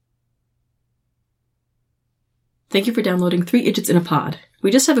Thank you for downloading 3 Idiots in a Pod.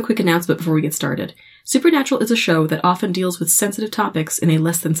 We just have a quick announcement before we get started. Supernatural is a show that often deals with sensitive topics in a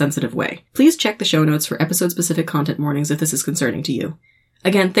less than sensitive way. Please check the show notes for episode-specific content warnings if this is concerning to you.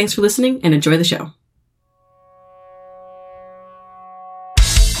 Again, thanks for listening and enjoy the show.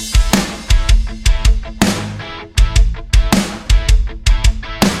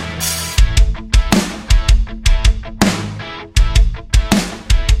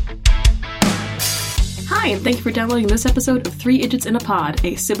 Hi, and thank you for downloading this episode of 3 Idiots in a Pod,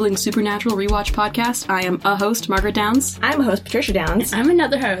 a sibling supernatural rewatch podcast. I am a host, Margaret Downs. I'm a host, Patricia Downs. I'm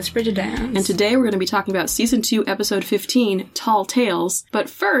another host, Bridget Downs. And today we're going to be talking about Season 2, Episode 15, Tall Tales. But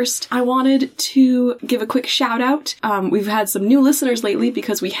first, I wanted to give a quick shout out. We've had some new listeners lately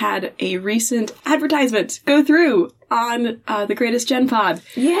because we had a recent advertisement go through on the Greatest Gen Pod.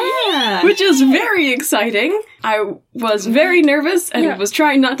 Yeah! Which is very exciting. I was very nervous and was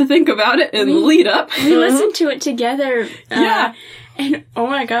trying not to think about it in the lead up. We listened to it together. Yeah. And oh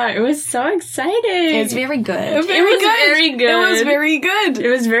my god, it was so exciting. It's very good. It was very good. It was very good. It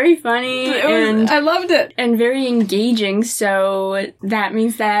was very funny. I loved it. And very engaging, so that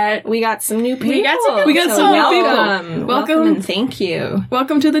means that We got some new people. We got some new Welcome. Welcome. And thank you.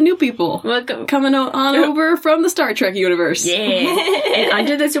 Welcome to the new people. welcome. Coming on over from the Star Trek universe. Yeah. And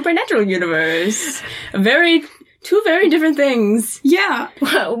under the supernatural universe. Two very different things. Yeah.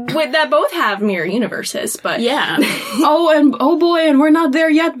 Well, that both have mirror universes, but... Yeah. Oh boy, and we're not there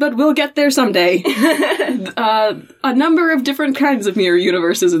yet, but we'll get there someday. A number of different kinds of mirror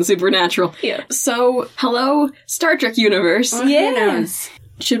universes in Supernatural. Yeah. So, hello, Star Trek universe. Yes.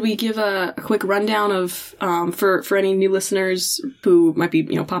 Should we give a quick rundown of, for any new listeners who might be,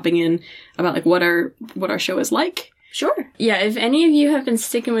 popping in about, like, what our show is like? Sure. Yeah, if any of you have been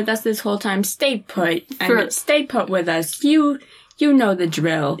sticking with us this whole time, stay put. Stay put with us. You know the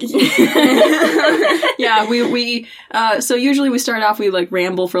drill. Yeah, so usually we start off, we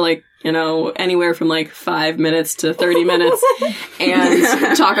ramble for anywhere from 5 minutes to 30 minutes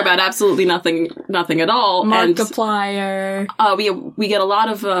and talk about absolutely nothing at all. Markiplier. And, we get a lot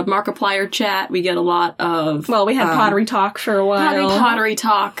of Markiplier chat. We get a lot of... Well, we had pottery talk for a while. Pottery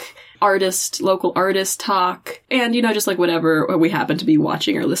talk. Local artist talk, and, just whatever we happen to be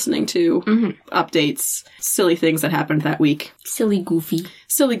watching or listening to. Mm-hmm. Updates, silly things that happened that week. Silly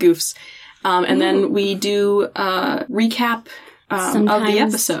goofs. And then we do a recap of the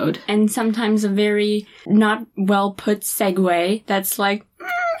episode. And sometimes a very not well put segue that's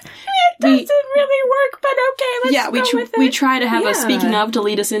it doesn't really work, but okay, let's go with it. We try to have a speaking of to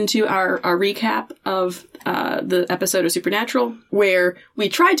lead us into our recap of the episode of Supernatural, where we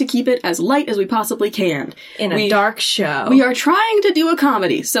try to keep it as light as we possibly can. In a dark show. We are trying to do a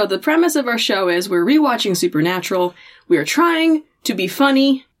comedy. So the premise of our show is we're rewatching Supernatural. We are trying to be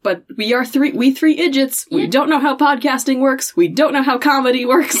funny, but we three idiots. We don't know how podcasting works. We don't know how comedy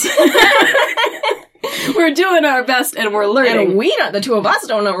works. We're doing our best, and we're learning. And the two of us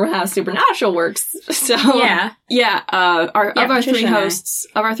don't know how Supernatural works. So of our three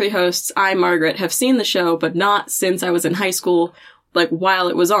hosts, I, Margaret, have seen the show, but not since I was in high school, while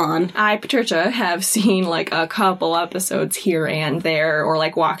it was on. I, Patricia, have seen a couple episodes here and there, or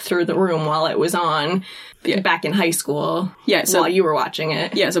walked through the room while it was on back in high school. Yeah, so while you were watching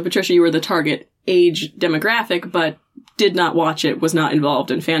it. Yeah, so Patricia, you were the target age demographic, but did not watch it, was not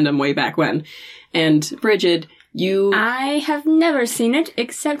involved in fandom way back when. And Bridget, I have never seen it,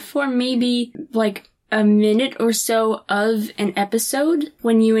 except for maybe, a minute or so of an episode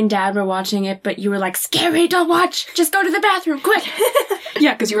when you and Dad were watching it, but you were like, scary, don't watch! Just go to the bathroom, quick!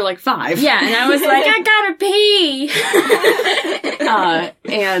 Yeah, because you were 5. Yeah, and I was like, I gotta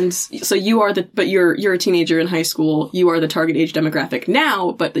pee! And so you're a teenager in high school, you are the target age demographic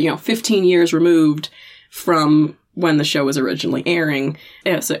now, but, 15 years removed from when the show was originally airing.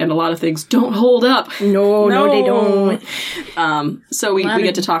 And a lot of things don't hold up. No, they don't. So we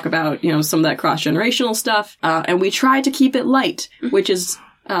get to talk about, some of that cross-generational stuff. And we try to keep it light, which is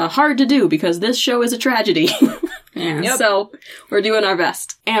hard to do because this show is a tragedy. Yeah. Yep. So we're doing our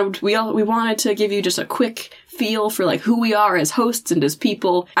best. And we wanted to give you just a quick feel for who we are as hosts and as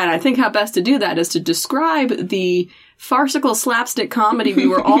people. And I think how best to do that is to describe the farcical slapstick comedy we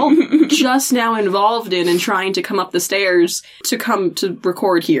were all just now involved in and trying to come up the stairs to come to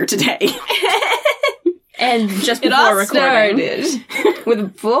record here today. And just before recording. Started with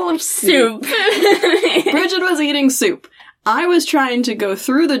a bowl of soup. Bridget was eating soup. I was trying to go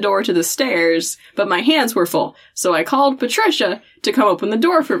through the door to the stairs, but my hands were full. So I called Patricia to come open the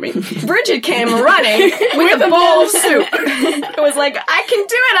door for me. Bridget came running with a bowl of soup. It was like, I can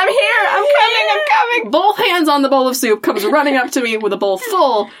do it. I'm coming. Both hands on the bowl of soup, comes running up to me with a bowl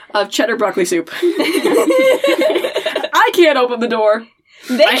full of cheddar broccoli soup. I can't open the door.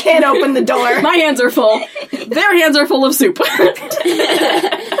 They can't open the door. My hands are full. Their hands are full of soup.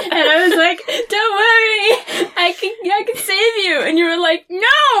 And I was like, don't worry, I can save you. And you were like,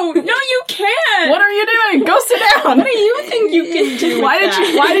 no, you can't. What are you doing? Go sit down. What do you think you can do? Why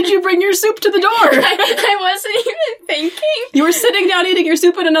did you bring your soup to the door? I wasn't even thinking. You were sitting down eating your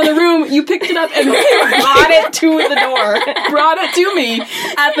soup in another room. You picked it up and Brought it to the door. brought it to me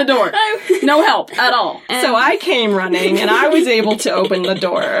at the door. No help at all. So I came running, and I was able to open the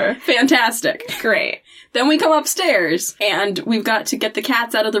door. Fantastic. Great. Then we come upstairs, and we've got to get the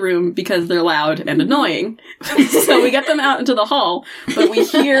cats out of the room because they're loud and annoying. So we get them out into the hall, but we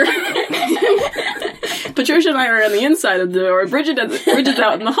hear... Patricia and I are on the inside of the door. Bridget's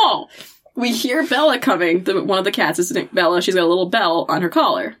out in the hall. We hear Bella coming. One of the cats is Bella. She's got a little bell on her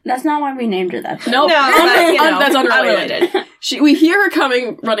collar. That's not why we named her that. Nope. No, That's unrelated. We hear her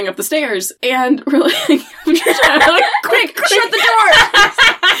coming, running up the stairs, and we're like, Patricia, like, quick, shut the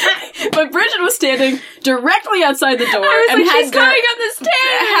door! But Bridget was standing directly outside the door and she's coming up the stairs!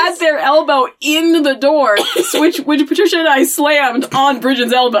 Had their elbow in the door, which Patricia and I slammed on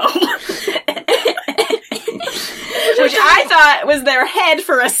Bridget's elbow. Which I thought was their head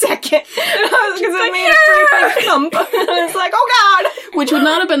for a second. Because it made a pretty big thump. I was like, oh god! Which would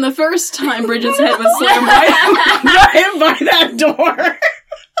not have been the first time Bridget's head was slammed right by that door.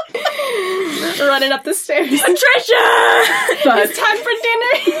 Running up the stairs. Patricia! But It's time for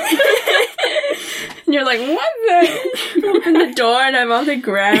dinner. And you're like, what the? Open the door and I'm on the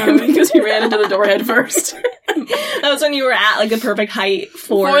ground. because we ran into the door head first. That was when you were at like the perfect height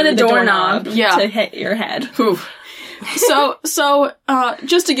for the doorknob. Yeah. To hit your head. Oof. So,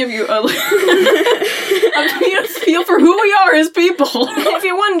 just to give you a feel for who we are as people. If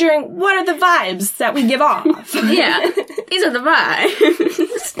you're wondering, what are the vibes that we give off? Yeah, these are the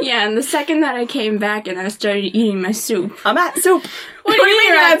vibes. Yeah, and the second that I came back and I started eating my soup. I'm at soup. What do you mean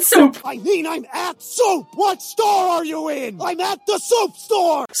you're at soup? I mean, I'm at soup! What store are you in? I'm at the soup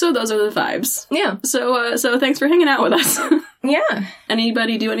store! So those are the vibes. Yeah. So thanks for hanging out with us. Yeah.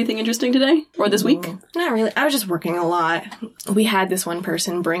 Anybody do anything interesting today? Or this week? Not really. I was just working a lot. We had this one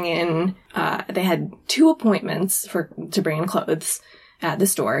person bring in, they had 2 appointments to bring in clothes at the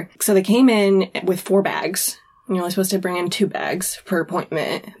store. So they came in with 4 bags. You're only supposed to bring in 2 bags per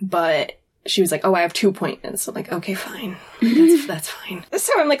appointment, but she was like, oh, I have 2 appointments. I'm like, okay, fine. That's fine.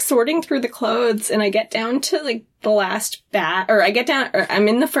 So I'm like sorting through the clothes and I get down to like the last bag, I'm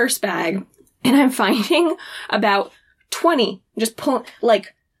in the first bag and I'm finding about 20 just pull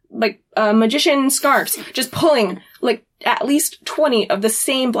like magician scarves, just pulling like at least 20 of the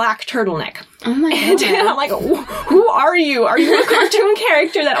same black turtleneck. Oh my And I'm like, who are you? Are you a cartoon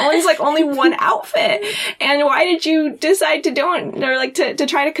character that owns like only one outfit? And why did you decide to to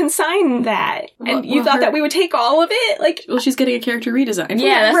try to consign that? And you thought that we would take all of it? Like, Well, she's getting a character redesign.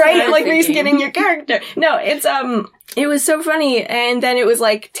 Yeah, that's what I right? was Like thinking. reskinning your character. No, it was so funny. And then it was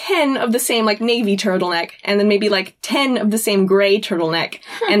like 10 of the same like navy turtleneck, and then maybe like 10 of the same gray turtleneck,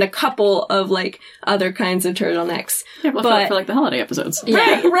 and a couple of like other kinds of turtlenecks. Yeah, well, for like the holiday episodes.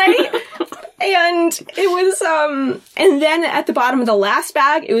 Yeah. Right? And it was, and then at the bottom of the last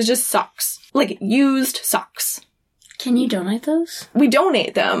bag, it was just socks. Like, used socks. Can you donate those? We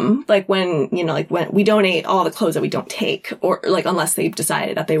donate them, like when we donate all the clothes that we don't take, or like unless they've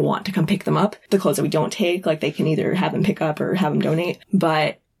decided that they want to come pick them up. The clothes that we don't take, like they can either have them pick up or have them donate.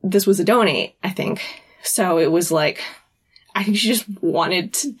 But this was a donate, I think. So it was like, I think she just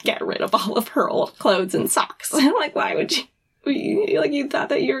wanted to get rid of all of her old clothes and socks. I'm like, why would you? You thought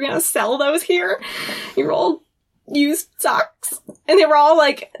that you were gonna sell those here? Your old used socks. And they were all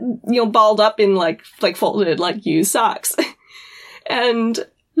like, balled up in like folded like used socks. And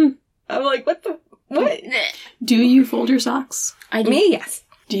I'm like, what? Do you fold your socks? I do. Me, yes.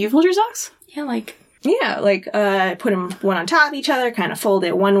 Do you fold your socks? Yeah, like... Yeah, like, put them one on top of each other, kind of fold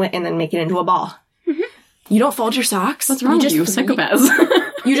it one way, and then make it into a ball. Mm-hmm. You don't fold your socks? What's wrong with you,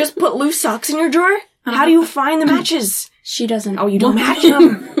 psychopaths? You just put loose socks in your drawer? How do you find the matches? She doesn't... Oh, you don't match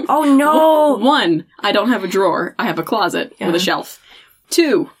them? Oh, no. 1, I don't have a drawer. I have a closet with a shelf.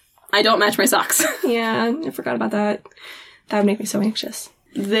 2, I don't match my socks. Yeah, I forgot about that. That would make me so anxious.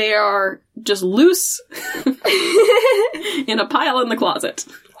 They are just loose in a pile in the closet.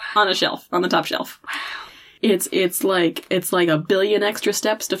 On a shelf, on the top shelf. Wow. It's like a billion extra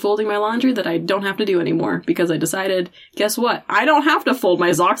steps to folding my laundry that I don't have to do anymore because I decided, guess what? I don't have to fold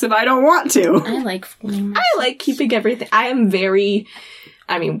my socks if I don't want to. I like folding. I like keeping everything. I am very,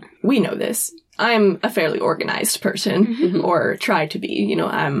 I mean, we know this. I'm a fairly organized person, or try to be. You know,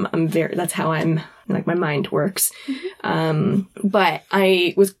 I'm very, that's how like, my mind works. But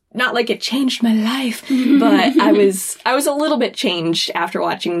I was not like it changed my life, but I was a little bit changed after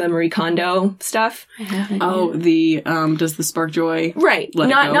watching the Marie Kondo stuff. I haven't. Oh, the, does the spark joy? Right. Let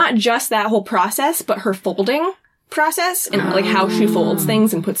it go? Not just that whole process, but her folding process and like how she folds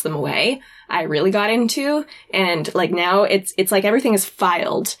things and puts them away. I really got into, and like now it's like everything is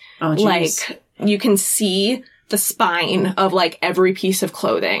filed. Oh, geez. Like you can see the spine of like every piece of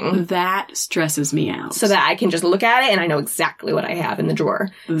clothing. That stresses me out. So that I can just look at it and I know exactly what I have in the drawer.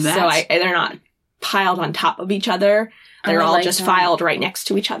 That's- They're not piled on top of each other. They're I all like just that. filed right next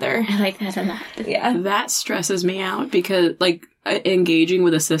to each other. I like that a lot. Yeah. That stresses me out because, like, engaging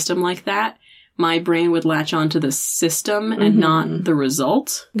with a system like that, my brain would latch onto the system and not the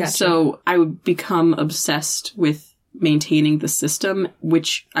result. Gotcha. So I would become obsessed with maintaining the system,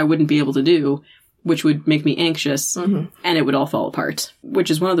 which I wouldn't be able to do, which would make me anxious, and it would all fall apart.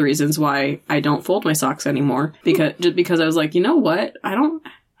 Which is one of the reasons why I don't fold my socks anymore, because I was like, you know what? I don't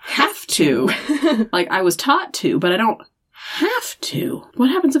have to. Like, I was taught to, but I don't have to. What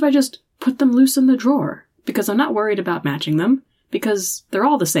happens if I just put them loose in the drawer? Because I'm not worried about matching them, because they're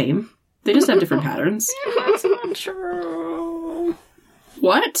all the same. They just have different patterns. That's not true.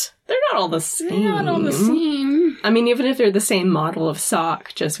 What? They're not all the same. They're not all the same. I mean, even if they're the same model of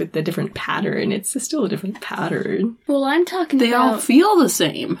sock, just with the different pattern, it's still a different pattern. Well, I'm talking They all about... feel the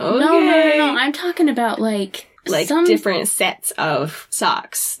same. No. I'm talking about, like some... different sets of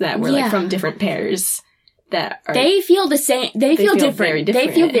socks that were like Yeah. from different pairs that are... They feel the same. They feel feel different. very They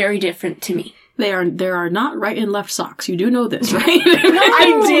different. feel very different to me. There are not right and left socks. You do know this, right?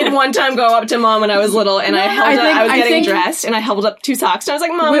 I did one time go up to Mom when I was little, and I was getting think- dressed, and I held up 2 socks, and I was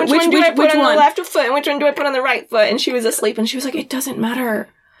like, Mom, Which which one do I put which on one? the left foot, and which one do I put on the right foot? And she was asleep, and she was like, it doesn't matter.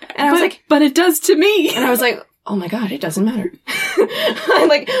 And I was like, but it does to me. and I was like, oh my god, it doesn't matter.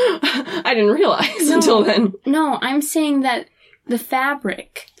 I didn't realize until then. No, I'm saying that the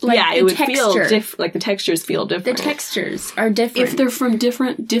fabric, like yeah, the it would texture, feel different. Like the textures feel the different. textures are different. If they're from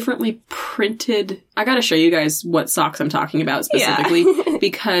differently printed, I gotta show you guys what socks I'm talking about specifically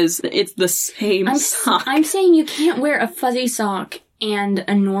because it's the same sock. I'm saying you can't wear a fuzzy sock and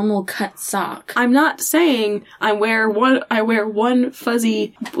a normal cut sock. I'm not saying I wear one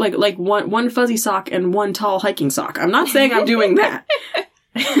fuzzy like one fuzzy sock and one tall hiking sock. I'm not saying I'm doing that.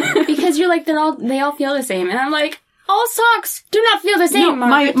 Because you're like, they all feel the same. And I'm like, all socks do not feel the same, No,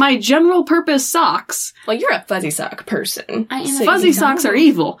 Margaret. my general purpose socks. Well, you're a fuzzy sock person. I am So a Fuzzy you socks know. are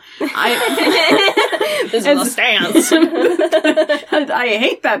evil. This is a stance. I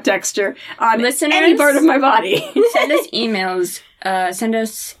hate that texture on Listeners? any part of my body. Send us emails.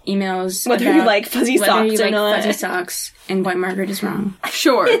 Whether you about like fuzzy whether socks you or like not. fuzzy socks and why Margaret is wrong.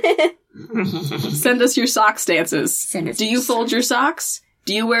 Sure. Send us your sock stances. Send us Do your you fold your socks?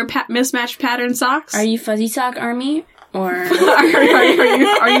 Do you wear mismatched pattern socks? Are you fuzzy sock army or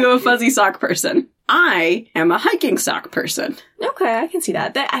are you a fuzzy sock person? I am a hiking sock person. Okay, I can see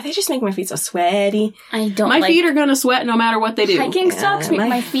that. They just make my feet so sweaty. I don't My like feet are gonna sweat no matter what they do. hiking socks make my-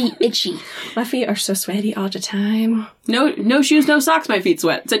 my feet itchy. My feet are so sweaty all the time. No shoes, no socks, my feet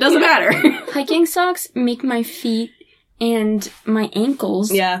sweat. So it doesn't matter. Hiking socks make my feet and my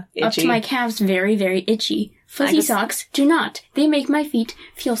ankles Yeah, up to itchy. my calves very, very itchy. Fuzzy socks do not. They make my feet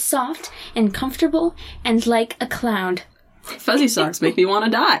feel soft and comfortable and like a cloud. Fuzzy socks make me want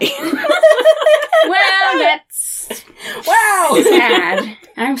to die. Well, that's sad.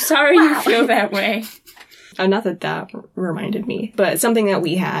 I'm sorry you feel that way. Not that reminded me, but something that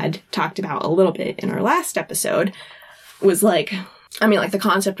we had talked about a little bit in our last episode was like the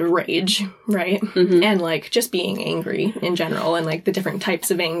concept of rage, right? Mm-hmm. And like just being angry in general and like the different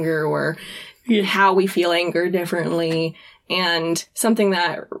types of anger or how we feel anger differently. And something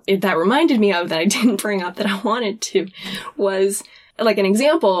that reminded me of that I didn't bring up that I wanted to was like an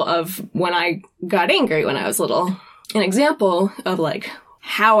example of when I got angry when I was little. An example of like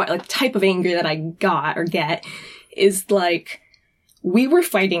how type of anger that I got or get is like we were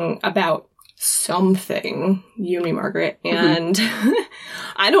fighting about something, you and me, Margaret, and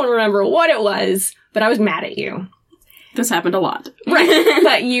I don't remember what it was, but I was mad at you. This happened a lot. Right.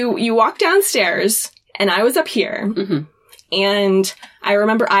 But you walked downstairs and I was up here. Mm-hmm. And I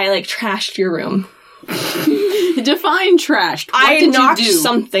remember I like trashed your room. Define trashed. What I did knocked you do?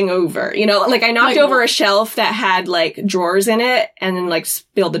 something over. You know, like I knocked Like over what? a shelf that had like drawers in it and then like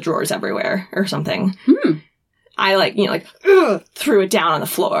spilled the drawers everywhere or something. I threw it down on the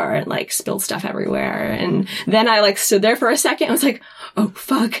floor and like spilled stuff everywhere. And then I like stood there for a second and was like, oh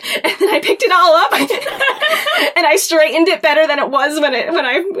fuck. And then I picked it all up and I straightened it better than it was when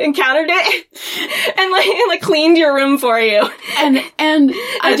I encountered it. And like cleaned your room for you. And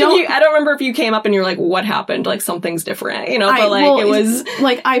I don't remember if you came up and you're like, what happened? Like something's different, you know, it was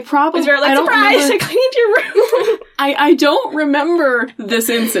like, I probably, was very like, I don't surprise, remember, I cleaned your room. I don't remember this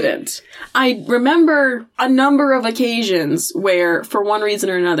incident. I remember a number of occasions where, for one reason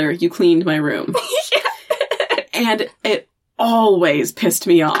or another, you cleaned my room. Yeah. And it always pissed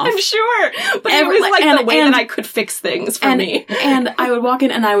me off. I'm sure. But it was like the way that I could fix things for me. And I would walk in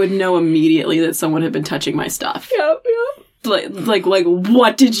and I would know immediately that someone had been touching my stuff. Yep. Like,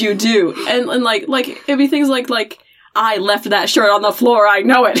 what did you do? And like, it'd be things like, I left that shirt on the floor, I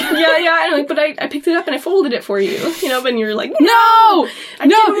know it. Yeah, but I picked it up and I folded it for you, you know, and you're like, no! I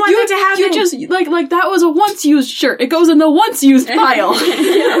didn't want that to happen. You just, like, that was a once-used shirt. It goes in the once-used pile.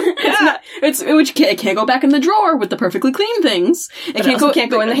 It can't go back in the drawer with the perfectly clean things. It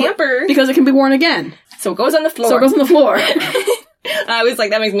can't go in the hamper. Because it can be worn again. So it goes on the floor. I was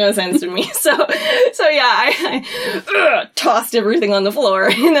like, that makes no sense to me. So yeah, I tossed everything on the floor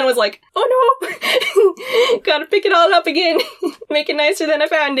and then was like, oh no, gotta pick it all up again, make it nicer than I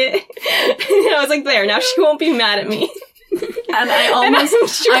found it. And I was like, there, now she won't be mad at me. And I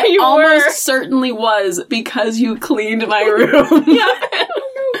almost certainly was, because you cleaned my room. Yeah.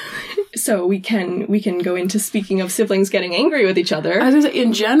 So we can go into speaking of siblings getting angry with each other. I was gonna say,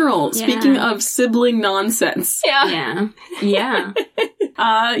 in general, speaking of sibling nonsense. Yeah.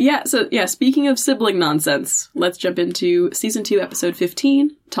 Speaking of sibling nonsense, let's jump into Season 2, Episode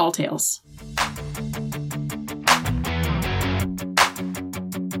 15, Tall Tales.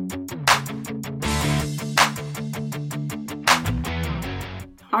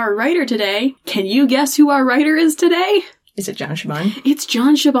 Our writer today, can you guess who our writer is today? Is it John Chabon? It's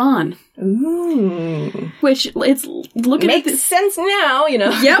John Chabon. Ooh. Which, it's looking makes sense now, you know.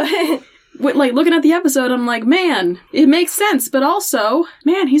 Yep. Like, looking at the episode, I'm like, man, it makes sense, but also,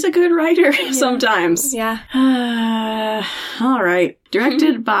 man, he's a good writer sometimes. Yeah. All right.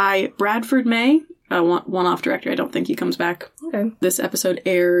 Directed by Bradford May. One-off director. I don't think he comes back. Okay. This episode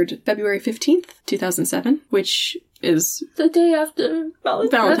aired February 15th, 2007, which is the day after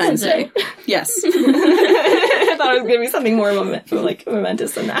Valentine's Day. Yes. I thought it was going to be something more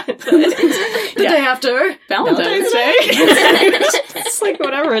momentous than that. The day after Valentine's Day. It's like,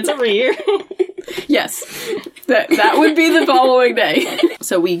 whatever, it's every year. Yes. That would be the following day.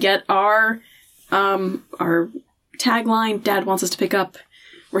 So we get our tagline, Dad wants us to pick up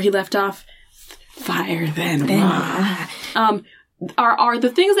where he left off. Fire then why? Are the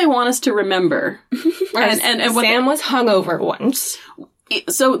things they want us to remember. and Sam was hungover once.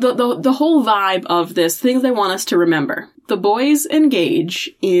 So the whole vibe of this, things they want us to remember. The boys engage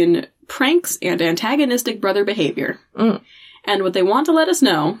in pranks and antagonistic brother behavior. Mm. And what they want to let us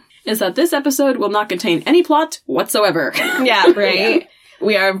know is that this episode will not contain any plot whatsoever. Yeah, right.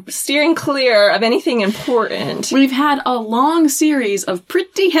 We are steering clear of anything important. We've had a long series of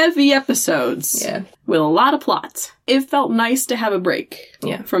pretty heavy episodes. Yeah. With a lot of plots. It felt nice to have a break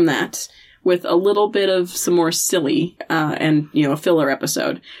from that. With a little bit of some more silly, and, a filler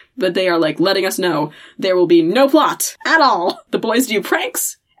episode. But they are, letting us know there will be no plot at all. The boys do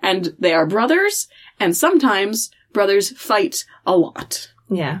pranks, and they are brothers, and sometimes brothers fight a lot.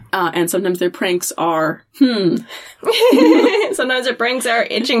 Yeah. And sometimes their pranks are, Sometimes their pranks are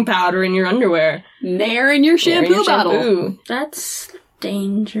itching powder in your underwear. Nair in your shampoo bottle. That's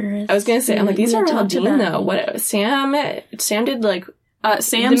dangerous. I was gonna say, I'm like, these are all Dean, though. What, Sam did, Sam the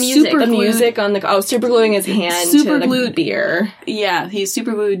music on the, super gluing his hand to the beer. Yeah, he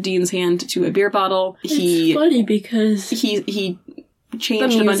super glued Dean's hand to a beer bottle. It's funny because he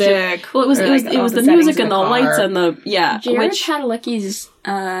changed the music, a bunch of... Well, it was the music and the lights and the... Yeah. Jared Padalecki's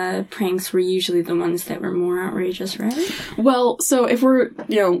pranks were usually the ones that were more outrageous, right? Well, so if we're,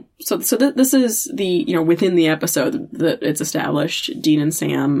 this is the, within the episode that it's established, Dean and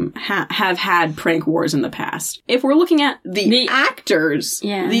Sam have had prank wars in the past. If we're looking at the actors,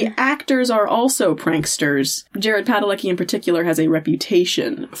 the actors are also pranksters. Jared Padalecki in particular has a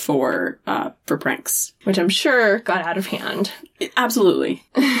reputation for pranks. Which I'm sure got out of hand. Absolutely.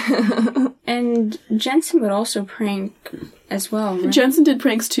 And Jensen would also prank as well. Right? Jensen did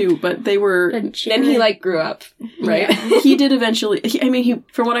pranks too, but they were... But Then he, like, grew up, right? He did eventually...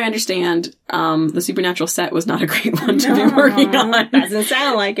 from what I understand, the Supernatural set was not a great one to be working on. Doesn't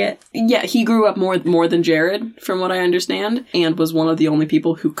sound like it. Yeah, he grew up more than Jared, from what I understand, and was one of the only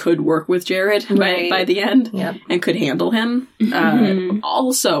people who could work with Jared by the end, Yep. and could handle him.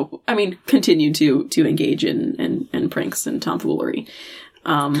 Also, continued to engage in pranks and tomfoolery.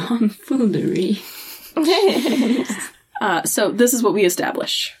 Tomfoolery. So this is what we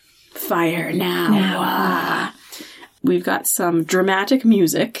establish. Fire now. We've got some dramatic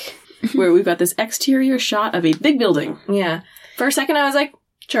music, where we've got this exterior shot of a big building. Yeah. For a second, I was like,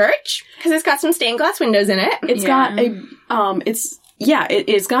 church? Because it's got some stained glass windows in it. It's got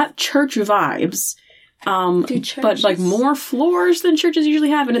it's got church vibes. But like more floors than churches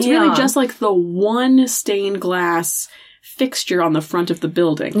usually have, and it's really just like the one stained glass fixture on the front of the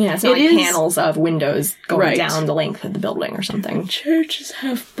building. Yeah, it's not like panels of windows going down the length of the building or something. Churches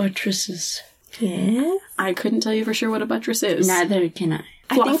have buttresses. Yeah? I couldn't tell you for sure what a buttress is. Neither can I.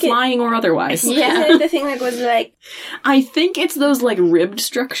 I think flying or otherwise. Yeah. Isn't it the thing that was like... I think it's those like ribbed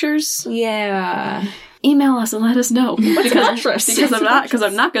structures. Yeah. Email us and let us know. Buttress? Because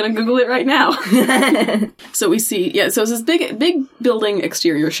I'm not going to Google it right now. So we see, so it's this big building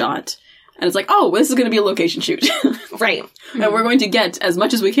exterior shot. And it's like, oh, this is going to be a location shoot. Right. And we're going to get as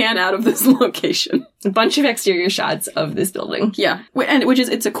much as we can out of this location. A bunch of exterior shots of this building. Yeah. And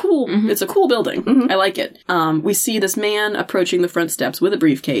it's a cool building. Mm-hmm. I like it. We see this man approaching the front steps with a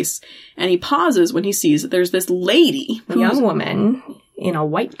briefcase, and he pauses when he sees that there's this lady. A young woman in a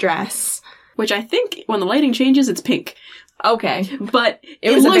white dress. Which I think, when the lighting changes, it's pink. Okay. But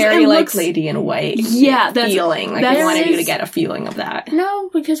it was a very, Lady in White feeling. Like, I wanted you to get a feeling of that. No,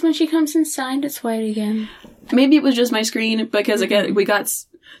 because when she comes inside, it's white again. Maybe it was just my screen, because again, we got...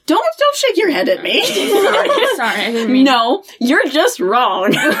 Don't shake your head at me. Sorry, I didn't mean... No, you're just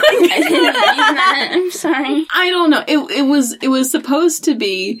wrong. I'm sorry. I don't know. It was supposed to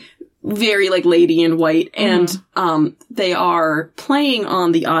be very like Lady in White, and they are playing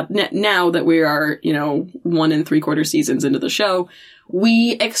on the odd now that we are 1 3/4 seasons into the show.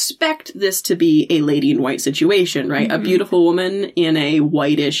 We expect this to be a Lady in White situation, right? Mm-hmm. A beautiful woman in a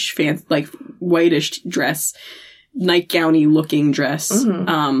whitish dress, nightgowny looking dress,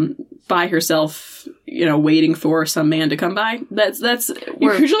 by herself, waiting for some man to come by. That's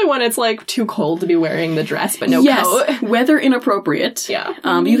usually when it's like too cold to be wearing the dress, but no coat. Weather inappropriate. Yeah.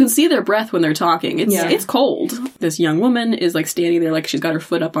 You can see their breath when they're talking. It's cold. This young woman is like standing there, like she's got her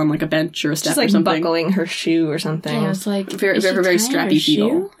foot up on like a bench or a step, she's like or something, buckling her shoe or something. Yeah, it's like very strappy feet.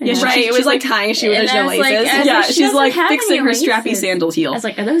 Yeah, right. It was like tying a shoe with her no laces. Yeah, she's like fixing her strappy sandal heel. I was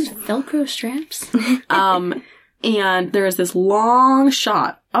like, are those Velcro straps? And there is this long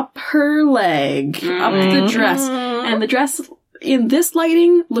shot up her leg, up the dress. And the dress, in this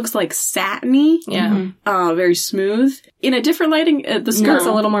lighting, looks like satiny. Yeah. Very smooth. In a different lighting, the skirt's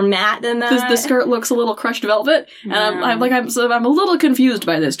a little more matte than that. The skirt looks a little crushed velvet. And I'm a little confused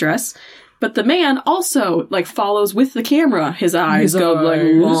by this dress. But the man also, like, follows with the camera. His eyes go, like,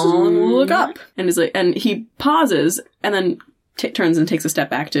 long look up. And he pauses, and then turns and takes a step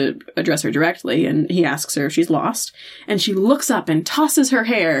back to address her directly, and he asks her if she's lost, and she looks up and tosses her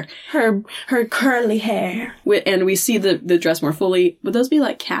hair, her curly hair, and we see the dress more fully. Would those be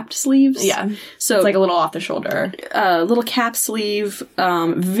like capped sleeves? Yeah, so it's like a little off the shoulder, little cap sleeve,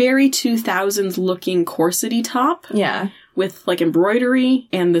 very 2000s looking corsety top, with like embroidery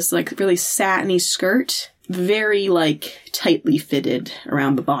and this like really satiny skirt. Very, like, tightly fitted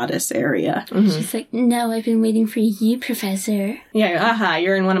around the bodice area. Mm-hmm. She's like, no, I've been waiting for you, Professor. Yeah,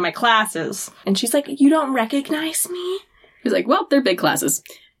 you're in one of my classes. And she's like, you don't recognize me? He's like, well, they're big classes.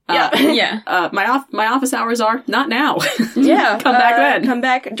 Yeah. My office hours are not now. Yeah. Come back then. Come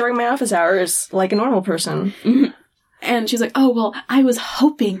back during my office hours, like a normal person. Mm-hmm. And she's like, oh, well, I was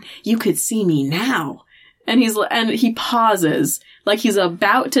hoping you could see me now. And he pauses, like he's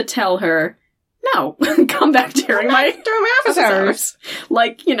about to tell her, no, come back during my office hours.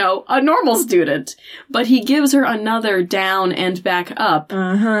 Like, a normal student. But he gives her another down and back up.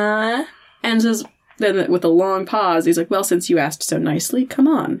 Uh-huh. And says, then with a long pause, he's like, well, since you asked so nicely, come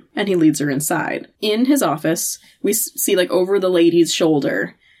on. And he leads her inside. In his office, we see, like, over the lady's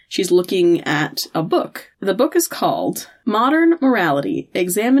shoulder, she's looking at a book. The book is called Modern Morality,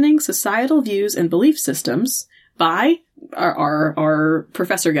 Examining Societal Views and Belief Systems by our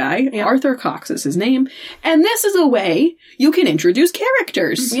professor guy, Arthur Cox is his name. And this is a way you can introduce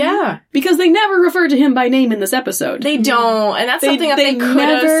characters. Yeah. Because they never refer to him by name in this episode. They don't. And that's something that they could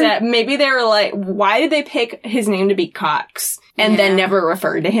have said. Maybe they were like, why did they pick his name to be Cox and then never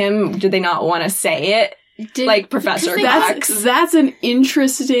refer to him? Did they not want to say it? like Professor Cox. That's an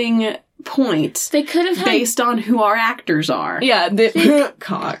interesting point. They could have had... based on who our actors are. Yeah,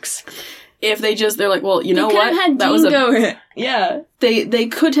 Cox. If they're like, well, you know could what? have had That was Dingo. Yeah. They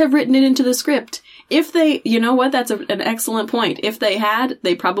could have written it into the script. If they, you know what? That's an excellent point. If they had,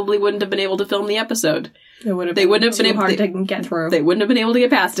 they probably wouldn't have been able to film the episode. They wouldn't have been able hard to get through. They wouldn't have been able to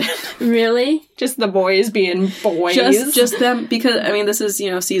get past it. Really? Just the boys being boys. Just them, because, I mean, this is,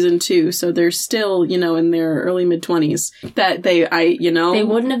 season 2, so they're still, in their early mid-20s. That They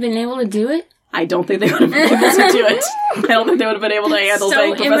wouldn't have been able to do it? I don't think they would have been able to do it. I don't think they would have been able to handle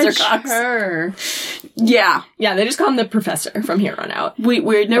saying Professor Cox. Yeah. Yeah, they just call him the Professor from here on out. We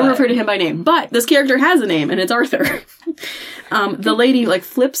never refer to him by name. But this character has a name, and it's Arthur. The lady,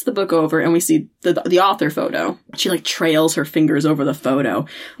 flips the book over, and we see the author photo. She, trails her fingers over the photo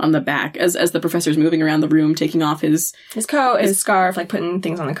on the back as the professor's moving around the room, taking off his coat, his scarf, putting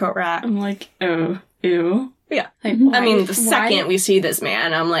things on the coat rack. I'm like, oh, ew. Yeah. Why? The second we see this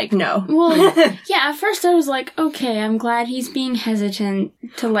man, I'm like, no. Well, yeah, at first I was like, okay, I'm glad he's being hesitant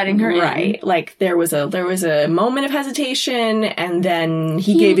to letting her in. Right. There was a moment of hesitation, and then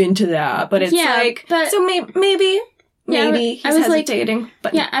he gave into that. But it's so maybe he's hesitating.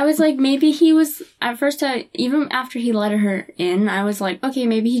 But yeah, I was like, maybe he was, at first, even after he let her in, I was like, okay,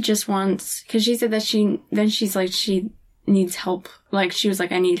 maybe he just wants, because she said that she needs help. She was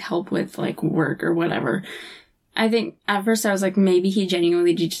like, I need help with, work or whatever. I think at first I was like, maybe he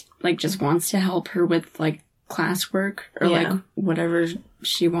genuinely just wants to help her with classwork or whatever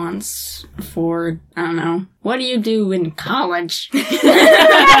she wants for, I don't know. What do you do in college? You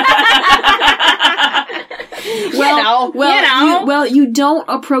don't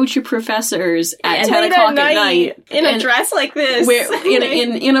approach your professors at 10 o'clock at night in a dress like this,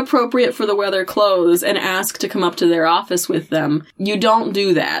 in inappropriate for the weather clothes, and ask to come up to their office with them. You don't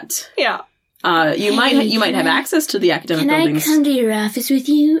do that. Yeah. You might have access to the academic buildings. Can I come to your office with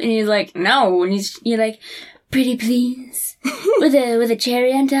you? And he's like, no. And you're like, pretty please, with a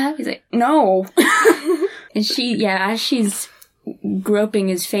cherry on top. He's like, no. And as she's groping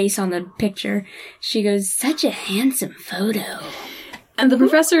his face on the picture, she goes, such a handsome photo. And the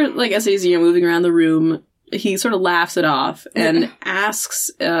professor, as he's moving around the room, he sort of laughs it off and asks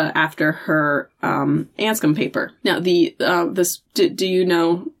after her Anscombe paper. Now, do you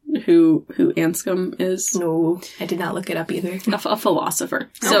know who Anscombe is? No, I did not look it up either. A philosopher.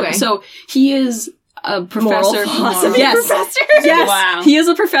 So he is a professor. Moral philosophy professor? Yes. Wow. He is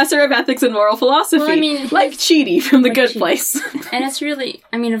a professor of ethics and moral philosophy. Well, I mean, like Chidi from The Good Place. And it's really,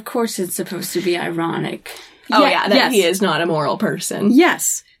 of course it's supposed to be ironic. He is not a moral person.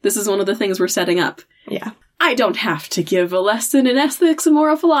 Yes. This is one of the things we're setting up. Yeah. I don't have to give a lesson in ethics and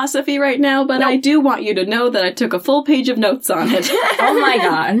moral philosophy right now, but I do want you to know that I took a full page of notes on it. Oh my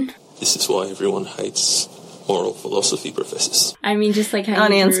god. This is why everyone hates moral philosophy professors. Just like how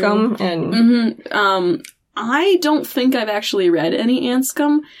on Anscombe and... I don't think I've actually read any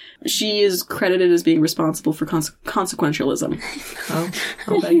Anscombe. She is credited as being responsible for consequentialism.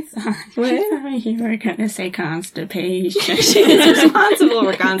 What? You were gonna say constipation. She is responsible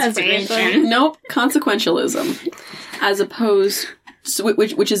for constipation. Nope, consequentialism, as opposed,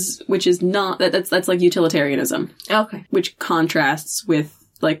 which is not that's like utilitarianism. Okay, which contrasts with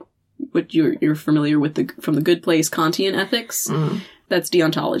what you're familiar with from The Good Place, Kantian ethics. That's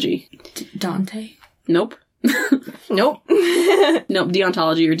deontology. Dante. Nope. Nope. Nope.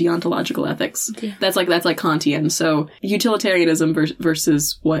 Deontology or deontological ethics. Yeah. That's like Kantian. So utilitarianism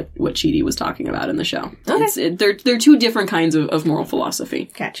versus what Chidi was talking about in the show. Okay. They're two different kinds of moral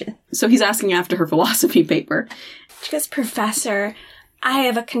philosophy. Gotcha. So he's asking after her philosophy paper. She goes, Professor, I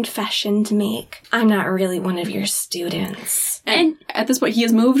have a confession to make. I'm not really one of your students. And at this point, he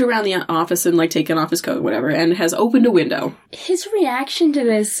has moved around the office and taken off his coat, whatever, and has opened a window. His reaction to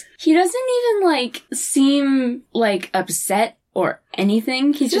this, he doesn't even seem upset or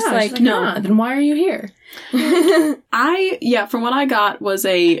anything. He's just no. Then why are you here? From what I got was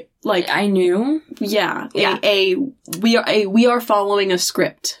I knew. Yeah. We are following a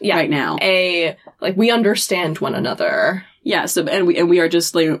script right now. We understand one another. Yeah, so and we are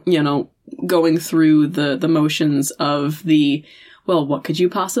just going through the motions of what could you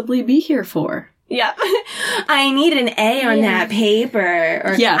possibly be here for? Yeah. I need an A on that paper.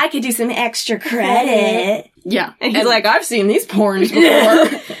 Or I could do some extra credit. Yeah. And he's like, I've seen these porns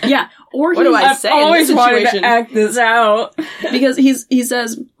before. Yeah. Or what do I say? I've always wanted to act this out. Because he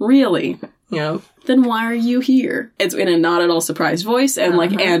says, really? Yeah. Then why are you here? It's in a not at all surprised voice and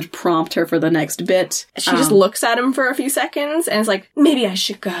and prompt her for the next bit. She just looks at him for a few seconds and is like, maybe I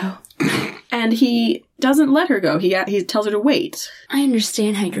should go. And he doesn't let her go. He tells her to wait. I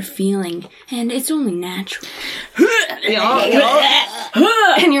understand how you're feeling, and it's only natural.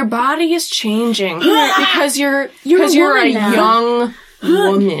 And your body is changing because you're a woman now. young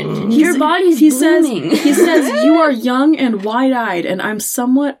woman. Your body's blooming. He says, you are young and wide-eyed, and I'm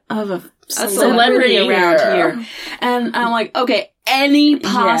somewhat of a celebrity around here. And I'm like, okay, any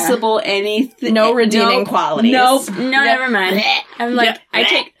possible anything. No redeeming qualities. Nope. No, never mind. I'm like, I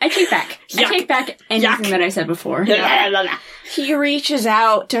take back anything that I said before. He reaches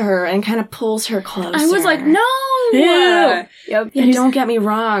out to her and kind of pulls her closer. I was like, no! Ew. Yep. Yeah, don't get me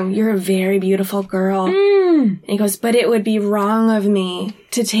wrong. You're a very beautiful girl. And he goes, but it would be wrong of me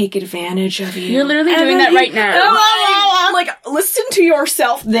to take advantage of you. You're literally doing that right now. I'm like, listen to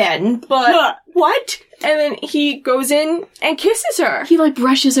yourself then, but what? And then he goes in and kisses her. He like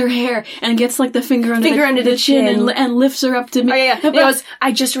brushes her hair and gets like the finger under the chin and lifts her up to me. Oh, yeah. He goes,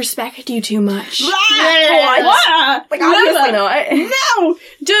 I just respect you too much. What? Like, obviously not. No!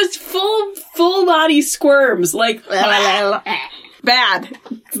 Just full body squirms. Like, bad.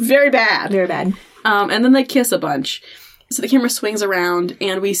 Very bad. Very bad. And then they kiss a bunch. So the camera swings around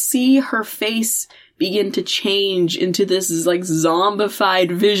and we see her face begin to change into this like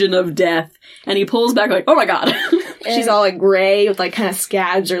zombified vision of death. And he pulls back like, oh my god. She's all like gray with like kind of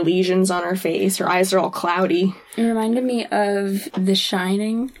scabs or lesions on her face. Her eyes are all cloudy. It reminded me of The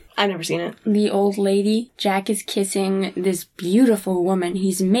Shining. I've never seen it. The old lady. Jack is kissing this beautiful woman.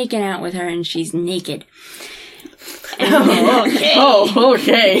 He's making out with her and she's naked. Okay. Oh,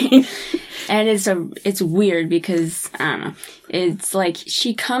 okay. And it's weird because, I don't know, it's like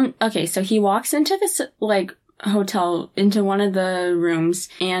so he walks into this, like, hotel, into one of the rooms,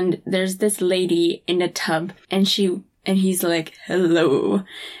 and there's this lady in a tub, and he's like, hello.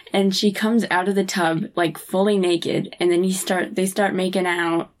 And she comes out of the tub, like, fully naked, and then they start making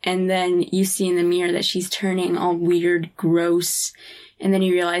out, and then you see in the mirror that she's turning all weird, gross, and then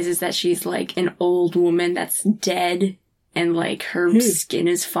he realizes that she's, like, an old woman that's dead. And, like, her skin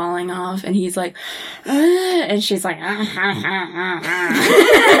is falling off, and he's like, and she's like, and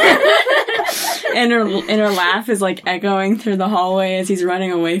her laugh is, like, echoing through the hallway as he's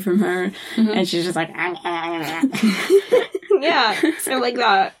running away from her, and she's just like, Yeah, I like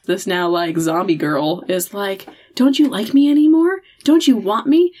that. This now, like, zombie girl is like, don't you like me anymore? Don't you want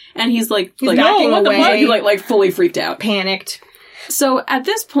me? And he's like backing what the away. fuck? He's like fully freaked out. Panicked. So at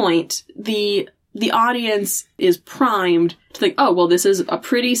this point, the audience is primed to think, oh, well, this is our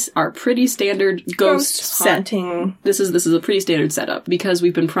pretty standard ghost setting. This is a pretty standard setup because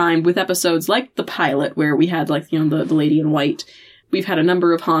we've been primed with episodes like the pilot where we had like, you know, the lady in white. We've had a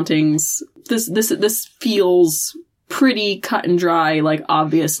number of hauntings. This feels pretty cut and dry. Like,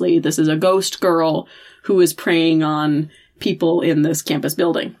 obviously, this is a ghost girl who is preying on people in this campus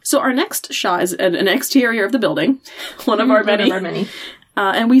building. So our next shot is an exterior of the building. One of our many.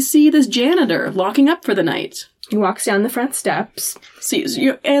 And we see this janitor locking up for the night. He walks down the front steps.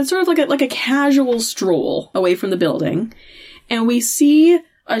 And sort of like a casual stroll away from the building. And we see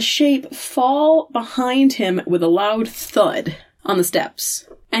a shape fall behind him with a loud thud on the steps.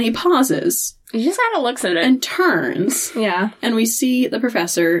 And he pauses. he just kind of looks at it. And turns. Yeah. And we see the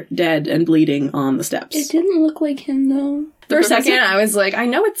professor dead and bleeding on the steps. It didn't look like him, though. For a second, I was like, I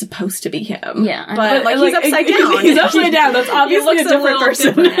know it's supposed to be him. Yeah. But like, he's upside down. He's upside down. That's obviously He a looks different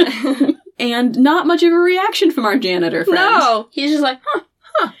little person. And not much of a reaction from our janitor friend. No. He's just like, huh.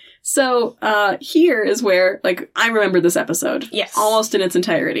 So, here is where, like, I remember this episode. Yes. Almost in its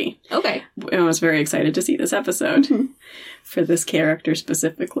entirety. Okay. I was very excited to see this episode. For this character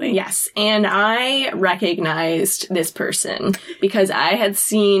specifically. Yes, and I recognized this person because I had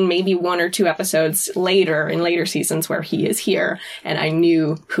seen maybe 1 or 2 episodes later, in later seasons, where he is here, and I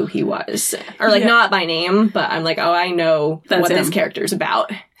knew who he was. Or, like, not by name, but I'm like, oh, I know That's what him. this character's about.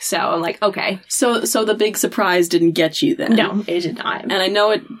 So I'm like, okay. So the big surprise didn't get you then? No, it did not. And I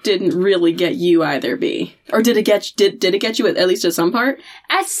know it didn't really get you either, B. Or did it get you at least at some part?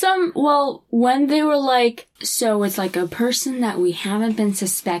 When they were like, so it's like a person that we haven't been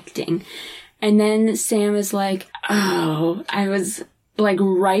suspecting. And then Sam is like, oh, I was like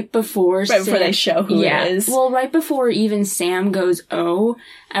right before they show who it is. Well, right before even Sam goes, oh,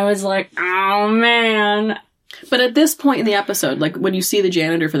 I was like, oh man. But at this point in the episode, like when you see the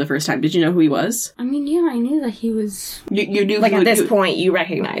janitor for the first time, did you know who he was? I mean, yeah, I knew that he was. You knew like at this point, you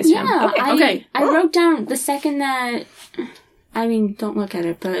recognized him. Okay. I wrote down the second that. I mean, don't look at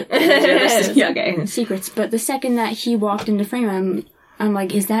it, but Yeah, okay. secrets. But the second that he walked into frame, I'm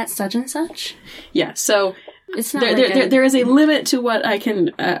like, is that such and such? Yeah. So It's not there is a limit to what I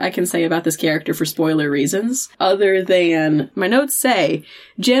can say about this character for spoiler reasons, other than my notes say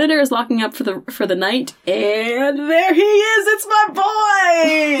janitor is locking up for the night, and there he is. It's my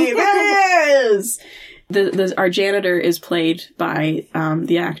boy. There he is. Our janitor is played by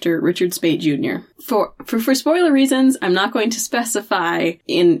the actor Richard Speight Jr. For spoiler reasons, I'm not going to specify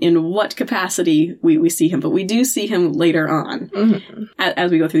in what capacity we see him, but we do see him later on. Mm-hmm.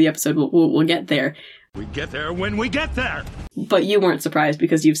 As we go through the episode, we'll get there. We get there when we get there. But you weren't surprised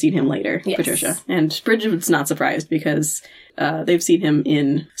because you've seen him later, yes. Patricia. And Bridget's not surprised because they've seen him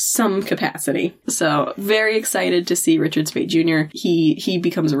in some capacity. So, very excited to see Richard Speight Jr. He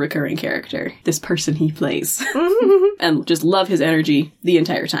becomes a recurring character, this person he plays. And just love his energy the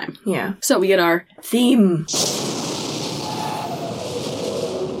entire time. Yeah. So, we get our theme.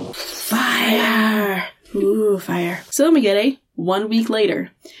 Fire! Ooh, fire. So then we get a 1 week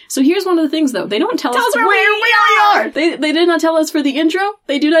later. So here's one of the things, though. They don't tell us where we are! They did not tell us for the intro.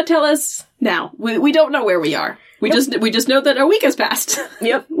 They do not tell us now. We don't know where we are. We just know that a week has passed.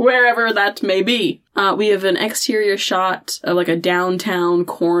 Yep. Wherever that may be. We have an exterior shot of like a downtown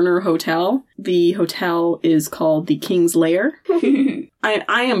corner hotel. The hotel is called the King's Lair. I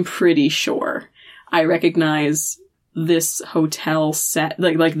am pretty sure I recognize this hotel set,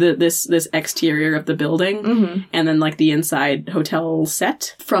 like this exterior of the building, and then like the inside hotel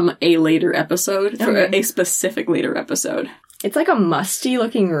set from a later episode, for a specific later episode. It's like a musty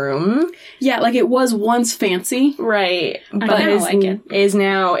looking room. Yeah, like it was once fancy. Right. But is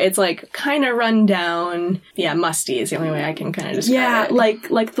now, it's like kind of run down. Yeah, musty is the only way I can kind of describe it. Yeah,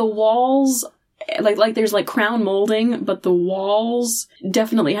 like the walls, like there's like crown molding, but the walls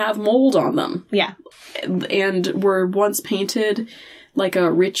definitely have mold on them. Yeah. And were once painted like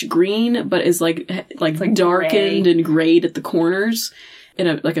a rich green, but is like darkened and grayed at the corners in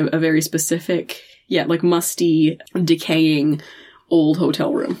a very specific, like musty, decaying old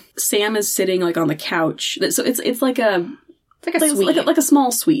hotel room. Sam is sitting like on the couch. So it's like a suite. Like a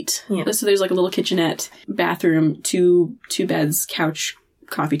small suite. Yeah. So there's like a little kitchenette, bathroom, two beds, couch,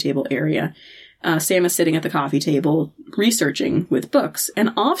 coffee table area. Sam is sitting at the coffee table researching with books,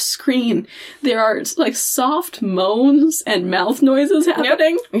 and off screen there are like soft moans and mouth noises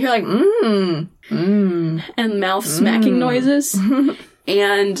happening. Yep. You're like, and mouth smacking noises.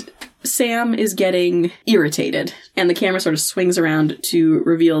 And Sam is getting irritated, and the camera sort of swings around to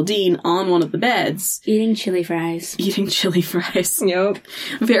reveal Dean on one of the beds. Eating chili fries. Yep.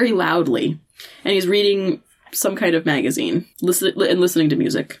 Very loudly. And he's reading some kind of magazine, listening to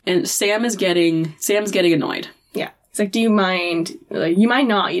music. And Sam's getting annoyed. Yeah. It's like, do you mind, you mind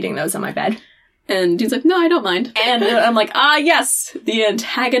not eating those on my bed? And Dean's like, no, I don't mind. And I'm like, yes, the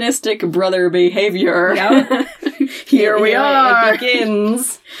antagonistic brother behavior. Yep. Here we are. It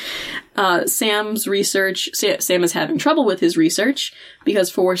begins. Sam's research, Sam is having trouble with his research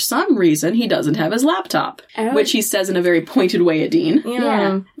because for some reason he doesn't have his laptop, which he says in a very pointed way at Dean.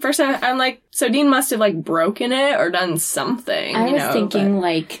 Yeah. First I'm like, so Dean must have like broken it or done something. I was thinking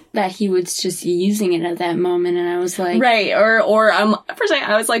like that he was just using it at that moment, and I was like, right, or first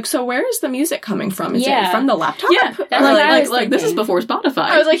I was like, so where is the music coming from? Is it from the laptop? Yeah, like this is before Spotify.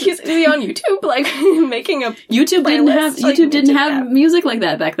 I was like, is he on YouTube like making a YouTube didn't have music like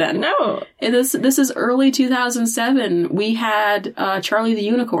that back then. No. This is early 2007. We had Charlie the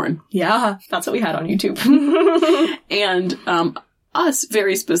Unicorn. Yeah, that's what we had on YouTube. And us,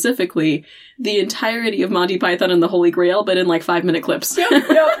 very specifically, the entirety of Monty Python and the Holy Grail, but in like 5-minute clips.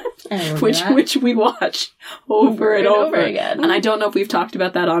 Yep. which we watch over and over again. And I don't know if we've talked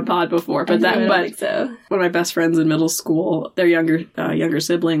about that on pod before, but I don't think so. One of my best friends in middle school, their younger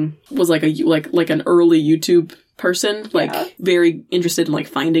sibling was like an early YouTube person, very interested in like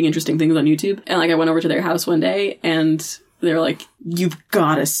finding interesting things on YouTube. And like I went over to their house one day and they're like, you've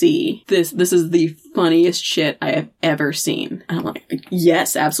gotta see this. This is the funniest shit I have ever seen. And I'm like,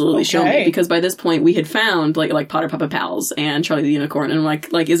 yes, absolutely, show me. Because by this point we had found like Potter Papa Pals and Charlie the Unicorn, and I'm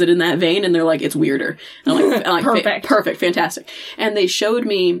like, is it in that vein? And they're like, it's weirder. And I'm like, perfect, fantastic. And they showed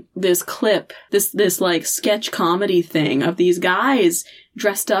me this clip, this like sketch comedy thing of these guys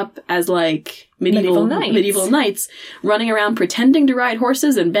dressed up as like medieval knights running around pretending to ride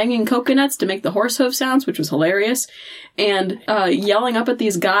horses and banging coconuts to make the horse hoof sounds, which was hilarious, and yelling up at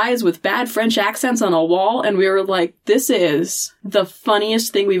these guys with bad French accents on a wall. And we were like, this is the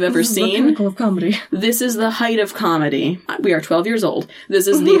funniest thing we've ever seen. The pinnacle of comedy. This is the height of comedy. We are 12 years old. This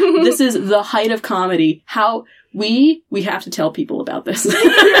is the height of comedy. How we have to tell people about this.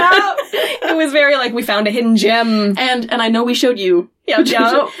 Yeah. It was very like, we found a hidden gem. And I know we showed you.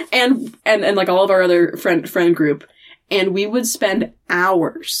 Yeah. And like all of our other friend group. And we would spend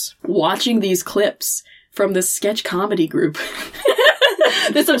hours watching these clips from this sketch comedy group.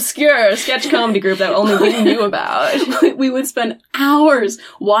 This obscure sketch comedy group that only we knew about. We would spend hours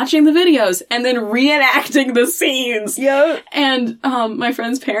watching the videos and then reenacting the scenes. Yep. And my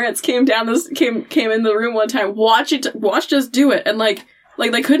friend's parents came in the room one time, watched us do it, and like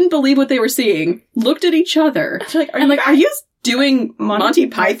they couldn't believe what they were seeing. Looked at each other, are you doing Monty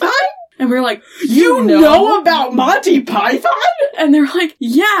Python? And we were like, you know about Monty Python? And they're like,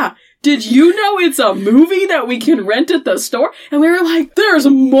 yeah. Did you know it's a movie that we can rent at the store? And we were like, there's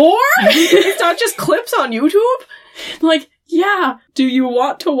more? It's not just clips on YouTube? Like, yeah. Do you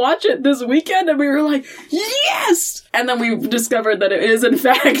want to watch it this weekend? And we were like, yes! And then we discovered that it is, in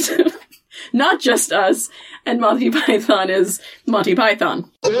fact, not just us. And Monty Python is Monty Python.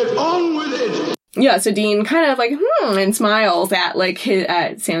 Get on with it! Yeah, so Dean kind of like, and smiles at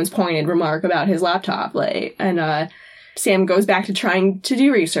at Sam's pointed remark about his laptop, and Sam goes back to trying to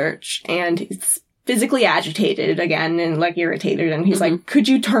do research, and he's physically agitated again and like irritated, and he's like, could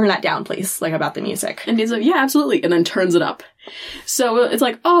you turn that down, please? Like, about the music. And he's like, yeah, absolutely, and then turns it up. So it's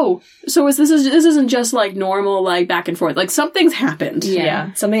like, oh, so this isn't just like normal, like back and forth. Like, something's happened.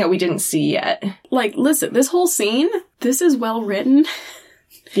 Yeah, something that we didn't see yet. Like, listen, this whole scene, this is well written.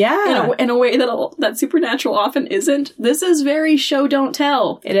 Yeah. In a way that Supernatural often isn't. This is very show don't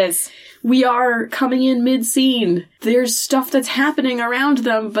tell. It is. We are coming in mid-scene. There's stuff that's happening around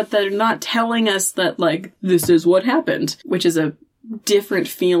them, but they're not telling us that, like, this is what happened, which is a different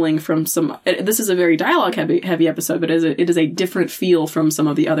feeling from some... This is a very dialogue-heavy episode, but it is a different feel from some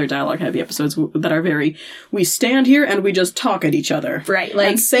of the other dialogue-heavy episodes that are very... We stand here and we just talk at each other. Right, like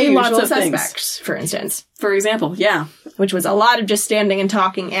and say lots of Suspects, things. for instance. For example, yeah. Which was a lot of just standing and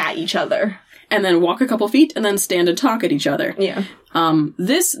talking at each other. And then walk a couple feet, and then stand and talk at each other. Yeah.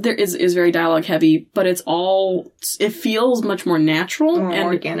 This is very dialogue heavy, but it feels much more natural and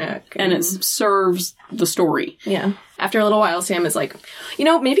organic. And it serves the story. Yeah. After a little while, Sam is like,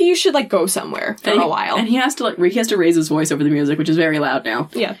 maybe you should, like, go somewhere for a while. And he has to raise his voice over the music, which is very loud now.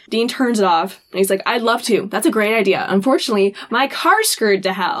 Yeah. Dean turns it off, and he's like, I'd love to. That's a great idea. Unfortunately, my car's screwed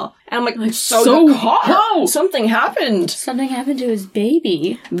to hell. And I'm like, so the car? How? Something happened. Something happened to his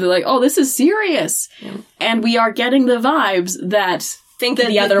baby. They're like, oh, this is serious. Yeah. And we are getting the vibes that...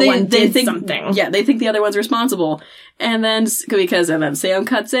 the other one did something. Yeah, they think the other one's responsible. And then Sam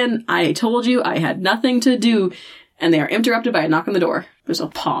cuts in, I told you I had nothing to do. And they are interrupted by a knock on the door. There's a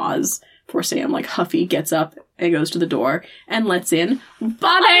pause. Poor Sam, like, huffy, gets up and goes to the door and lets in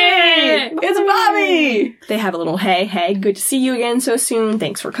Bobby! It's Bobby! They have a little, hey, good to see you again so soon.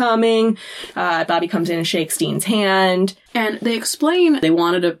 Thanks for coming. Bobby comes in and shakes Dean's hand. And they explain they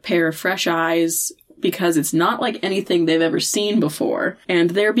wanted a pair of fresh eyes because it's not like anything they've ever seen before.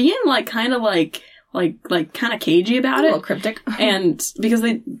 And they're being, like, kind of kind of cagey about it. A little cryptic. And because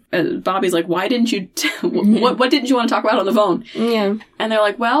Bobby's like, why didn't you, what didn't you want to talk about on the phone? Yeah. And they're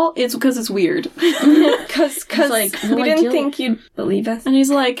like, well, it's because it's weird. Cause like, we didn't think you'd believe us. And he's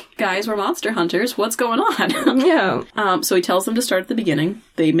like, guys, we're monster hunters. What's going on? Yeah. So he tells them to start at the beginning.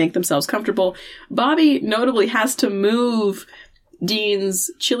 They make themselves comfortable. Bobby notably has to move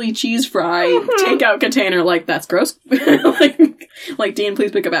Dean's chili cheese fry takeout container. Like, that's gross. like, Dean,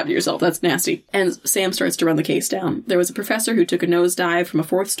 please pick up after yourself. That's nasty. And Sam starts to run the case down. There was a professor who took a nosedive from a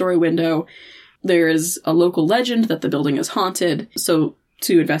 4th-story window. There is a local legend that the building is haunted. So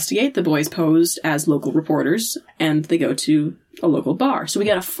to investigate, the boys posed as local reporters, and they go to a local bar. So we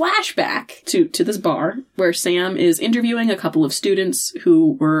get a flashback to this bar where Sam is interviewing a couple of students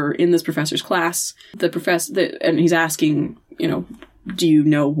who were in this professor's class. And he's asking, do you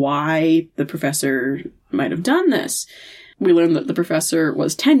know why the professor might have done this? We learn that the professor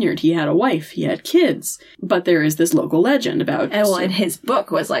was tenured. He had a wife. He had kids. But there is this local legend about... And his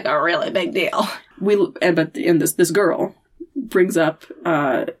book was like a really big deal. But this girl brings up,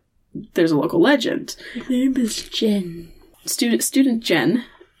 there's a local legend. Her name is Jen. Student Jen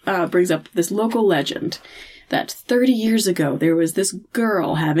brings up this local legend that 30 years ago there was this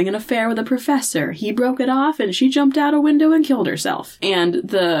girl having an affair with a professor. He broke it off and she jumped out a window and killed herself. And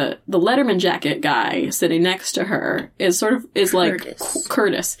the Letterman jacket guy sitting next to her is like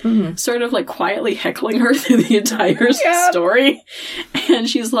Curtis. Mm-hmm. Sort of like quietly heckling her through the entire story. And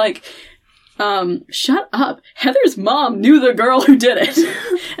she's like, shut up. Heather's mom knew the girl who did it.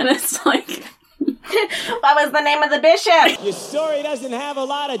 And it's like... What was the name of the bishop? Your story doesn't have a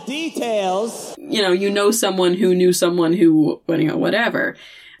lot of details. You know someone who knew someone who, whatever.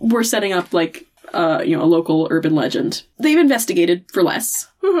 We're setting up, like, a local urban legend. They've investigated for less.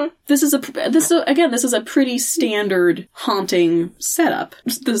 Mm-hmm. This is a pretty standard haunting setup.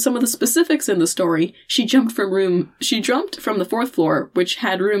 Some of the specifics in the story, she jumped from the 4th floor, which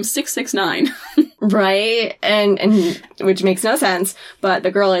had room 669. Right? And which makes no sense. But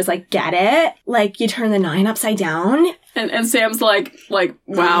the girl is like, get it? Like, you turn the 9 upside down? And Sam's like,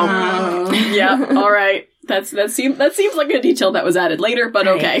 wow. Yeah, all right. That seems like a detail that was added later, but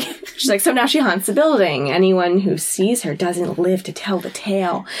okay. She's like, so now she haunts the building. Anyone who sees her doesn't live to tell the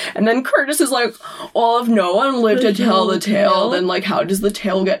tale. And then Curtis is like, oh, if no one lived to tell the tale, then, like, how does the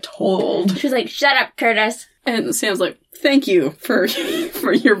tale get told? She's like, shut up, Curtis. And Sam's like, thank you for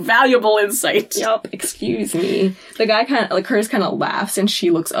your valuable insight. Yup, excuse me. The guy kind of, like, Curtis kind of laughs, and she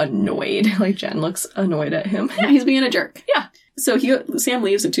looks annoyed. Like, Jen looks annoyed at him. Yeah, he's being a jerk. Yeah. So Sam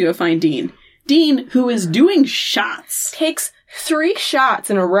leaves it to go find Dean. Dean, who is doing shots, Takes 3 shots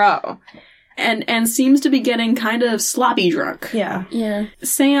in a row. and seems to be getting kind of sloppy drunk. Yeah. Yeah.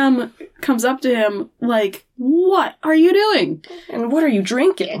 Sam comes up to him like, what are you doing? And what are you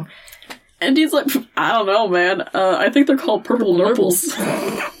drinking? And Dean's like, I don't know, man. I think they're called Purple Nurples.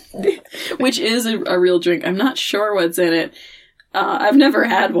 Which is a real drink. I'm not sure what's in it. I've never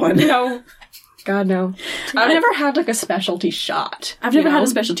had one. No. God, no. I've never had, like, a specialty shot. I've never had a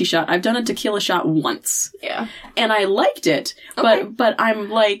specialty shot. I've done a tequila shot once. Yeah. And I liked it. Okay. But I'm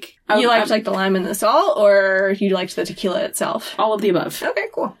like... You liked, like, the lime and the salt, or you liked the tequila itself? all of the above. Okay,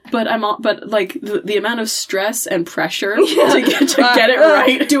 cool. But like the amount of stress and pressure to get it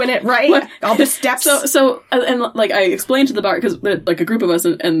right. Doing it right. All the steps. So like I explained to the bar, because like a group of us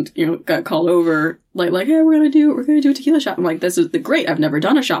and you know got called over like hey we're gonna do a tequila shot. I'm like, this is great. I've never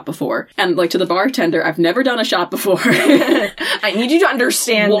done a shot before. And like to the bartender, I've never done a shot before. I need you to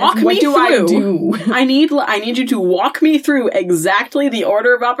understand. Walk what me do through. I do? I need you to walk me through exactly the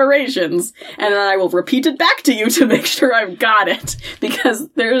order of operations, and then I will repeat it back to you to make sure I've got it, because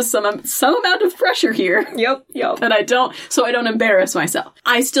there's some amount of pressure here. Yep. That I don't embarrass myself.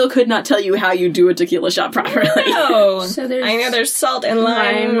 I still could not tell you how you do a tequila shot properly. Oh, So there's I know there's salt and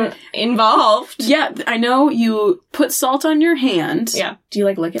lime involved. Yeah, I know you put salt on your hand. Yeah. Do you,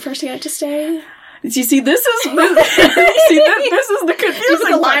 like, lick it first to get it to stay? You see, this is the confusing You put the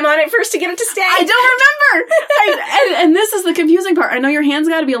part. lime on it first to get it to stay? I don't remember. And this is the confusing part. I know your hands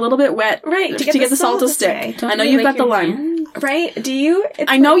got to be a little bit wet, Right, to get the salt to stay. stick. I know you've got the lime. Right? Do you?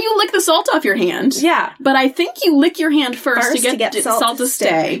 I know you lick the salt off your hand. Yeah. But I think you lick your hand first to get salt to to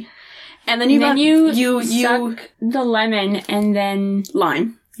stay. And then And then you suck the lemon and then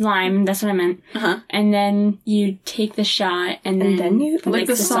lime. lime. That's what I meant. And then you take the shot and then you Lick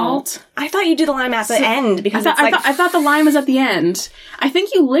the salt. I thought you do the lime at the end because I thought the lime was at the end. I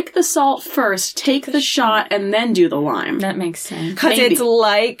think you lick the salt first, take the shot, and then do the lime. That makes sense. because maybe. it's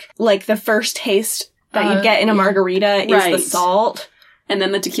like the first taste that you get in a margarita is Right. the salt. And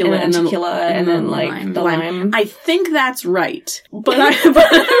then the tequila, And then tequila, and then, like, lime. the lime. I think that's right, but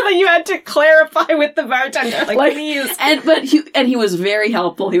But you had to clarify with the bartender, like, please. and he was very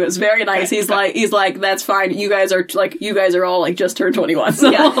helpful. He was very nice. He's like, that's fine. You guys are all like just turned 21. So,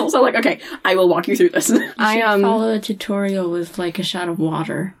 Yeah. so like, okay, I will walk you through this. I Follow a tutorial with like a shot of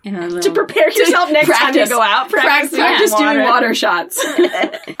water and a little. to prepare yourself next time you Practice. go out. Practice doing water shots.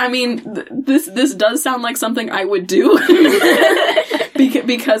 I mean, this does sound like something I would do.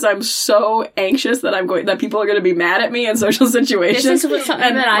 Because I'm so anxious that people are going to be mad at me in social situations. This is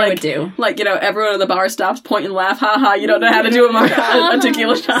something that I would do. Like, you know, everyone in the bar stops, point and laugh. Ha ha, you don't know how to do a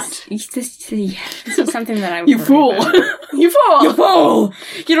tequila shot. This is something that I would You fool. You fool! You fool!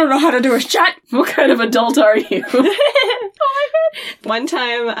 You don't know how to do a shot! What kind of adult are you? One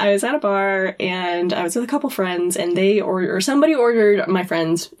time I was at a bar and I was with a couple friends and somebody ordered my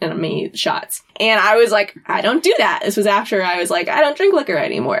friends and me shots. And I was like, I don't do that. This was after I was like, I don't drink liquor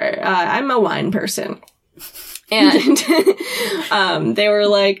anymore. I'm a wine person. And they were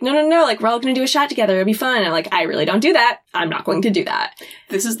like, no, like, we're all gonna do a shot together. It'll be fun. And I'm like, I really don't do that. I'm not going to do that.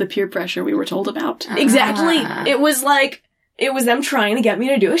 This is the peer pressure we were told about. Exactly. It was like, it was them trying to get me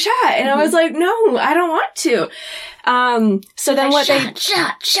to do a shot. And I was like, no, I don't want to. So then what shot.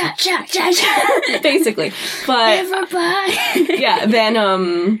 basically, but yeah,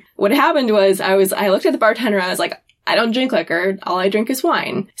 then, what happened was I looked at the bartender and I was like, I don't drink liquor. All I drink is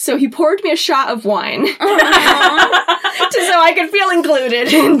wine. So he poured me a shot of wine. So I could feel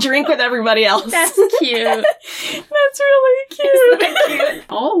included and drink with everybody else. That's cute. That's really cute.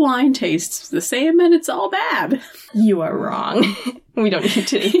 All wine tastes the same and it's all bad. You are wrong. We don't need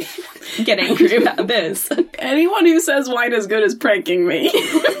to get angry about this. Anyone who says wine is good is pranking me.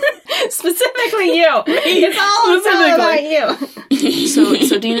 Specifically you. It's all about you.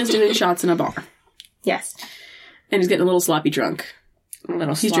 So Dean is doing shots in a bar. Yes. And he's getting a little sloppy drunk. A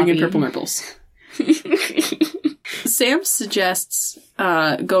little He's sloppy. drinking Purple Nurples. Sam suggests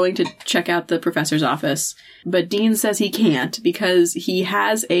going to check out the professor's office, but Dean says he can't because he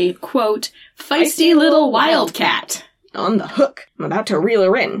has a, quote, feisty little wildcat on the hook. I'm about to reel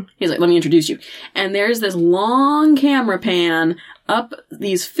her in. He's like, let me introduce you. And there's this long camera pan up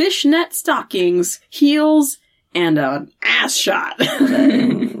these fishnet stockings, heels, and an ass shot.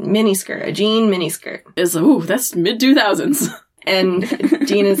 Miniskirt, a jean miniskirt. It's like, ooh, that's mid-2000s. And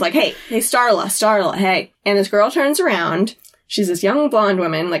Dean is like, hey, Starla, hey. And this girl turns around. She's this young blonde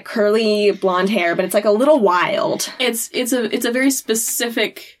woman, like curly blonde hair, but it's like a little wild. It's a very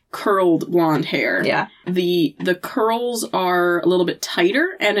specific curled blonde hair. Yeah. The curls are a little bit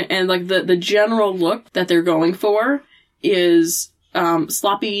tighter, and like the general look that they're going for is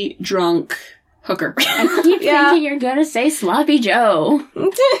sloppy drunk hooker. I keep thinking you're gonna say Sloppy Joe.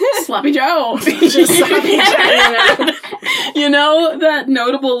 Sloppy Joe. Just Sloppy Joe. You know that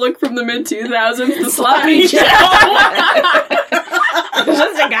notable look from the mid-2000s? The Sloppy Joe.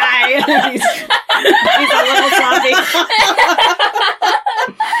 Just a guy. He's a little sloppy.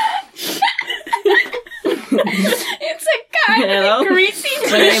 It's a guy Hello? with a greasy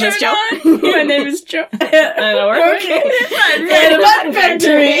My name is Joe. My name is Joe. I know we're working In a button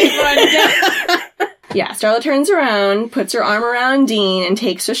factory. Yeah, Starla turns around, puts her arm around Dean, and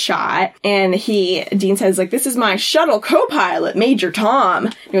takes a shot. And Dean says, like, this is my shuttle co-pilot, Major Tom.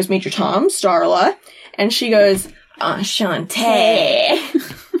 He goes, Major Tom, Starla. And she goes, Enchantée.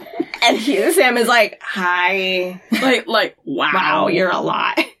 And Sam is like, hi. Like, Wow, you're a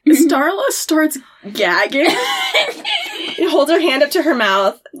lot. Starla starts gagging. She holds her hand up to her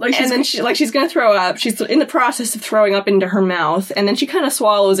mouth, Like and then she's gonna throw up. She's in the process of throwing up into her mouth, and then she kind of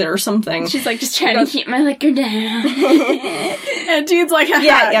swallows it or something. She's like, just trying to keep my liquor down. And Dean's like,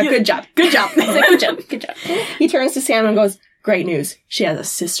 yeah, good job. Good job. He's like, good job. He turns to Sam and goes, great news. She has a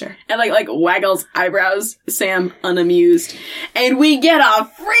sister. And like waggles eyebrows, Sam unamused. And we get a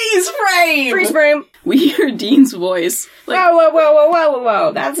freeze frame! Freeze frame. We hear Dean's voice. Like,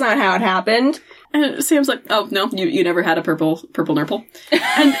 Whoa. That's not how it happened. and Sam's like, oh, no, you never had a purple nurple.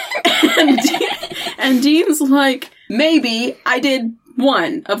 And Dean's like, maybe I did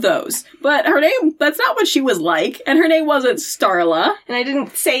one of those. But her name, that's not what she was like. And her name wasn't Starla. And I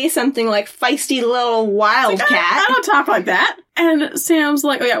didn't say something like feisty little wildcat. I don't talk like that. And Sam's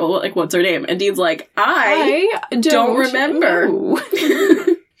like, oh yeah, well, like, what's her name? And Dean's like, I don't remember.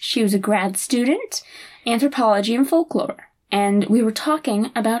 know. She was a grad student, anthropology and folklore. And we were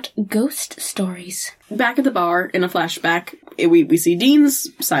talking about ghost stories. Back at the bar, in a flashback, we see Dean's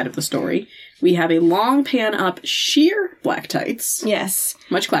side of the story. We have a long pan up sheer black tights. Yes.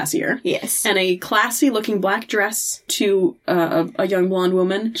 Much classier. Yes. And a classy-looking black dress to a young blonde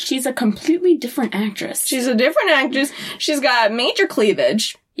woman. She's a completely different actress. She's a different actress. She's got major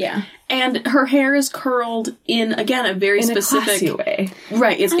cleavage. Yeah. And her hair is curled in, again, a very specific... a classy way.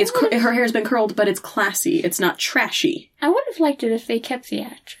 Right. Her hair's been curled, but it's classy. It's not trashy. I would have liked it if they kept the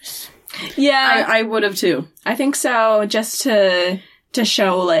actress. Yeah. I would have, too. I think so, just to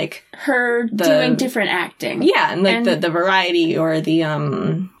show, like... Her doing different acting. Yeah, and like the variety or the,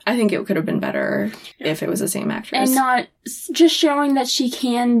 I think it could have been better if it was the same actress. And not just showing that she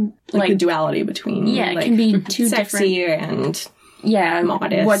can, like the duality between, yeah, like, it can be two sexy different... and... Yeah,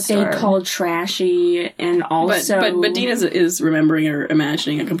 modest what they or... call trashy, and also... But Dean is remembering or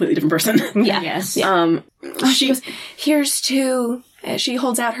imagining a completely different person. Yeah. Yes. Yeah. She goes, here's to... She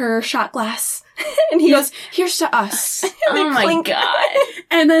holds out her shot glass. And he goes, here's to us. Oh my god.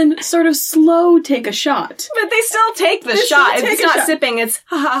 And then sort of slow take a shot. But they still take the shot. It's not sipping, it's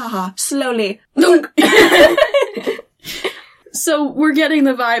ha ha ha, slowly. So we're getting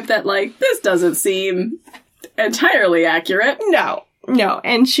the vibe that, like, this doesn't seem entirely accurate. No.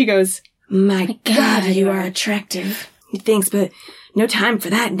 And she goes, my god, you are attractive. Thanks, but no time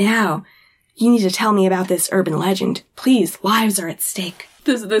for that now. You need to tell me about this urban legend. Please, lives are at stake.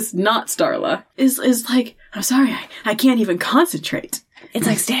 This not Starla is like, I'm sorry, I can't even concentrate. It's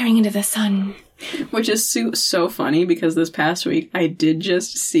like staring into the sun. Which is so funny because this past week I did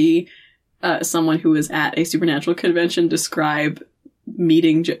just see someone who was at a Supernatural convention describe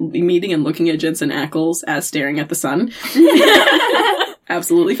meeting and looking at Jensen Ackles as staring at the sun.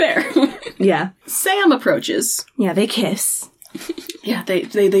 Absolutely fair. Yeah. Sam approaches. Yeah, they kiss. Yeah,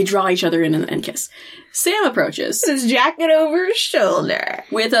 they draw each other in and kiss. Sam approaches. His jacket over his shoulder.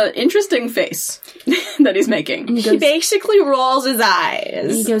 With an interesting face that he's making. And He basically rolls his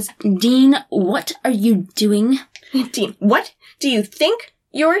eyes. he goes, Dean, what are you doing? Dean, what do you think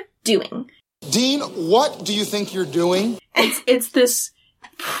you're doing? Dean, what do you think you're doing? It's this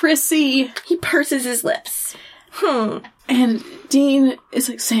prissy... He purses his lips. And Dean is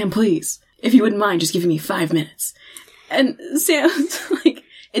like, Sam, please. if you wouldn't mind just giving me 5 minutes. And Sam's like,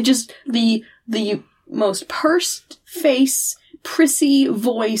 it just, the most pursed face, prissy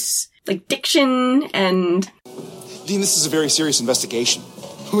voice, like diction and... Dean, this is a very serious investigation.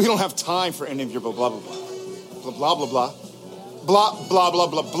 We don't have time for any of your blah, blah, blah, blah. Blah, blah, blah, blah. Blah, blah, blah,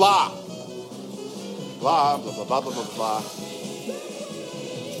 blah, blah. Blah, blah, blah, blah, blah, blah, blah.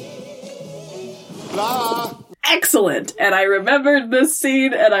 Blah. Excellent. And I remembered this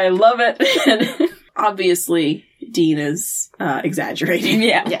scene, and I love it. And obviously, Dean is exaggerating.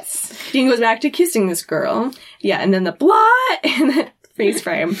 Yeah. Yes. Dean goes back to kissing this girl. Yeah, and then the blah and that face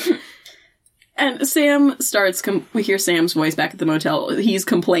frame. And Sam starts, we hear Sam's voice back at the motel. He's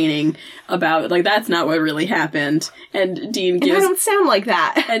complaining about, like, that's not what really happened. And Dean gives... I don't sound like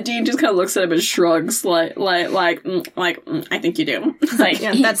that. And Dean just kind of looks at him and shrugs, I think you do. Like,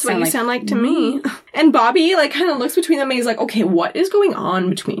 yeah, that's what you sound like to me. And Bobby, like, kind of looks between them and he's like, okay, what is going on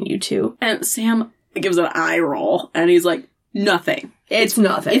between you two? And Sam gives an eye roll, and he's like, nothing. It's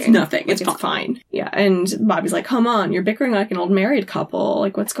nothing. It's nothing. Like, it's fine. Yeah, and Bobby's like, come on, you're bickering like an old married couple.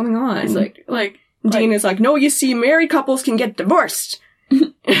 Like, what's going on? He's like Dean is like, no, you see, married couples can get divorced.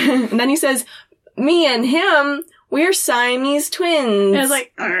 And then he says, me and him, we're Siamese twins. And I was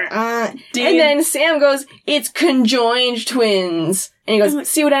like, Dean. And then Sam goes, it's conjoined twins. And he goes, like,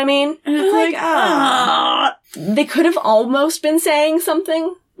 see what I mean? And it's like, They could have almost been saying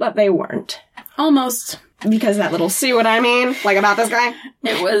something, but they weren't. Almost. Because that little see what I mean? Like about this guy?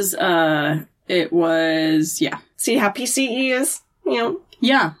 It was, yeah. See how PC he is? You know?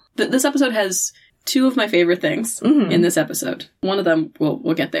 Yeah. This episode has two of my favorite things in this episode. One of them,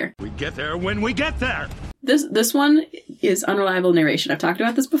 we'll get there. We get there when we get there. This one is unreliable narration. I've talked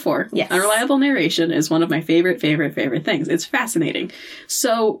about this before. Yes. Unreliable narration is one of my favorite things. It's fascinating.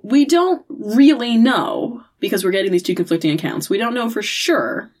 So we don't really know, because we're getting these two conflicting accounts, we don't know for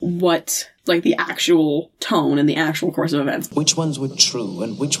sure what, like, the actual tone and the actual course of events. Which ones were true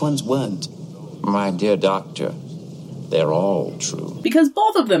and which ones weren't? My dear doctor, they're all true. Because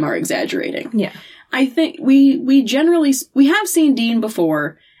both of them are exaggerating. Yeah. I think we have seen Dean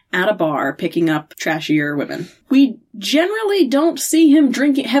before at a bar picking up trashier women. We generally don't see him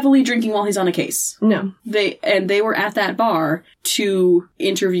heavily drinking while he's on a case. No. They were at that bar to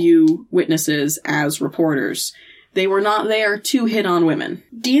interview witnesses as reporters. They were not there to hit on women.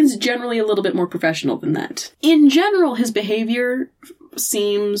 Dean's generally a little bit more professional than that. In general, his behavior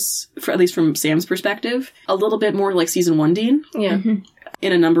seems, at least from Sam's perspective, a little bit more like season 1 Dean. Yeah. Mm-hmm.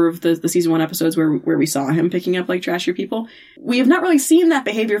 In a number of the season 1 episodes where we saw him picking up, like, trashier people. We have not really seen that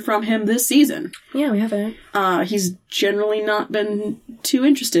behavior from him this season. Yeah, we haven't. He's generally not been too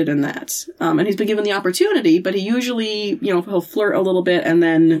interested in that. And he's been given the opportunity, but he usually, he'll flirt a little bit and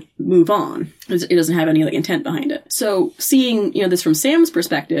then move on. He doesn't have any, like, intent behind it. So seeing, this from Sam's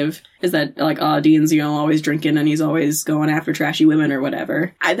perspective is that, like, Dean's, always drinking and he's always going after trashy women or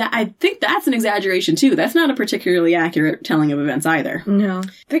whatever. I think that's an exaggeration, too. That's not a particularly accurate telling of events either. No.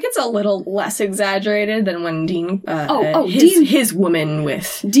 I think it's a little less exaggerated than when Dean, his woman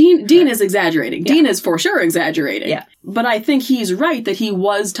with... Dean is exaggerating. Yeah. Dean is for sure exaggerating. Yeah. But I think he's right that he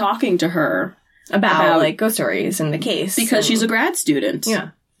was talking to her about like, ghost stories in the case. Because she's a grad student. Yeah.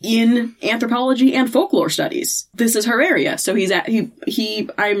 In anthropology and folklore studies. This is her area. So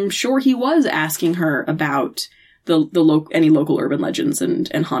I'm sure he was asking her about any local urban legends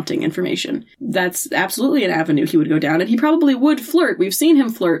and haunting information. That's absolutely an avenue he would go down, and he probably would flirt. We've seen him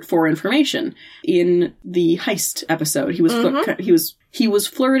flirt for information. In the heist episode, he was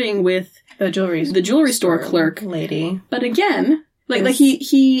flirting with the jewelry store clerk lady. But again,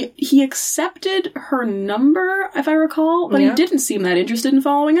 he accepted her number, if I recall, but he didn't seem that interested in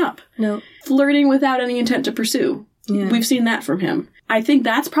following up. No. Flirting without any intent to pursue. Yeah. We've seen that from him. I think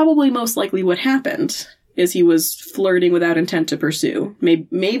that's probably most likely what happened. Is he was flirting without intent to pursue.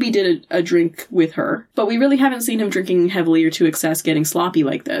 Maybe did a drink with her. But we really haven't seen him drinking heavily or to excess, getting sloppy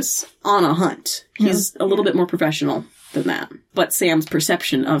like this on a hunt. He's a little bit more professional than that. But Sam's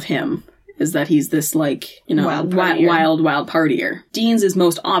perception of him is that he's this, like, wild partier. Dean's is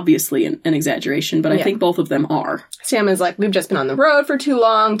most obviously an exaggeration, but I think both of them are. Sam is like, we've just been on the road for too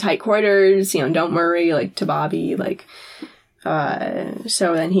long, tight quarters, don't worry, like, to Bobby, like...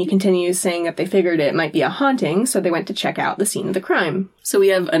 So then he continues saying that they figured it might be a haunting, so they went to check out the scene of the crime. So we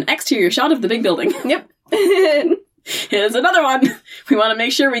have an exterior shot of the big building. Yep. Here's another one. We want to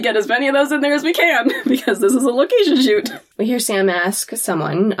make sure we get as many of those in there as we can, because this is a location shoot. We hear Sam ask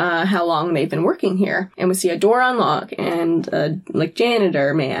someone how long they've been working here, and we see a door unlock, and a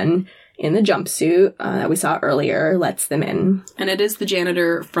janitor man in the jumpsuit that we saw earlier lets them in. And it is the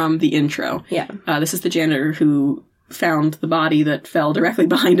janitor from the intro. Yeah. This is the janitor who found the body that fell directly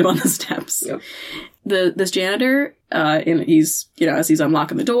behind him on the steps. Yep. This janitor, he's, as he's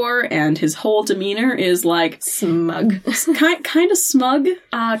unlocking the door, and his whole demeanor is like Smug. kind of smug,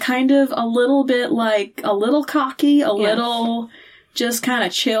 kind of a little bit like a little cocky, little just kind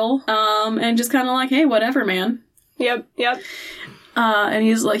of chill, and just kind of like, hey, whatever, man. Yep. And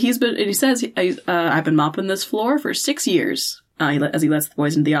he says, I've been mopping this floor for 6 years. As he lets the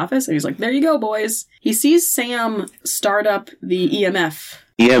boys into the office, and he's like, there you go, boys. He sees Sam start up the EMF.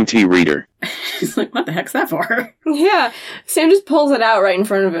 EMT reader. He's like, what the heck's that for? Yeah. Sam just pulls it out right in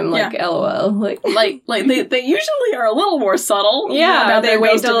front of him, like, LOL. Like they usually are a little more subtle. Yeah, about they their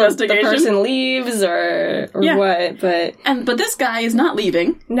wait ghost till the investigation. person leaves or what, but this guy is not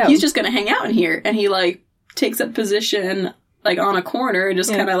leaving. No. He's just gonna hang out in here, and he, like, takes a position, like, on a corner, and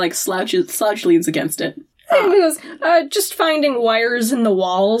just kind of, like, slouch leans against it. And he goes, just finding wires in the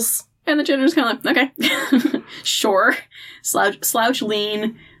walls. And the janitor's kind of like, okay, sure. Slouch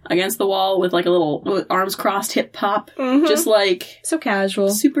lean against the wall with, like, a little with arms crossed hip pop. Mm-hmm. Just, like... So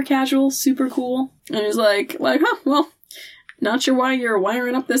casual. Super casual, super cool. And he's like, huh, well, not sure why you're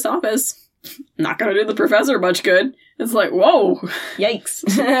wiring up this office. Not gonna do the professor much good. It's like, whoa. Yikes.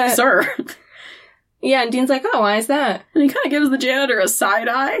 Sir. Yeah, and Dean's like, oh, why is that? And he kind of gives the janitor a side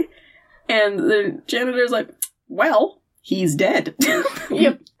eye. And the janitor's like, well, he's dead.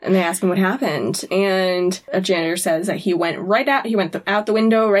 Yep. And they ask him what happened. And a janitor says that he went out the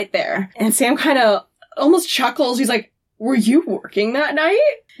window right there. And Sam kind of almost chuckles. He's like, were you working that night?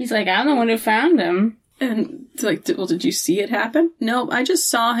 He's like, I'm the one who found him. And it's like, well, did you see it happen? No, I just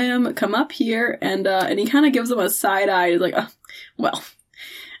saw him come up here, and he kind of gives him a side eye. He's like, oh, well.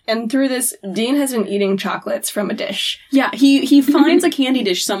 And through this, Dean has been eating chocolates from a dish. Yeah, he finds a candy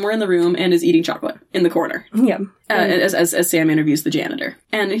dish somewhere in the room and is eating chocolate in the corner. Yeah. As Sam interviews the janitor.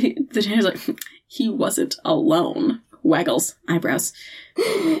 And the janitor's like, he wasn't alone. Waggles eyebrows.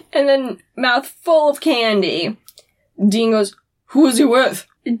 And then, mouth full of candy, Dean goes, who was he with?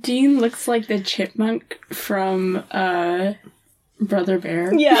 Dean looks like the chipmunk from, Brother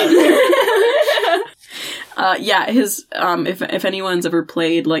Bear. Yeah. His, if anyone's ever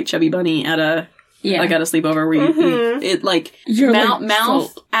played, like, Chubby Bunny at a sleepover where you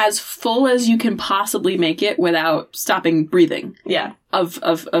mouth as full as you can possibly make it without stopping breathing. Yeah. Of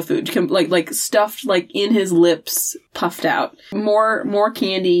food. Like stuffed, like, in his lips, puffed out. More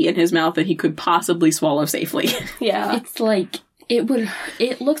candy in his mouth than he could possibly swallow safely. Yeah. It's like,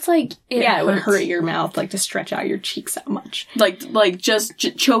 it looks like it would hurt your mouth, like, to stretch out your cheeks that much. Like just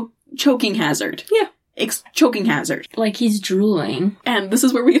choking hazard. Yeah. Choking hazard. Like he's drooling. And this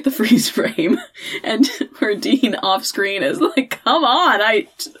is where we get the freeze frame. And where Dean off screen is like, come on, I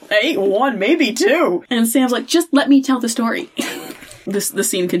ate one, maybe two. And Sam's like, just let me tell the story. The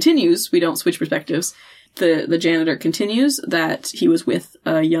scene continues. We don't switch perspectives. The janitor continues that he was with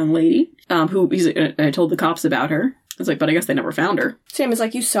a young lady, who I told the cops about her. It's like, but I guess they never found her. Sam is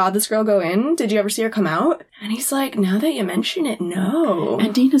like, you saw this girl go in? Did you ever see her come out? And he's like, now that you mention it, no.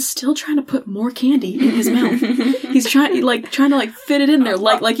 And Dean is still trying to put more candy in his mouth. He's trying to fit it in there,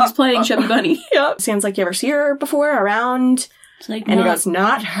 like he's playing Chubby Bunny. Yep. Sam's like, you ever see her before around? It's like, and he goes,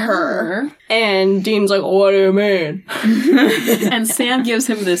 not her. And Dean's like, what do you mean? And Sam gives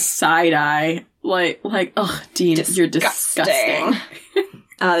him this side eye, like, ugh, Dean, you're disgusting.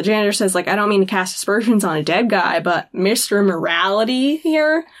 The janitor says, like, I don't mean to cast aspersions on a dead guy, but Mr. Morality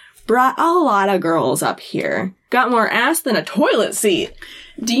here brought a lot of girls up here. Got more ass than a toilet seat.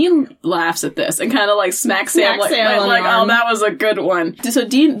 Dean laughs at this and kind of, like, smacks Sam like oh, that was a good one. So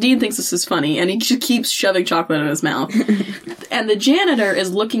Dean thinks this is funny, and he just keeps shoving chocolate in his mouth. And the janitor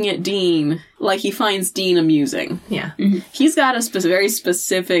is looking at Dean like he finds Dean amusing. Yeah. Mm-hmm. He's got a very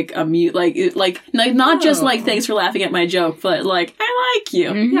specific, not just, like, thanks for laughing at my joke, but, like, I like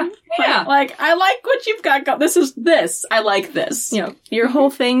you. Mm-hmm. Yeah. Yeah. Like, I like what you've got this. I like this. You know, your whole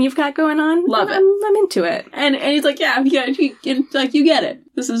thing you've got going on. Love it. I'm into it. And he's like, you get it.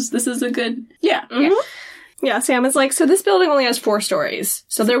 This is a good, yeah. Mm-hmm. Yeah, Sam is like, so this building only has 4 stories,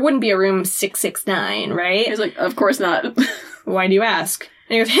 so there wouldn't be a room 669, right? He's like, of course not. Why do you ask?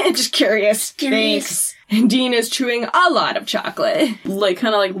 And he goes, just curious. Thanks. And Dean is chewing a lot of chocolate. Like,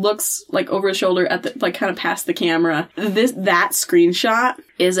 kind of, like, looks, like, over his shoulder at the, like, kind of past the camera. That screenshot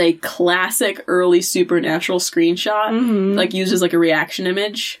is a classic early Supernatural screenshot. Mm-hmm. Like, used as, like, a reaction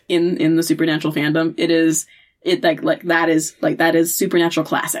image in the Supernatural fandom. That is Supernatural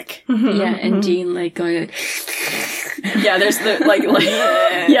classic. Mm-hmm. Yeah, and Dean, like, going, yeah, there's the, like,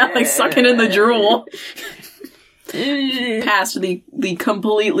 sucking in the drool. past the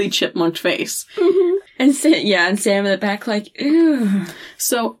completely chipmunked face. And Sam in the back like, ew.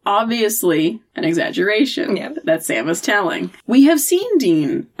 So obviously an exaggeration that Sam is telling. We have seen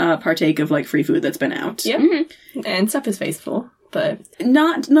Dean partake of like free food that's been out. Yep. And stuff is faithful, but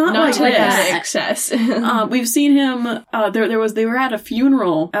Not like to like this. that excess. We've seen him. They were at a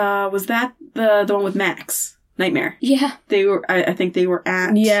funeral. Was that the one with Max Nightmare? Yeah. They were. I think they were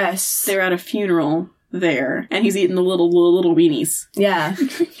at. Yes. They were at a funeral there, and he's eating the little weenies. Yeah.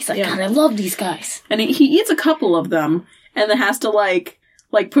 He's like, God, I love these guys. And he eats a couple of them, and then has to like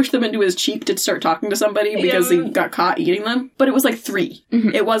push them into his cheek to start talking to somebody because he got caught eating them. But it was like 3.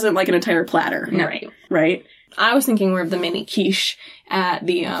 It wasn't like an entire platter. Right. Right. I was thinking more of the mini quiche at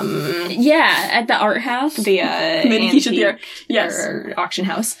the at the art house. the Mini quiche at the antique yes. or auction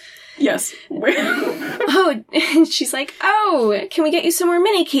house. Yes. Oh, and she's like, "Oh, can we get you some more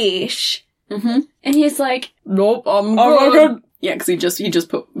mini quiche?" And he's like, Nope, I'm good. Yeah, because he just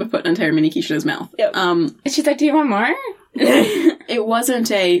put an entire mini quiche in his mouth. Yep. and she's like, do you want more? It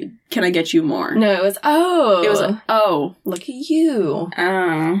wasn't a, can I get you more? No, it was, oh. It was a, oh. Look at you.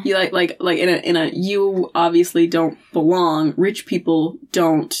 Oh. You like in a, you obviously don't belong. Rich people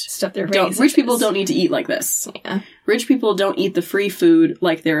don't. Stuff their Don't, faces. rich people don't need to eat like this. Yeah. Rich people don't eat the free food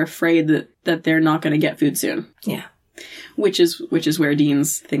like they're afraid that they're not going to get food soon. Yeah. Which is where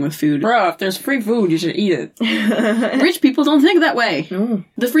Dean's thing with food. Bro, if there's free food, you should eat it. Rich people don't think that way. No.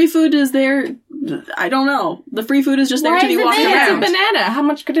 The free food is there. I don't know. The free food is just there Why to is be it walking there? It's a around. banana. How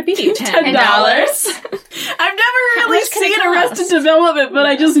much could it be? $10. $10. I've never really much can it seen cost? Arrested Development, but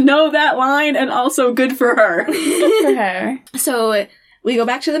I just know that line, and also good for her. Good for her. So we go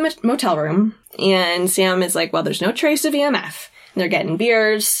back to the motel room, and Sam is like, well, there's no trace of EMF. And they're getting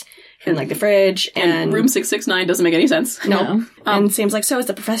beers from like the fridge, and Room 669 doesn't make any sense. no. And Sam's like, so is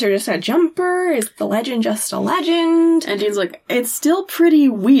the professor just a jumper? Is the legend just a legend? And Dean's like, it's still pretty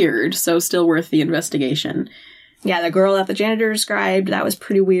weird, so still worth the investigation. Yeah, the girl that the janitor described, that was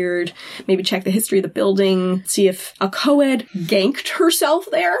pretty weird. Maybe check the history of the building, see if a co-ed ganked herself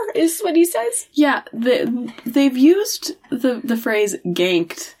there, is what he says. Yeah, they've used the phrase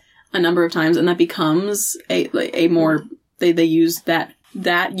ganked a number of times, and that becomes a more, they use that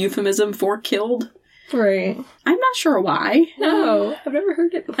euphemism for killed. Right. I'm not sure why. No, I've never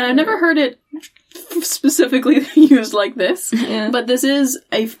heard it before. And I've never heard it specifically used like this. Yeah. But this is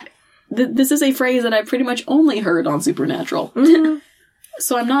a phrase that I've pretty much only heard on Supernatural.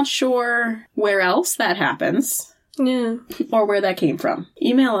 So I'm not sure where else that happens. Yeah. Or where that came from.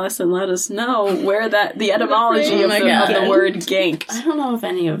 Email us and let us know where the etymology of the word ganked. I don't know if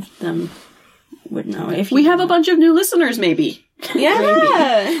any of them would know. If We have a bunch of new listeners, maybe.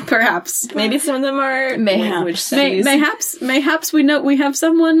 Yeah. Perhaps. Maybe some of them are language studies. Mayhaps we have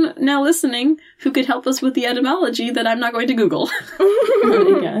someone now listening who could help us with the etymology that I'm not going to Google. Oh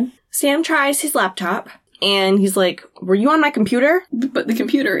my God. Sam tries his laptop, and he's like, were you on my computer? But the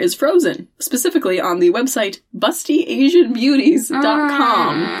computer is frozen, specifically on the website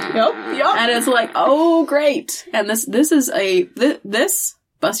bustyasianbeauties.com. Yep. And it's like, oh, great. And this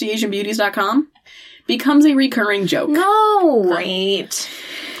bustyasianbeauties.com becomes a recurring joke. No! Great.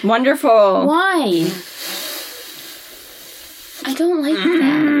 Wonderful. Why? I don't like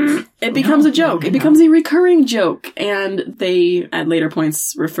that. It becomes a joke. It becomes a recurring joke. And they, at later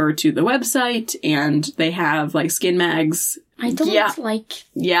points, refer to the website, and they have, like, skin mags. I don't like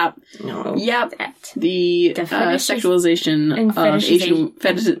Yeah. No. Yep. that. The sexualization and of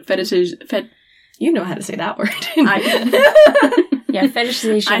fetishization. Asian... You know how to say that word. Yeah,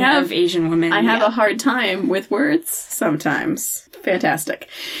 fetishization of Asian women. I have a hard time with words sometimes. Fantastic.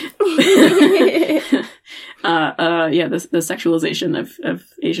 The sexualization of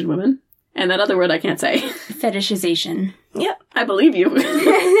Asian women. And that other word I can't say. Fetishization. Yep. I believe you.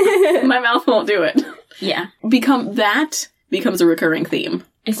 My mouth won't do it. Yeah. Becomes a recurring theme.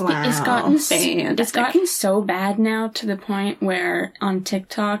 It's Fantastic. gotten so bad now to the point where on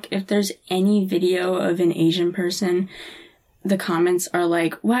TikTok, if there's any video of an Asian person, the comments are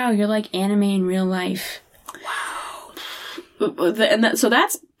like, wow, you're like anime in real life. So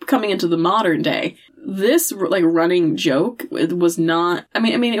that's coming into the modern day. This like running joke, it was not. I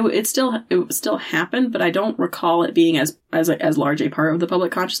mean, it still happened, but I don't recall it being as large a part of the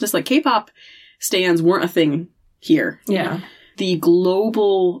public consciousness. Like K-pop stans weren't a thing here. Yeah. The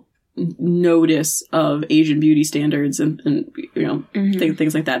global notice of Asian beauty standards and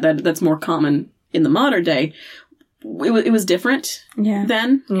things like that's more common in the modern day. It was different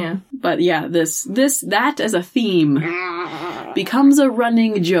then. Yeah. But yeah, that as a theme becomes a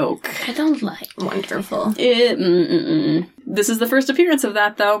running joke. I don't like. Wonderful. This is the first appearance of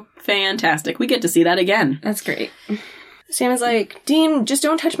that, though. Fantastic. We get to see that again. That's great. Sam is like, Dean, just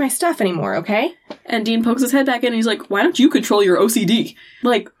don't touch my stuff anymore, okay? And Dean pokes his head back in and he's like, why don't you control your OCD?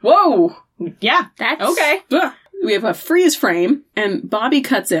 Like, whoa! Yeah, That's okay. Ugh. We have a freeze frame, and Bobby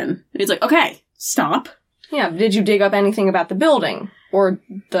cuts in. And he's like, okay, stop. Yeah, did you dig up anything about the building? Or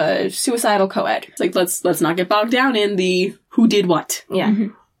the suicidal co-ed? It's like, let's not get bogged down in the who did what. Yeah.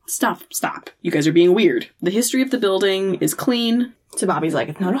 Stop. You guys are being weird. The history of the building is clean, So Bobby's like,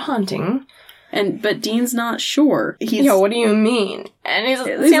 it's not a haunting. but Dean's not sure. He's Yo, what do you mean?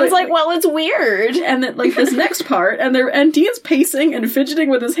 And Sam's like, well, it's weird. and then like this next part, and Dean's pacing and fidgeting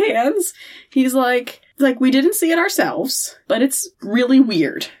with his hands. He's like we didn't see it ourselves, but it's really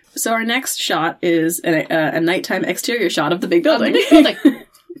weird. So our next shot is a nighttime exterior shot of the big building.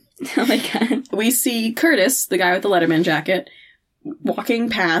 oh my god. We see Curtis, the guy with the Letterman jacket, walking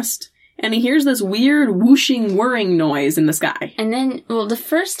past, and he hears this weird whooshing, whirring noise in the sky. And then, well, the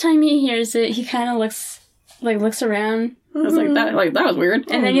first time he hears it, he kind of looks around. I was like, that was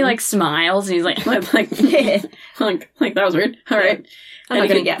weird. And then he, smiles, and he's like, like that was weird. All right. I'm not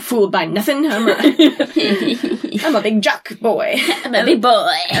gonna get fooled by nothing. I'm a big jock boy. I'm a big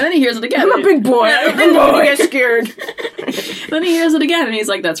boy. And then he hears it again. I'm a big boy. I'm a big boy. Get scared. Then he hears it again, and he's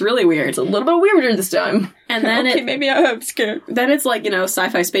like, that's really weird. It's a little bit weirder this time. And then maybe I am scared. Then it's like,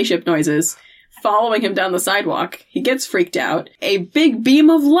 sci-fi spaceship noises following him down the sidewalk. He gets freaked out. A big beam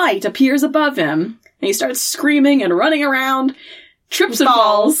of light appears above him, and he starts screaming and running around, trips and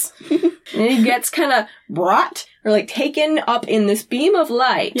falls. And he gets kind of brought or taken up in this beam of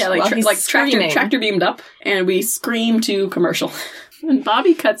light. Yeah, while he's tractor beamed up, and we scream to commercial. And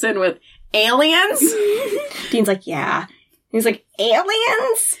Bobby cuts in with aliens. Dean's like, yeah. He's like,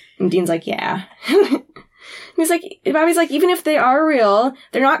 aliens? And Dean's like, yeah. He's like, Bobby's like, even if they are real,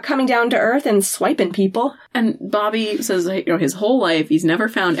 they're not coming down to Earth and swiping people. And Bobby says, his whole life he's never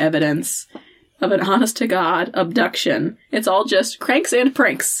found evidence of an honest-to-God abduction. It's all just cranks and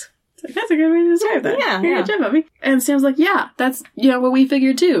pranks. It's like, that's a good way to describe that. Yeah. Good job, Bobby. And Sam's like, yeah, that's, what we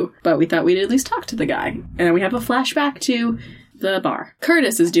figured too. But we thought we'd at least talk to the guy. And then we have a flashback to the bar.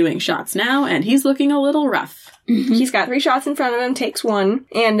 Curtis is doing shots now, and he's looking a little rough. He's got 3 shots in front of him, takes one,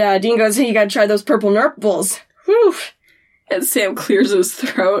 and Dean goes, hey, you gotta try those purple Nurples. Whew. And Sam clears his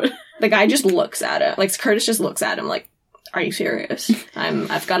throat. The guy just looks at it. Curtis just looks at him like, are you serious?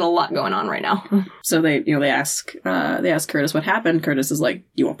 I've got a lot going on right now. So they ask Curtis what happened. Curtis is like,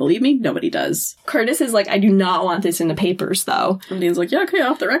 you won't believe me? Nobody does. Curtis is like, I do not want this in the papers, though. And Dean's like, yeah, okay,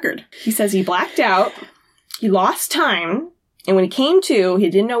 off the record. He says he blacked out, he lost time, and when he came to, he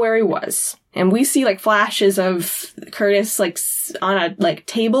didn't know where he was. And we see, flashes of Curtis, on a,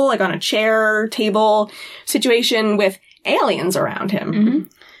 table, on a chair table situation with aliens around him. Mm-hmm.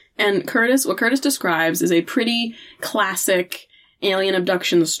 And what Curtis describes is a pretty classic alien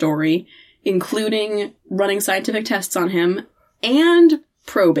abduction story, including running scientific tests on him and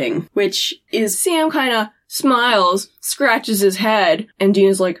probing, which is... Sam kind of smiles, scratches his head, and Dean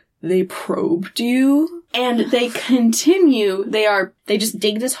is like, they probed you? And they continue, they just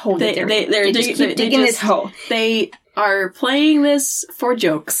dig this hole. They're digging this hole. They are playing this for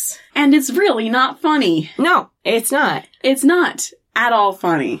jokes. And it's really not funny. No, it's not. It's not at all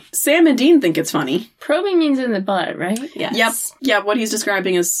funny. Sam and Dean think it's funny. Probing means in the butt, right? Yes. Yep, what he's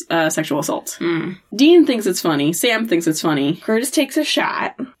describing is sexual assault. Dean thinks it's funny. Sam thinks it's funny. Curtis takes a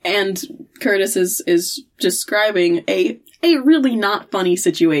shot. And Curtis is describing a really not funny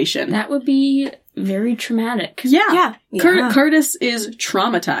situation. That would be very traumatic. Yeah. Curtis is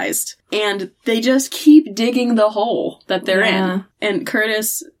traumatized. And they just keep digging the hole that they're in. And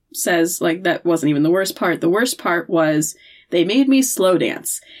Curtis says, that wasn't even the worst part. The worst part was they made me slow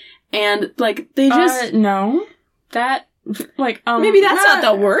dance. And, they just... No. That, maybe that's not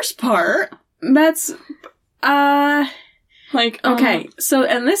the worst part. That's, okay. So,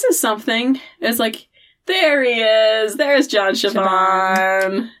 and this is something, it's there he is. There's John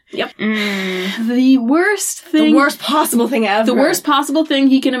Siobhan. Yep. The worst possible thing ever. The worst possible thing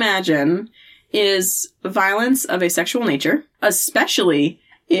he can imagine is violence of a sexual nature, especially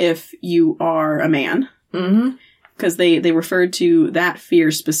if you are a man. Mm-hmm. Because they referred to that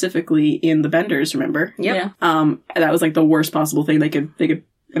fear specifically in The Benders, remember? Yep. Yeah. That was the worst possible thing they could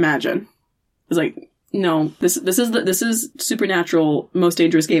imagine. It was no, this is Supernatural Most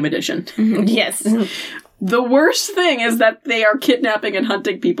Dangerous Game Edition. Yes. The worst thing is that they are kidnapping and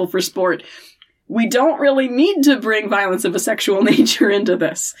hunting people for sport. We don't really need to bring violence of a sexual nature into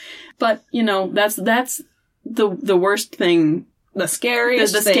this. But, that's the worst thing the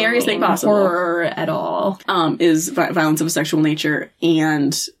scariest The scariest thing possible. horror at all. Is violence of a sexual nature,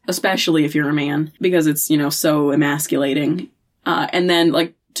 and especially if you're a man, because it's, so emasculating. And then,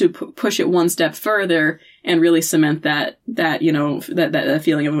 like, to push it one step further and really cement that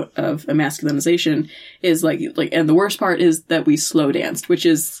feeling of emasculinization is like, and the worst part is that we slow danced, which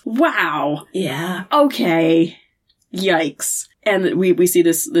is, wow. Yeah. Okay. Yikes. And we see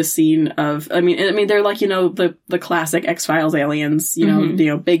this scene of, I mean, they're like, the classic X-Files aliens,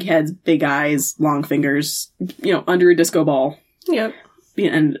 big heads, big eyes, long fingers, under a disco ball. Yep.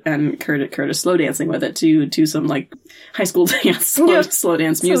 And Curtis slow dancing with it to some like high school dance, slow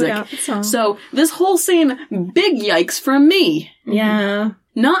dance music. So this whole scene, big yikes from me. Yeah.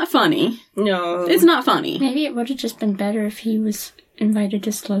 Not funny. No. It's not funny. Maybe it would have just been better if he was invited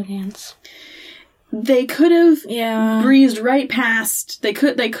to slow dance. They could have breezed right past. They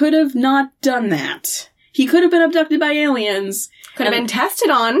could have not done that. He could have been abducted by aliens. Could have been tested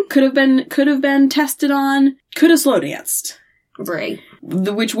on. Could have been tested on. Could have slow danced. Right.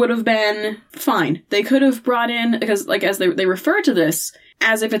 Which would have been fine. They could have brought in, because, like, as they refer to this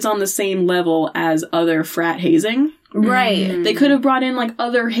as if it's on the same level as other frat hazing. Right. They could have brought in, like,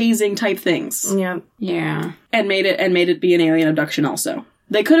 other hazing type things. Yeah. Yeah. And made it be an alien abduction also.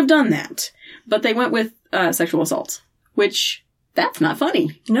 They could have done that. But they went with sexual assault, which, that's not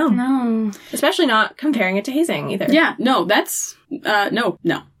funny. No. No. Especially not comparing it to hazing either. Yeah, no, that's, no.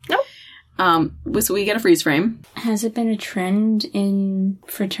 Nope. So we get a freeze frame. Has it been a trend in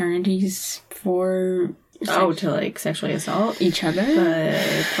fraternities for to like sexually assault each other?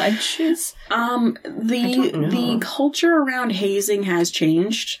 Pledges? The culture around hazing has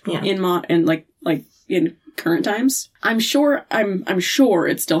changed in current times. I'm sure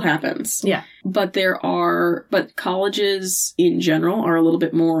it still happens. Yeah. But colleges in general are a little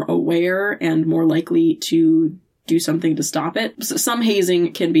bit more aware and more likely to do something to stop it. So some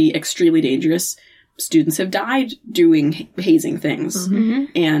hazing can be extremely dangerous. Students have died doing hazing things. Mm-hmm.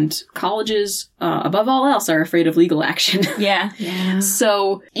 And colleges, above all else, are afraid of legal action. Yeah. Yeah.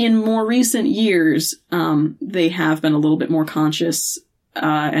 So in more recent years, they have been a little bit more conscious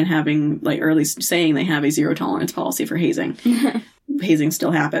and having, like, or at least saying they have a zero tolerance policy for hazing. Hazing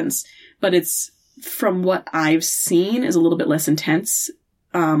still happens. But it's, from what I've seen, is a little bit less intense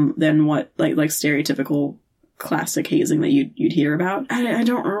than what, like stereotypical classic hazing that you'd hear about. I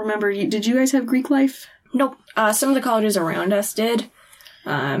don't remember. Did you guys have Greek life? Nope. Some of the colleges around us did.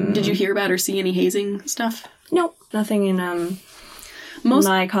 Did you hear about or see any hazing stuff? Nope. Nothing in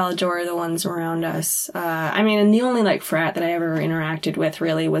my college or the ones around us. And the only like frat that I ever interacted with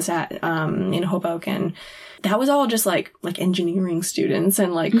really was at in Hoboken. That was all just like engineering students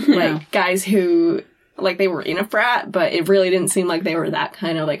and like guys who like they were in a frat, but it really didn't seem like they were that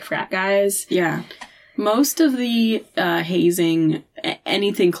kind of like frat guys. Yeah. Most of the hazing,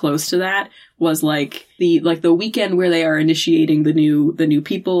 anything close to that, was like the weekend where they are initiating the new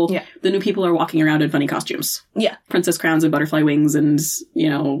people. Yeah. The new people are walking around in funny costumes. Yeah. Princess crowns and butterfly wings and,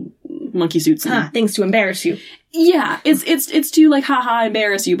 monkey suits. And, things to embarrass you. Yeah. It's to like haha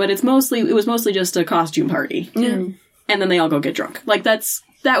embarrass you, but it was mostly just a costume party. Yeah. And then they all go get drunk. Like that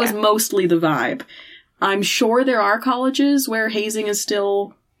was mostly the vibe. I'm sure there are colleges where hazing is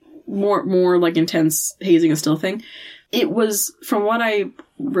still more like intense hazing is still a thing. It was, from what I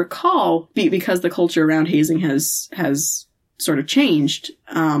recall, because the culture around hazing has sort of changed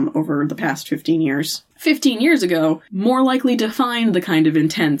over the past 15 years. 15 years ago, more likely to find the kind of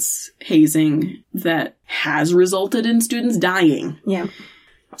intense hazing that has resulted in students dying. Yeah.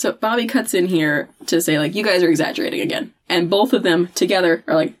 So Bobby cuts in here to say, like, you guys are exaggerating again. And both of them together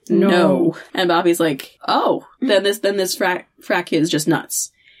are like, no. And Bobby's like, oh, then this frat kid is just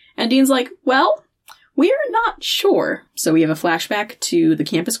nuts. And Dean's like, well, we're not sure. So we have a flashback to the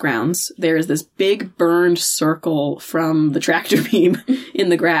campus grounds. There is this big burned circle from the tractor beam in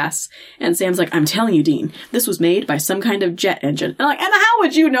the grass. And Sam's like, I'm telling you, Dean, this was made by some kind of jet engine. And I'm like, and how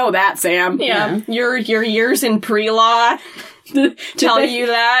would you know that, Sam? Yeah. Your years in pre-law tell you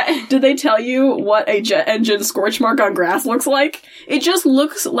that. Did they tell you what a jet engine scorch mark on grass looks like? It just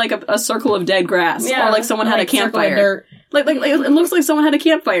looks like a circle of dead grass. Yeah, or like someone had a campfire. Dirt. Like it looks like someone had a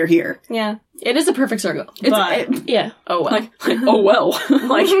campfire here. Yeah. It is a perfect circle. Yeah. Oh well. Oh well.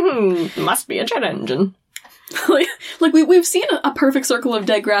 Like must be a jet engine. like we've seen a perfect circle of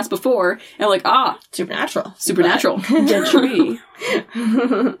dead grass before, and like supernatural. Dead tree.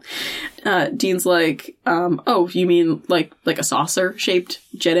 Dean's like, oh, you mean like a saucer shaped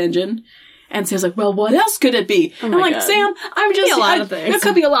jet engine? And Sam's like, well, what else could it be? Oh I'm like, God. Sam, a lot of things. It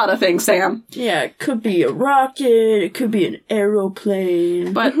could be a lot of things, Sam. Yeah, it could be a rocket, it could be an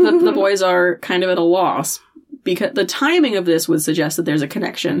aeroplane. But the boys are kind of at a loss because the timing of this would suggest that there's a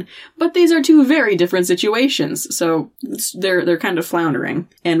connection, but these are two very different situations, so they're kind of floundering.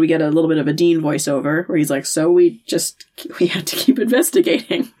 And we get a little bit of a Dean voiceover where he's like, so we had to keep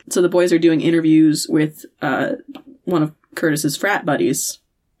investigating. So the boys are doing interviews with one of Curtis's frat buddies.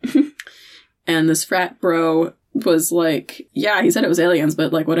 And this frat bro was like, yeah, he said it was aliens,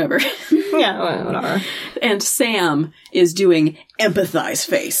 but like, whatever. Yeah, whatever. And Sam is doing empathize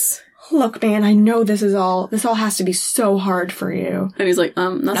face. Look, man, I know this all has to be so hard for you. And he's like,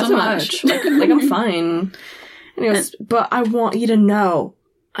 not so much. like, I'm fine. And he goes, but I want you to know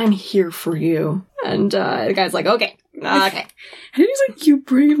I'm here for you. And the guy's like, okay. And he's like, you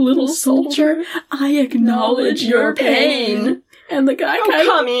brave little soldier, I acknowledge your pain. And the guy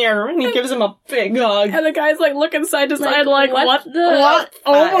come here. And he gives him a big hug. And the guy's like looking side to side like, what? What?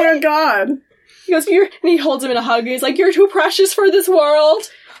 Oh my god. He goes, and he holds him in a hug. And he's like, you're too precious for this world.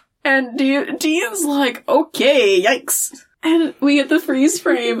 And Dean's like, okay, yikes. And we get the freeze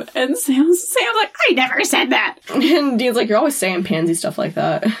frame, and Sam's like, I never said that. And Dean's like, you're always saying pansy stuff like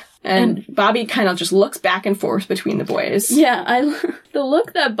that. And Bobby kind of just looks back and forth between the boys. Yeah, the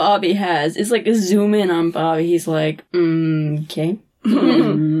look that Bobby has is like a zoom in on Bobby. He's like, okay.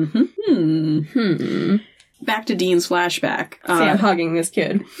 Back to Dean's flashback. Sam hugging this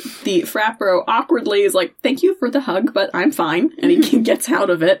kid. The frat bro awkwardly is like, thank you for the hug, but I'm fine. And he gets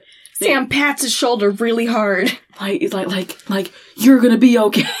out of it. Sam pats his shoulder really hard. Like, you're gonna be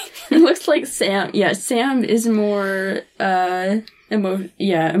okay. It looks like Sam is more,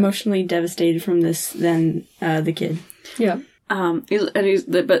 emotionally devastated from this than, the kid. Yeah.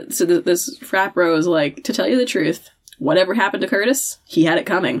 This frat bro is like, to tell you the truth, whatever happened to Curtis, he had it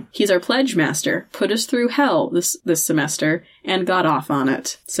coming. He's our pledge master, put us through hell this semester, and got off on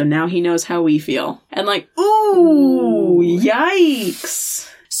it. So now he knows how we feel. And like, ooh, yikes.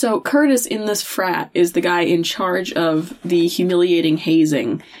 So Curtis in this frat is the guy in charge of the humiliating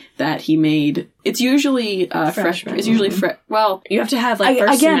hazing that he made. It's usually freshman. It's usually well, you have to have like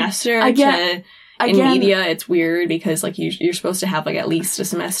first semester in media. It's weird because like you're supposed to have like at least a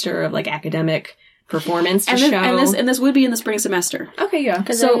semester of like academic performance to show. And this would be in the spring semester. Okay, yeah.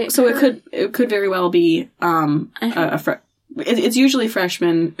 So it could very well be it's usually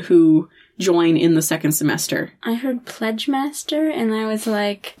freshmen who join in the second semester. I heard pledge master, and I was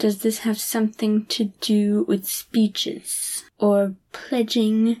like, does this have something to do with speeches or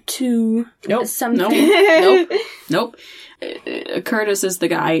pledging to something? Nope. Curtis is the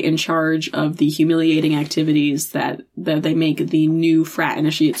guy in charge of the humiliating activities that they make the new frat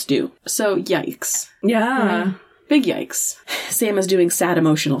initiates do. So, yikes. Yeah. Big yikes. Sam is doing sad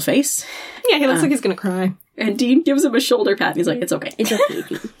emotional face. Yeah, he looks like he's gonna cry. And Dean gives him a shoulder pat, and he's like, it's okay. It's okay,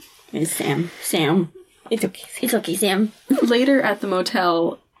 Dean. It's Sam. It's okay. It's okay, Sam. Later at the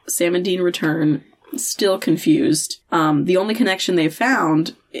motel, Sam and Dean return, still confused. The only connection they've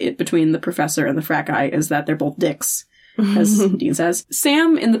found between the professor and the frat guy is that they're both dicks, as Dean says.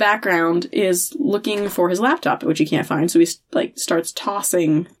 Sam, in the background, is looking for his laptop, which he can't find, so he starts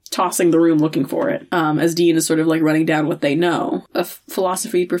tossing the room looking for it, as Dean is sort of like running down what they know. A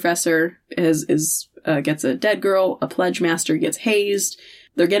philosophy professor gets a dead girl, a pledge master gets hazed.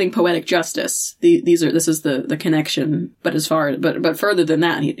 They're getting poetic justice. This is the connection, but but further than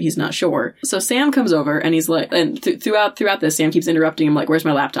that, he's not sure. So Sam comes over and he's like, and throughout this, Sam keeps interrupting him like, "Where's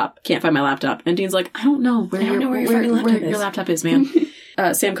my laptop? Can't find my laptop." And Dean's like, "I don't know where your laptop is, man."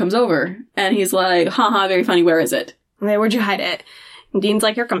 Sam comes over and he's like, "Haha, very funny. Where is it?" Where'd you hide it? And Dean's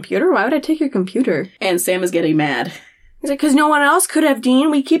like, "Your computer? Why would I take your computer?" And Sam is getting mad. He's like, "'Cause no one else could have, Dean.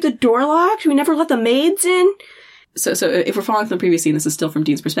 We keep the door locked. We never let the maids in." So if we're following from the previous scene, this is still from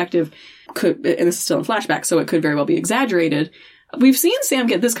Dean's perspective, and this is still in flashback, so it could very well be exaggerated. We've seen Sam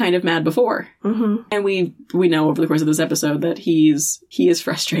get this kind of mad before. Mm-hmm. And we know over the course of this episode that he is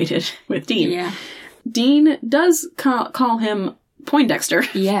frustrated with Dean. Yeah. Dean does call him Poindexter.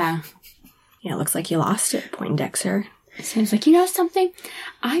 Yeah. Yeah, it looks like you lost it, Poindexter. Sam's like, you know something?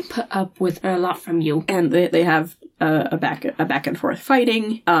 I put up with a lot from you. And they have a back and forth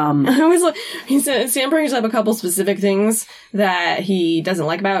fighting. I was like, Sam brings up a couple specific things that he doesn't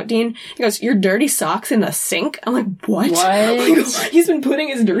like about Dean. He goes, "Your dirty socks in the sink?" I'm like, what? He's been putting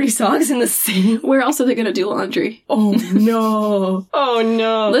his dirty socks in the sink. Where else are they going to do laundry? Oh no. Oh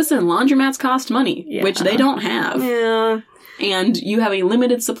no. Listen, laundromats cost money, which they don't have. Yeah. And you have a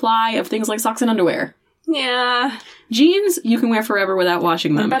limited supply of things like socks and underwear. Yeah. Jeans, you can wear forever without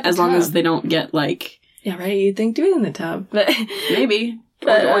washing them, as long as they don't get, like... Yeah, right, you'd think do it in the tub. But maybe. Or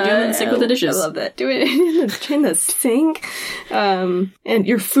do it in the sink with the dishes. I love that. Do it in the sink. And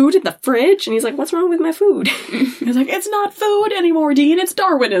your food in the fridge. And he's like, what's wrong with my food? He's like, it's not food anymore, Dean. It's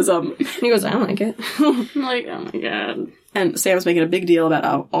Darwinism. And he goes, I don't like it. I'm like, oh my god. And Sam's making a big deal about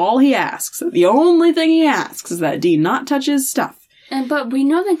how all he asks, the only thing he asks is that Dean not touch his stuff. But we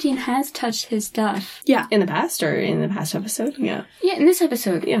know that Dean has touched his stuff. Yeah. In the past or in the past episode? Yeah. Yeah, in this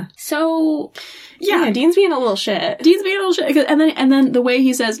episode. Yeah. So... Yeah, Dean's being a little shit. Dean's being a little shit. And then the way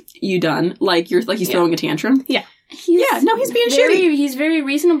he says, you done, like he's throwing a tantrum. Yeah. He's being shitty. He's very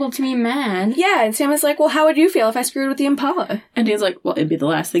reasonable to be mad. Yeah, and Sam is like, well, how would you feel if I screwed with the Impala? And Dean's like, well, it'd be the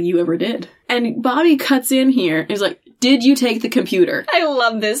last thing you ever did. And Bobby cuts in here, and he's like, did you take the computer? I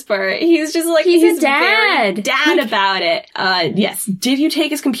love this part. He's just like, he's a very dad. dad about it. Yes. Did you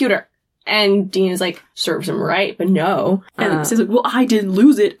take his computer? And Dean is like, serves him right, but no. And Sam's like, well, I didn't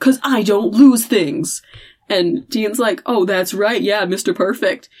lose it, because I don't lose things. And Dean's like, oh, that's right, yeah, Mr.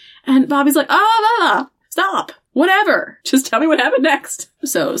 Perfect. And Bobby's like, stop. Whatever. Just tell me what happened next.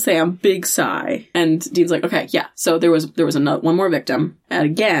 So Sam, big sigh. And Dean's like, okay, yeah. So there was one more victim. And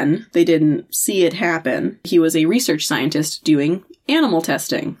again, they didn't see it happen. He was a research scientist doing animal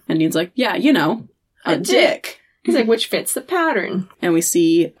testing. And Dean's like, yeah, a dick. He's like, which fits the pattern. And we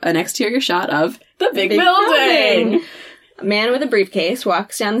see an exterior shot of the big building. A man with a briefcase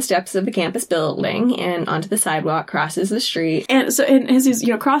walks down the steps of the campus building and onto the sidewalk, crosses the street. And so, as he's,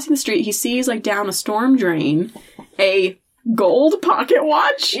 crossing the street, he sees, down a storm drain, a gold pocket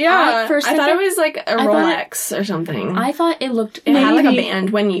watch. Yeah. I thought it was like a Rolex or something. I thought it looked... It had like a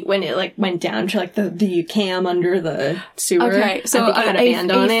band when it went down to the cam under the sewer. Okay, so it had a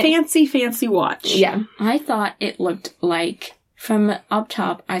band on it. Fancy watch. Yeah. I thought it looked like... From up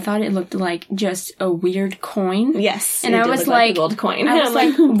top, I thought it looked like just a weird coin. Yes. And I was like, a gold coin. I was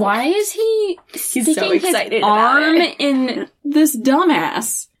like, why is he sticking so excited his arm about it. in... This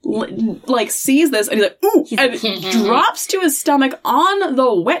dumbass, sees this and he's like, ooh, and drops to his stomach on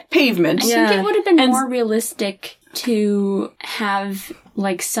the wet pavement. I think it would have been more realistic to have,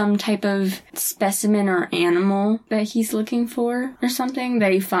 some type of specimen or animal that he's looking for or something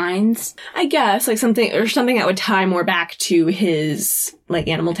that he finds. I guess, something that would tie more back to his,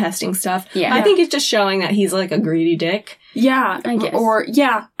 animal testing stuff. Yeah. I think it's just showing that he's, a greedy dick. Yeah. I guess. Or,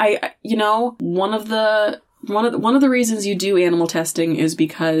 yeah, one of the reasons you do animal testing is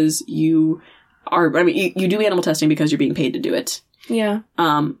because you do animal testing because you're being paid to do it. Yeah.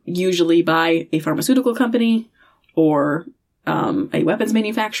 Usually by a pharmaceutical company or a weapons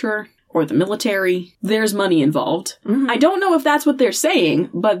manufacturer or the military. There's money involved. Mm-hmm. I don't know if that's what they're saying,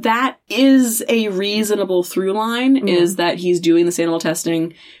 but that is a reasonable through line, is that he's doing this animal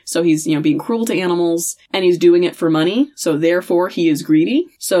testing, so he's, being cruel to animals, and he's doing it for money, so therefore he is greedy.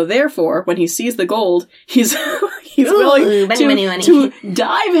 So therefore, when he sees the gold, he's willing to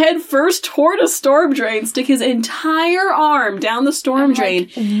dive head first toward a storm drain, stick his entire arm down the storm drain.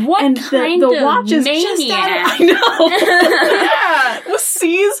 What and kind the of watch is maniac? just I know.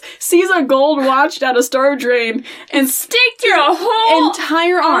 Sees a gold watch down a storm drain and stick your whole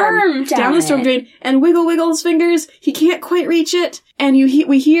entire arm down the storm drain and wiggle his fingers. He can't quite reach it. And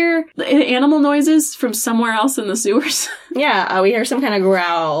we hear animal noises from somewhere else in the sewers. Yeah, we hear some kind of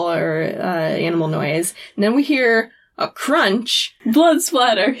growl or animal noise. And then we hear a crunch. Blood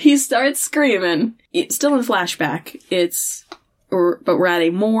splatter. He starts screaming. It's still in flashback. But we're at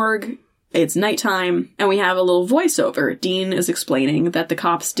a morgue. It's nighttime, and we have a little voiceover. Dean is explaining that the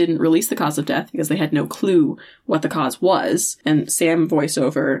cops didn't release the cause of death because they had no clue what the cause was. And Sam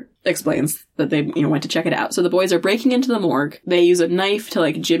voiceover explains that they, went to check it out. So the boys are breaking into the morgue. They use a knife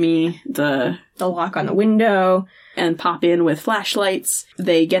to, jimmy the lock on the window and pop in with flashlights.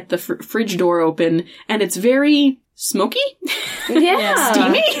 They get the fridge door open, and it's very smoky. Yeah.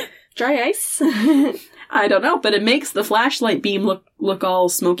 Steamy. Dry ice. I don't know, but it makes the flashlight beam look all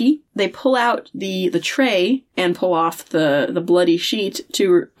smoky. They pull out the tray and pull off the bloody sheet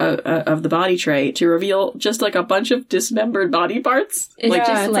of the body tray to reveal just a bunch of dismembered body parts. It's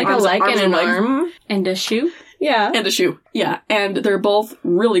just a leg and an arm. And a shoe. Yeah. And a shoe. Yeah. And they're both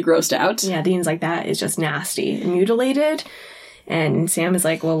really grossed out. Yeah, Dean's like, that is just nasty. Mutilated. And Sam is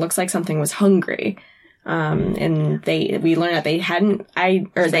like, well, it looks like something was hungry. And we learned that they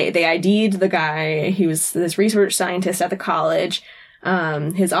ID'd the guy. He was this research scientist at the college.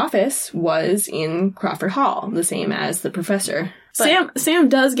 His office was in Crawford Hall, the same as the professor. But Sam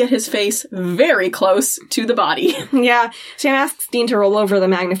does get his face very close to the body. Yeah. Sam asks Dean to roll over the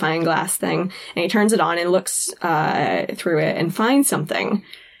magnifying glass thing, and he turns it on and looks through it and finds something.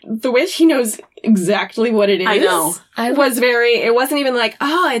 The way she knows exactly what it is. I know. It wasn't even like,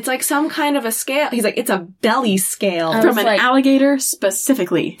 oh, it's like some kind of a scale. He's like, it's a belly scale. From an alligator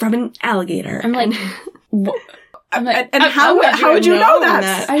specifically. From an alligator. I'm like, And how would you know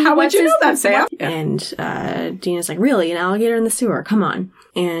that? How would you know that, Sam? And Dean is like, really? An alligator in the sewer? Come on.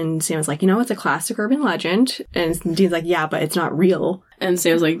 And Sam's like, it's a classic urban legend. And Dean's like, yeah, but it's not real. And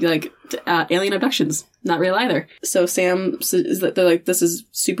Sam's like alien abductions, not real either. So Sam is that they're like, this is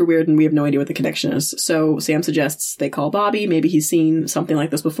super weird and we have no idea what the connection is. So Sam suggests they call Bobby. Maybe he's seen something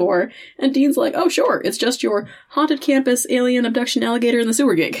like this before. And Dean's like, oh, sure. It's just your haunted campus alien abduction alligator in the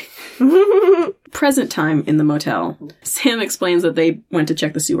sewer gig. Present time in the motel. Sam explains that they went to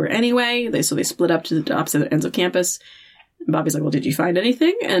check the sewer anyway. So they split up to the opposite ends of campus. And Bobby's like, well, did you find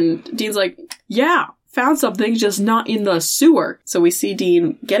anything? And Dean's like, yeah. Found something, just not in the sewer. So we see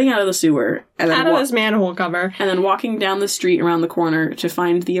Dean getting out of the sewer. And then out of this manhole cover. And then walking down the street around the corner to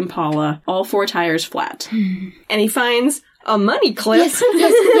find the Impala, all 4 tires flat. And he finds a money clip.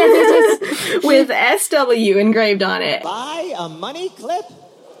 Yes. With SW engraved on it. Buy a money clip?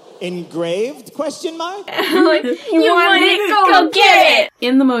 Engraved? Question mark? Like, you want it? Go get it!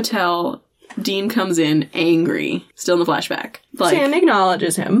 In the motel, Dean comes in angry, still in the flashback. Like, Sam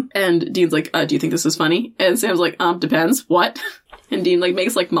acknowledges him. And Dean's like, do you think this is funny? And Sam's like, depends. What? And Dean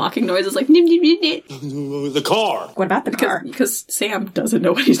makes mocking noises like, The car. What about the car? Because Sam doesn't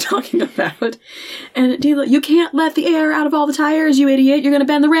know what he's talking about. And Dean's like, you can't let the air out of all the tires, you idiot. You're gonna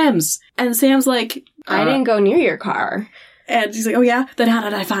bend the rims. And Sam's like, I didn't go near your car. And he's like, oh yeah? Then how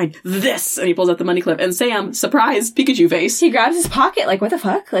did I find this? And he pulls out the money clip. And Sam, surprised Pikachu face. He grabs his pocket, like, what the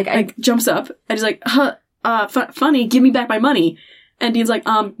fuck? Like, jumps up, and he's like, funny, give me back my money. And Dean's like,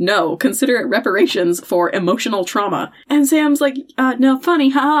 no, consider it reparations for emotional trauma. And Sam's like, no, funny,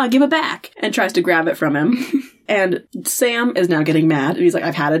 haha, give it back. And tries to grab it from him. And Sam is now getting mad, and he's like,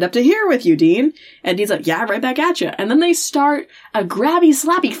 I've had it up to here with you, Dean. And Dean's like, yeah, right back at you. And then they start a grabby,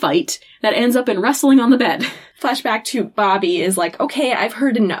 slappy fight that ends up in wrestling on the bed. Flashback to Bobby is like, okay, I've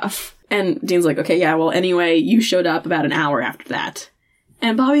heard enough. And Dean's like, okay, yeah, well, anyway, you showed up about an hour after that.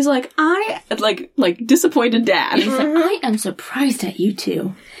 And Bobby's like, like disappointed dad. He's like, I am surprised at you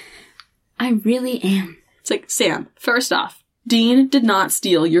two. I really am. It's like, Sam, first off, Dean did not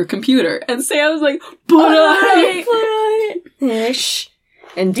steal your computer. And Sam's like, but I. Shh.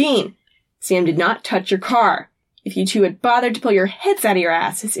 And Dean, Sam did not touch your car. If you two had bothered to pull your heads out of your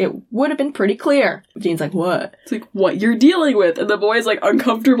asses, it would have been pretty clear. Dean's like, what? It's like, what you're dealing with? And the boy's like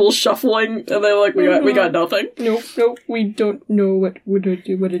uncomfortable shuffling, and they're like, we got nothing. Nope, we don't know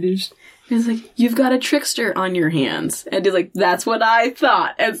what it is. He's like, you've got a trickster on your hands. And he's like, that's what I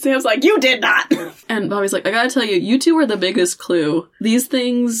thought. And Sam's like, you did not! And Bobby's like, I gotta tell you, you two are the biggest clue. These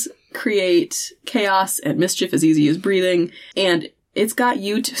things create chaos and mischief as easy as breathing, and it's got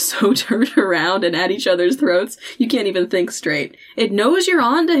you two so turned around and at each other's throats, you can't even think straight. It knows you're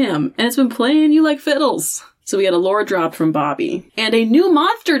onto him, and it's been playing you like fiddles. So we get a lore drop from Bobby. And a new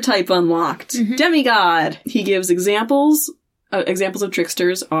monster type unlocked. Mm-hmm. Demigod. He gives examples. Examples of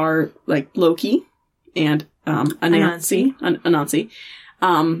tricksters are, like, Loki and Anansi. Anansi.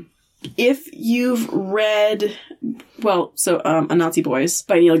 If you've read, Anansi Boys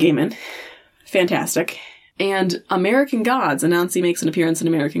by Neil Gaiman. Fantastic. And American Gods. Anansi makes an appearance in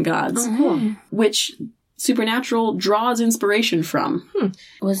American Gods. Mm-hmm. Which Supernatural draws inspiration from.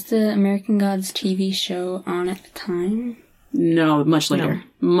 Was the American Gods TV show on at the time? No, much later.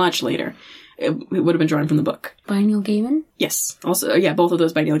 No. Much later. It would have been drawn from the book. By Neil Gaiman? Yes. Also, yeah, both of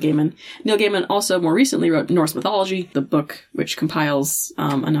those by Neil Gaiman. Neil Gaiman also more recently wrote Norse Mythology, the book which compiles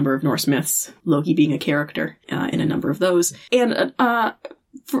a number of Norse myths, Loki being a character in a number of those. And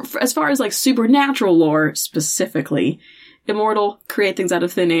as far as like supernatural lore specifically, immortal, create things out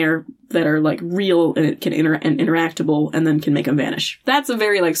of thin air that are like real and it can interactable and then can make them vanish. That's a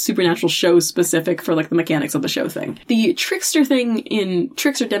very like supernatural show specific for like the mechanics of the show thing. The trickster thing in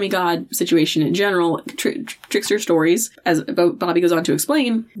trickster demigod situation in general, trickster stories, as Bobby goes on to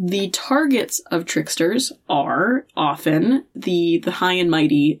explain, the targets of tricksters are often the high and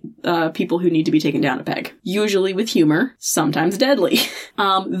mighty people who need to be taken down a peg. Usually with humor, sometimes deadly.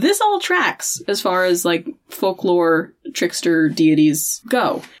 This all tracks as far as like folklore trickster deities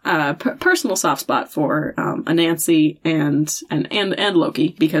go. Personal soft spot for Anansi and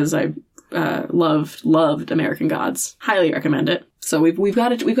Loki because I loved American Gods. Highly recommend it. So we've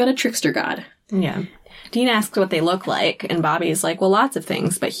got a trickster god. Yeah. Dean asks what they look like, and Bobby's like, well, lots of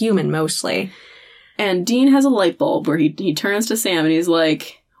things, but human mostly. And Dean has a light bulb where he turns to Sam and he's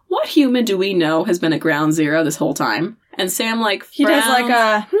like, what human do we know has been at Ground Zero this whole time? And Sam like frowns. He does like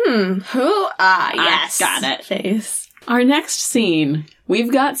a who? Yes, got it face. Our next scene,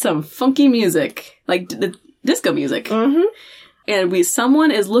 we've got some funky music, like the disco music. Mm-hmm. And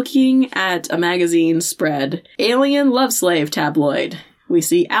someone is looking at a magazine spread. Alien Love Slave tabloid. We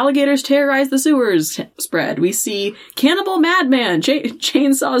see Alligators Terrorize the Sewers spread. We see Cannibal Madman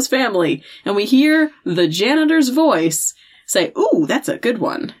chainsaws family. And we hear the janitor's voice say, ooh, that's a good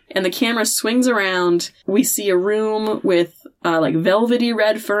one. And the camera swings around. We see a room with like velvety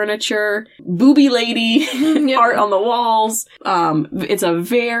red furniture, booby lady art on the walls. It's a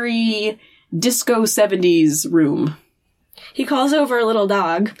very disco 70s room. He calls over a little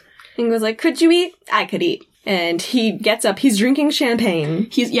dog and goes like, could you eat? I could eat. And he gets up. He's drinking champagne.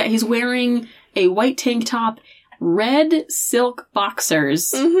 He's wearing a white tank top, red silk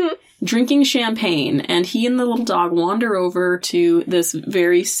boxers, drinking champagne. And he and the little dog wander over to this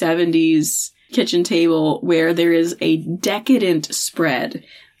very 70s kitchen table where there is a decadent spread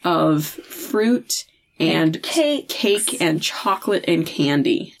of fruit and cake and chocolate and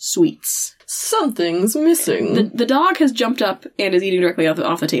candy sweets. Something's missing. The dog has jumped up and is eating directly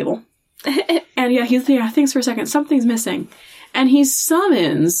off the table. And he thinks for a second, something's missing. And he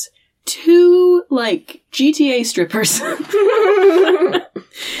summons 2, like, GTA strippers.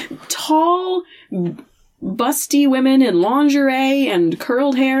 Tall, busty women in lingerie and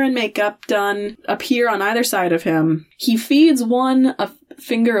curled hair and makeup done appear on either side of him. He feeds one a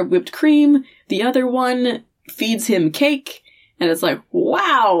finger of whipped cream. The other one feeds him cake. And it's like,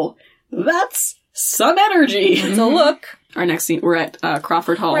 wow, that's some energy. It's a look. Our next scene, we're at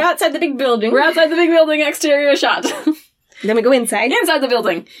Crawford Hall. We're outside the big building. Exterior shot. Then we go inside. Inside the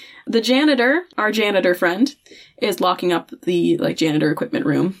building. The janitor, our janitor friend, is locking up the, like, janitor equipment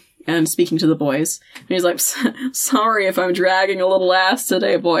room and speaking to the boys. And he's like, sorry if I'm dragging a little ass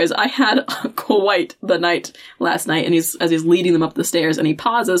today, boys. I had quite the night last night. And as he's leading them up the stairs, and he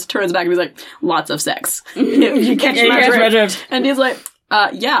pauses, turns back, and he's like, lots of sex. You catch my drift. And he's like,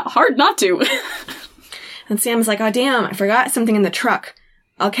 yeah, hard not to. And Sam's like, oh, damn, I forgot something in the truck.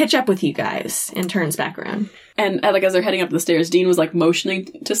 I'll catch up with you guys. And turns back around. And, like, as they're heading up the stairs, Dean was, like,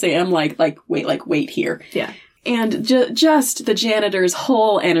 motioning to Sam, wait here. Yeah. And just the janitor's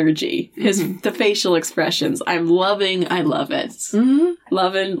whole energy, the facial expressions. I love it. Mm-hmm.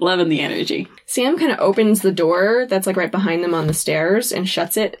 Loving the energy. Sam kind of opens the door that's, like, right behind them on the stairs and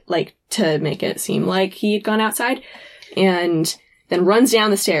shuts it, like, to make it seem like he had gone outside. And then runs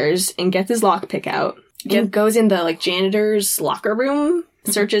down the stairs and gets his lockpick out. And goes in the, like, janitor's locker room,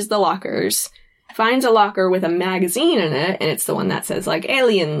 searches the lockers, finds a locker with a magazine in it, and it's the one that says, like,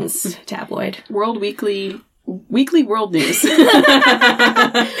 Aliens tabloid. Weekly World News.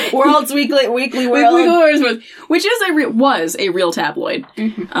 World's Weekly World. Which is was a real tabloid.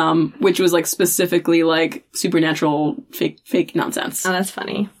 Which was, like, specifically, like, supernatural fake nonsense. Oh, that's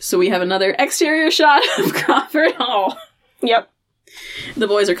funny. So we have another exterior shot of Crawford Hall. Yep. The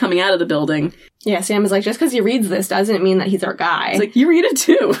boys are coming out of the building. Yeah, Sam is like, just because he reads this doesn't mean that he's our guy. It's like, you read it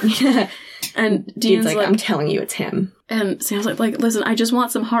too. Yeah. And Dean's like, I'm telling you, it's him. And Sam's like, listen, I just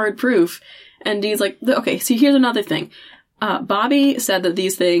want some hard proof. And Dean's like, okay, see, here's another thing. Bobby said that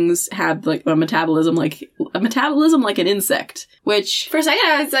these things have, like, a metabolism like an insect, which... For a second,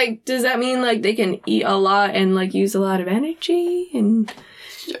 I was like, does that mean, like, they can eat a lot and, like, use a lot of energy and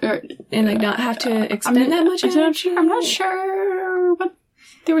like, not have to expend that much energy? I'm not sure what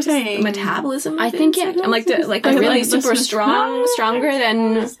they were saying. Metabolism? I think it... I'm like, really super stronger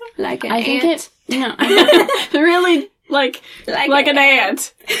than, like, an ant? Really, like an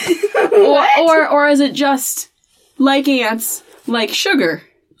ant. or is it just like ants, like sugar?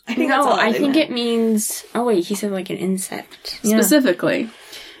 I think that's all I think it means... Oh, wait, he said like an insect. Specifically.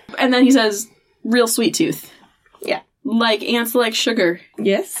 Yeah. And then he says, real sweet tooth. Yeah. Like ants like sugar.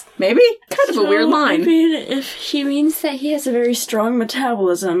 Yes. Maybe? Kind of a weird line. I mean, if he means that he has a very strong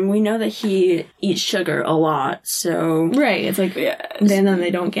metabolism, we know that he eats sugar a lot, so... Right, it's like, then they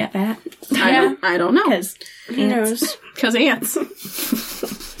don't get fat. I don't know. Because who knows? Because ants.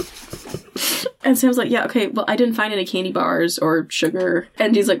 And Sam's like, yeah, okay, well, I didn't find any candy bars or sugar.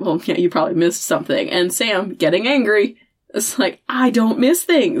 And he's like, well, yeah, you probably missed something. And Sam, getting angry, is like, I don't miss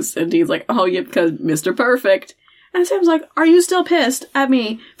things. And Dean's like, oh, yeah, because Mr. Perfect. And Sam's like, are you still pissed at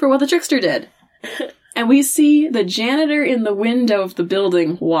me for what the trickster did? And we see the janitor in the window of the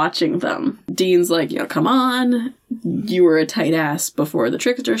building watching them. Dean's like, come on. You were a tight ass before the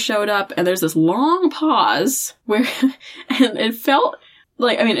trickster showed up. And there's this long pause where, and it felt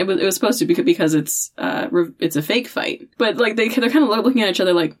like, I mean, it was supposed to be because it's a fake fight. But, like, they're kind of looking at each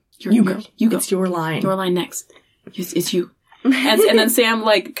other like, you go. It's your line. Your line next. It's you. And then Sam,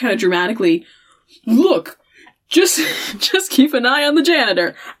 like, kind of dramatically, look. Just keep an eye on the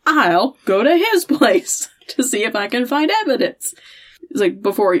janitor. I'll go to his place to see if I can find evidence. It's like,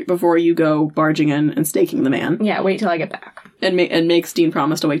 before you go barging in and staking the man. Yeah, wait till I get back. And makes Dean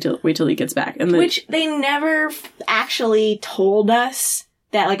promise to wait till he gets back. And Which they never actually told us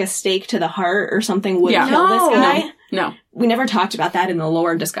that, like, a stake to the heart or something would kill this guy. No. We never talked about that in the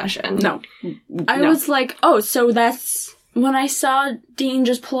lore discussion. No. I was like, oh, so that's... When I saw Dean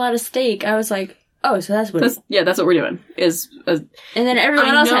just pull out a stake, I was like, oh, so that's what... That's what we're doing. And then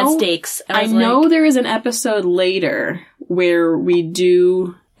everyone else had stakes. I know there is an episode later where we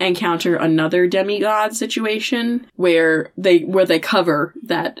do encounter another demigod situation where they cover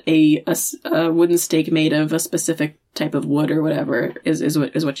that a wooden stake made of a specific type of wood or whatever is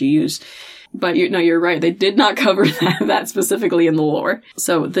what you use. But you're right. They did not cover that specifically in the lore.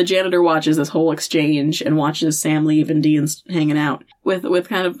 So the janitor watches this whole exchange and watches Sam leave and Dean's hanging out with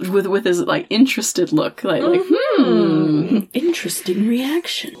his like interested look, like interesting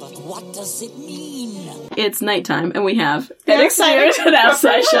reaction. But what does it mean? It's nighttime and we have an exterior and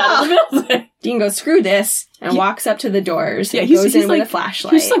outside shot of the building. Dean goes, screw this, and walks up to the doors and he's goes in like, with a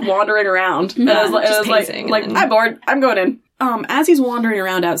flashlight. He's just like wandering around. And I was pacing like, and- I'm bored. I'm going in. As he's wandering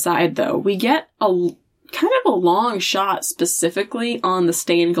around outside, though, we get a kind of a long shot specifically on the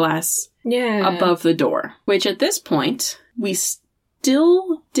stained glass above the door, which at this point, they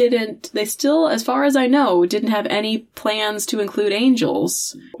still, as far as I know, didn't have any plans to include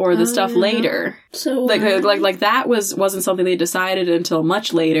angels or the stuff later. So like that wasn't something they decided until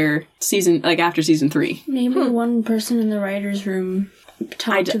much later, after season 3. maybe one person in the writer's room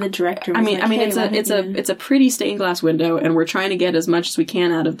talked to the director. I mean, it's a pretty stained glass window, and we're trying to get as much as we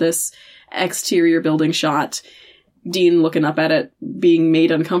can out of this exterior building shot. Dean looking up at it, being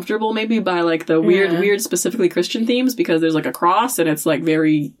made uncomfortable maybe by like the weird specifically Christian themes, because there's like a cross and it's like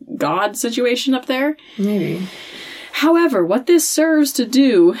very God situation up there. Maybe. However, what this serves to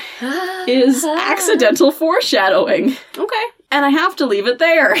do is accidental foreshadowing. Okay. And I have to leave it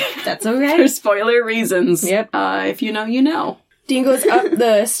there. That's okay. For spoiler reasons. Yep. If you know, you know. Dean goes up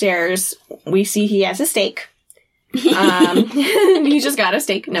the stairs. We see he has a stake. He just got a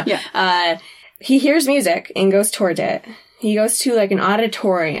stake. No. Yeah. He hears music and goes toward it. He goes to like an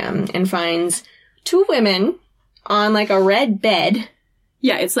auditorium and finds 2 women on like a red bed.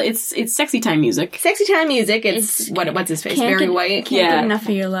 Yeah, it's sexy time music. Sexy time music. It's what's his face? Barry White. Can't get enough of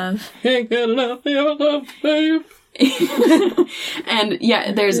your love. Can't get enough of your love, babe. And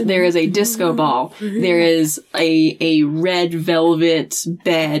yeah, there is a disco ball. There is a red velvet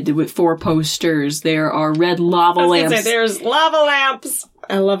bed with 4 posters. There are red lava lamps. There's lava lamps.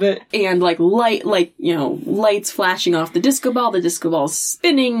 I love it. And lights flashing off the disco ball. The disco ball's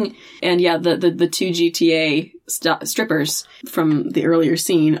spinning. And yeah, the 2 GTA strippers from the earlier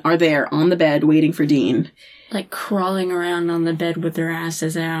scene are there on the bed waiting for Dean. Like crawling around on the bed with their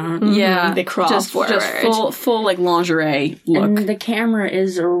asses out. Yeah. They crawl forward. Just full like lingerie look. And the camera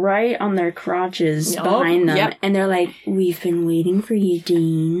is right on their crotches behind them. Yep. And they're like, we've been waiting for you,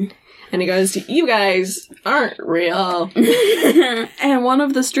 Dean. And he goes, you guys aren't real. And one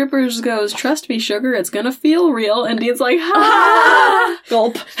of the strippers goes, trust me, sugar, it's gonna feel real. And Dean's like, ha!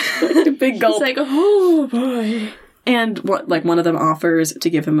 Gulp. Big gulp. It's like, oh boy. And one of them offers to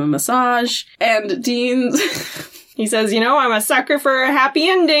give him a massage. And Dean... He says, I'm a sucker for a happy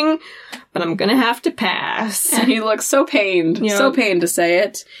ending, but I'm gonna have to pass. And he looks so pained. Yep. So pained to say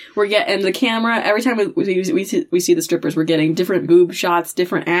it. And the camera, every time we see the strippers, we're getting different boob shots,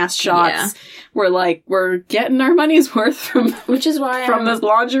 different ass shots. Yeah. We're getting our money's worth from this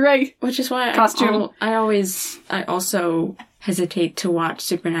lingerie. Which is why costume. I also hesitate to watch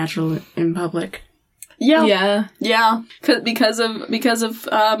Supernatural in public. Yeah. Because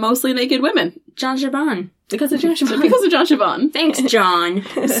of mostly naked women. John Chabon. Because of John Chabon. Thanks, John.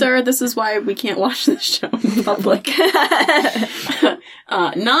 Sir, this is why we can't watch this show in public.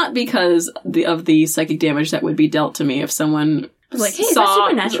 Not because of the psychic damage that would be dealt to me if someone was like, hey, is that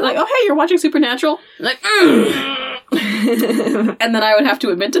Supernatural? Like, oh, hey, you're watching Supernatural? Like, And then I would have to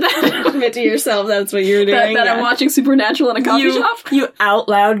admit to that. Admit to yourself that's what you're doing. that I'm watching Supernatural in a coffee shop. You out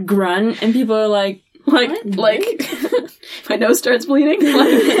loud grunt, and people are like, my nose starts bleeding.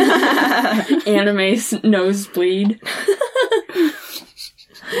 Anime nosebleed.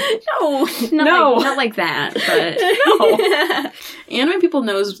 No, not like that. But no, anime people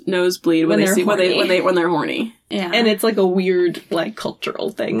nosebleed when they're horny. Yeah, and it's like a weird cultural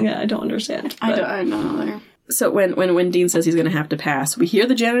thing. I don't understand. I don't know either. So when Dean says he's going to have to pass, we hear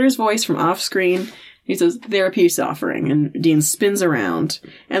the janitor's voice from off screen. He says, they're a peace offering, and Dean spins around.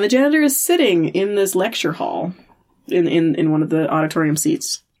 And the janitor is sitting in this lecture hall in one of the auditorium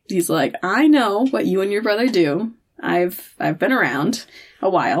seats. He's like, I know what you and your brother do. I've been around a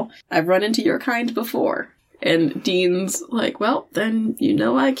while. I've run into your kind before. And Dean's like, well, then you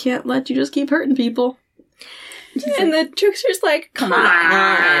know I can't let you just keep hurting people. And the trickster's like, come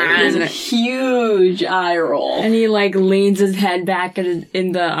on. There's a huge eye roll. And he, like, leans his head back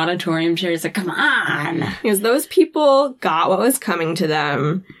in the auditorium chair. He's like, come on. Because those people got what was coming to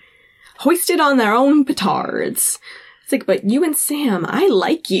them, hoisted on their own petards. It's like, but you and Sam, I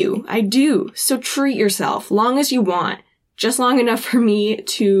like you. I do. So treat yourself long as you want. Just long enough for me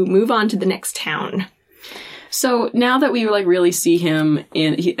to move on to the next town. So now that we like really see him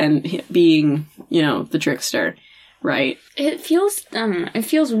being, you know, the trickster, right? It feels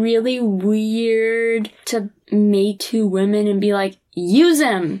really weird to meet two women and be like, use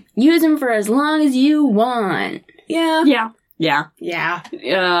him for as long as you want. Yeah. Yeah.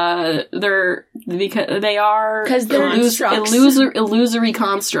 They're illusory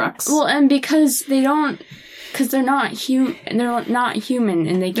constructs. Well, and because they're not human, and they're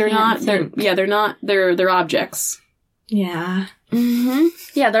objects. Yeah. Mm-hmm.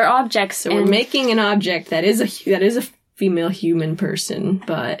 Yeah, they're objects. So we're making an object that is a female human person,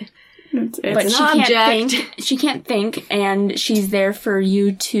 but it's she an can't think. She can't think, and she's there for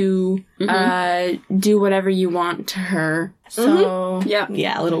you to do whatever you want to her. So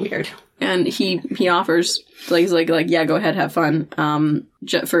yeah, a little weird. And he offers, like, he's like, yeah, go ahead, have fun,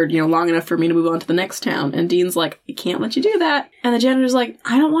 for, you know, long enough for me to move on to the next town. And Dean's like, I can't let you do that. And the janitor's like,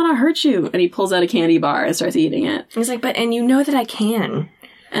 I don't want to hurt you. And he pulls out a candy bar and starts eating it. He's like, and you know that I can.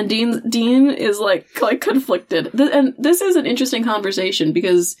 And Dean is like conflicted. And this is an interesting conversation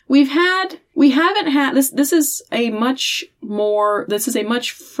because we haven't had this. This is a much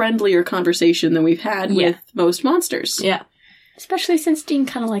friendlier conversation than we've had with most monsters. Yeah. Especially since Dean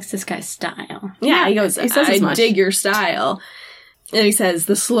kind of likes this guy's style. Yeah, he goes, he says as much. Dig your style. And he says,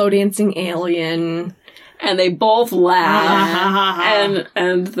 the slow dancing alien. And they both laugh.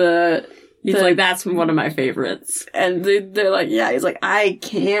 He's like, that's one of my favorites. And they're like, yeah, he's like, I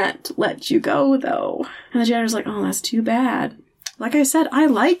can't let you go, though. And the janitor's like, oh, that's too bad. Like I said, I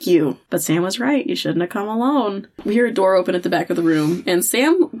like you. But Sam was right. You shouldn't have come alone. We hear a door open at the back of the room, and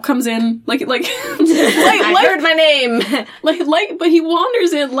Sam comes in like I heard my name. But he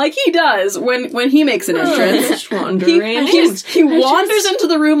wanders in like he does when he makes an entrance. Just wandering. He wanders into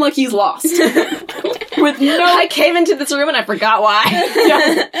the room like he's lost. I came into this room and I forgot why.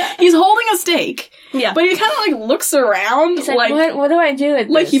 Yeah. He's holding a steak. Yeah. But he kind of like looks around. He's like, what do I do with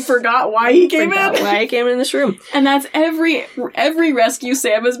this? Like he forgot why he came in this room. And that's every rescue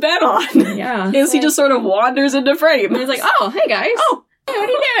Sam has been on. Yeah. Is he just sort of wanders into frame. And he's like, oh, hey guys. Oh, hey, what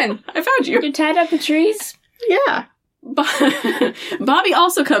are you doing? I found you. You tied up the trees? Yeah. Bobby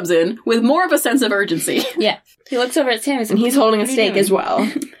also comes in with more of a sense of urgency. Yeah. He looks over at Sam and he's holding a steak as well.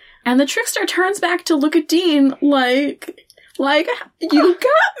 And the trickster turns back to look at Dean like, you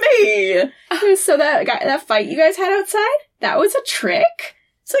got me! So that fight you guys had outside, that was a trick?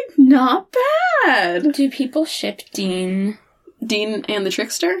 It's like, not bad. Do people ship Dean? Dean and the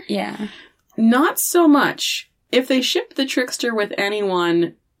trickster? Yeah. Not so much. If they ship the trickster with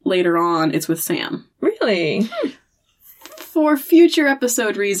anyone later on, it's with Sam. Really? For future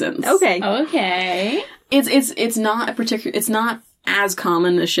episode reasons. Okay. It's not as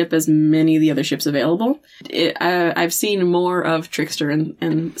common a ship as many of the other ships available. I've seen more of Trickster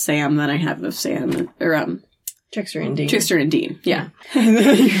and Sam than I have of Sam or Trickster and Dean. Trickster and Dean, yeah.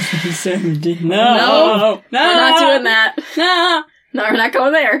 Sam and Dean. No, we're not doing that. No, we're not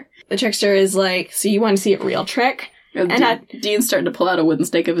going there. The trickster is like, so you want to see a real trick? And Dean's starting to pull out a wooden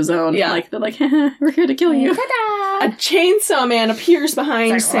stake of his own. Yeah. Like, they're like, we're here to kill you. A chainsaw man appears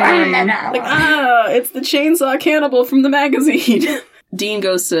behind Sam. It's the chainsaw cannibal from the magazine. Dean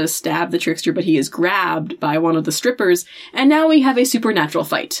goes to stab the trickster, but he is grabbed by one of the strippers, and now we have a supernatural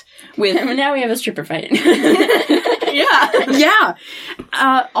fight. Now we have a stripper fight. Yeah.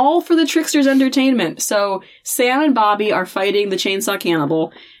 All for the trickster's entertainment. So Sam and Bobby are fighting the chainsaw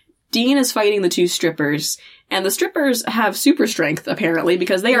cannibal. Dean is fighting the two strippers. And the strippers have super strength, apparently,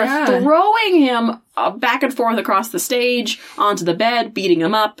 because they are throwing him back and forth across the stage, onto the bed, beating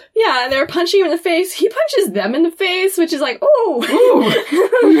him up. Yeah, they're punching him in the face. He punches them in the face, which is like, ooh. Ooh.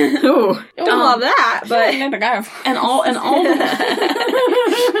 Don't love that, but... and all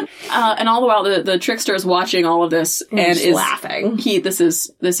the while, the trickster is watching all of this and is laughing. This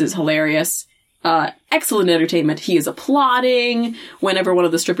is hilarious. Excellent entertainment. He is applauding whenever one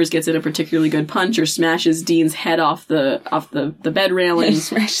of the strippers gets in a particularly good punch or smashes Dean's head off the bed railing. He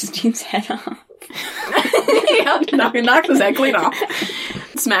smashes Dean's head off. He knocks his head clean off.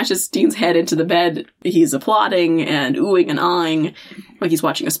 Smashes Dean's head into the bed. He's applauding and oohing and eyeing like he's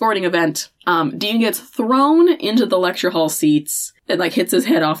watching a sporting event. Dean gets thrown into the lecture hall seats and like hits his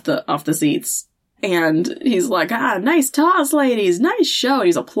head off the seats. And he's like, nice toss, ladies, nice show. And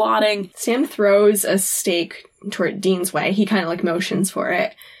he's applauding. Sam throws a steak toward Dean's way. He kind of like motions for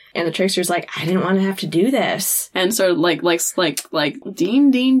it. And the trickster's like, I didn't want to have to do this. And sort of like Dean,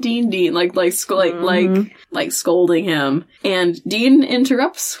 like scolding him. And Dean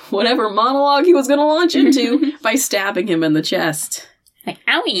interrupts whatever monologue he was going to launch into by stabbing him in the chest. Like,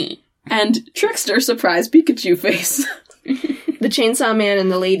 owie. And Trickster, surprise Pikachu face. The Chainsaw Man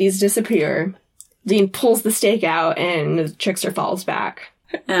and the ladies disappear. Dean pulls the stake out and the trickster falls back.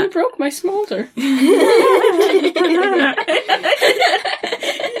 You broke my smolder. You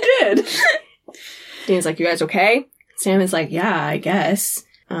did. Dean's like, you guys okay? Sam is like, yeah, I guess.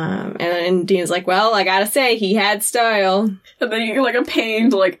 And then Dean's like, well, I gotta say, he had style. And then you're like a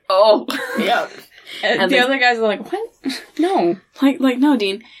pained, like, oh. Yep. And the other guys are like, what? No. Like, no,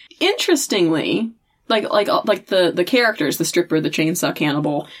 Dean. Interestingly, like the characters, the stripper, the chainsaw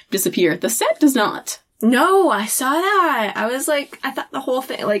cannibal, disappear. The set does not. No, I saw that. I was like, I thought the whole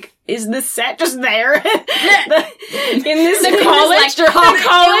thing, like, is the set just there? in this college?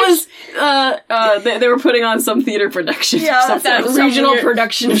 They were putting on some theater production. Yeah, that regional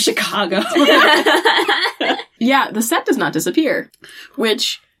production of Chicago. Yeah, the set does not disappear,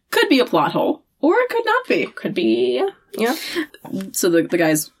 which could be a plot hole, or it could not be. Could be, yeah. So the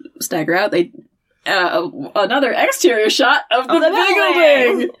guys stagger out. They another exterior shot of the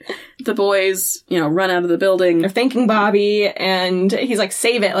building. The boys, run out of the building. They're thanking Bobby, and he's like,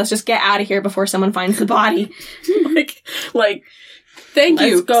 save it. Let's just get out of here before someone finds the body. like, thank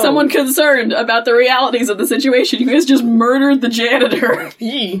you. Someone concerned about the realities of the situation. You guys just murdered the janitor.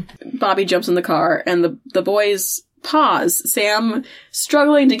 Bobby jumps in the car, and the boys pause. Sam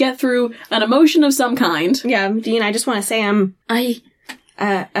struggling to get through an emotion of some kind. Yeah, Dean, I just want to say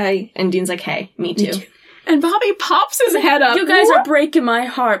and Dean's like, hey, me too. And Bobby pops his head up. You guys are breaking my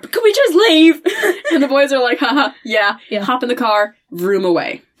heart, but can we just leave? And the boys are like, haha, yeah. Hop in the car, vroom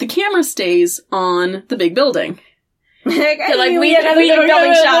away. The camera stays on the big building. They're like, we had another big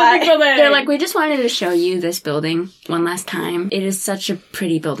building shot. They're like, we just wanted to show you this building one last time. It is such a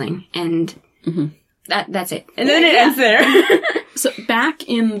pretty building, and that's it. And then it ends there. So back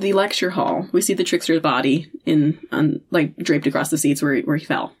in the lecture hall, we see the trickster's body draped across the seats where he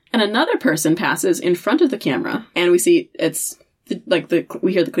fell. And another person passes in front of the camera, and we see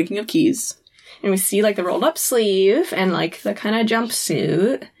we hear the clinking of keys. And we see the rolled up sleeve and the kind of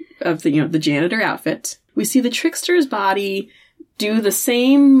jumpsuit of the janitor outfit. We see the trickster's body do the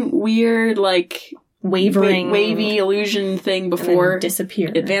same weird wavering wavy illusion thing before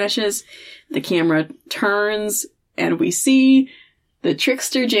disappear. It vanishes. The camera turns, and we see the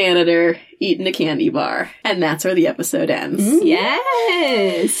trickster janitor eating a candy bar. And that's where the episode ends.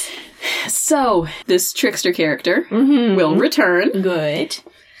 Yes! So, this trickster character will return. Good.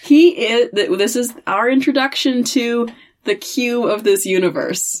 This is our introduction to the Q of this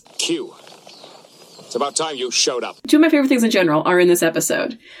universe. Q. It's about time you showed up. Two of my favorite things in general are in this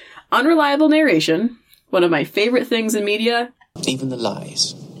episode. Unreliable narration, one of my favorite things in media. Even the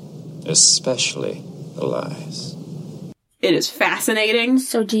lies. Especially the lies. It is fascinating.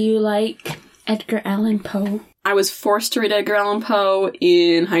 So do you like Edgar Allan Poe? I was forced to read Edgar Allan Poe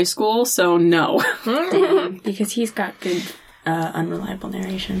in high school, so no. Because he's got good unreliable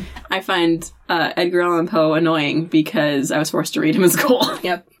narration. I find Edgar Allan Poe annoying because I was forced to read him in school.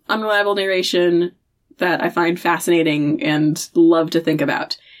 Yep. Unreliable narration that I find fascinating and love to think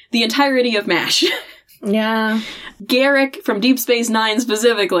about. The entirety of MASH. Yeah. Garrick from Deep Space Nine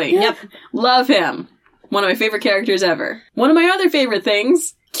specifically. Yep. Love him. One of my favorite characters ever. One of my other favorite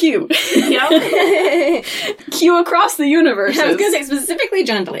things, Q. Yep. Q across the universe. I was going to say specifically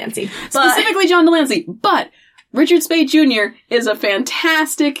John Delancey. Specifically John Delancey. But Richard Speight Jr. is a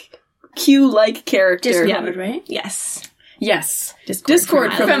fantastic Q-like character. Discord, right? Yes. Yes.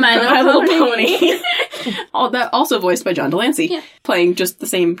 Discord from My Little Pony. That also voiced by John Delancey. Yeah. Playing just the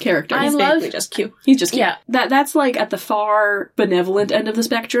same character. He's basically just Q. He's just Q. Yeah. That's at the far benevolent end of the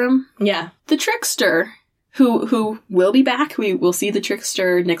spectrum. Yeah. The Trickster, who will be back. We will see the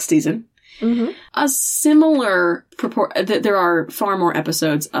Trickster next season. Mm-hmm. A similar there are far more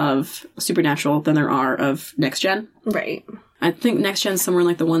episodes of Supernatural than there are of Next Gen. Right. I think Next Gen's somewhere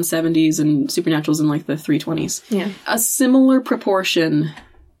in the 170s and Supernatural's in the 320s. Yeah. A similar proportion,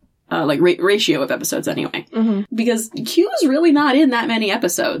 ratio of episodes anyway. Mm-hmm. Because Q is really not in that many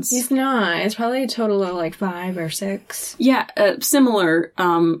episodes. He's not. It's probably a total of 5 or 6. Yeah, similar.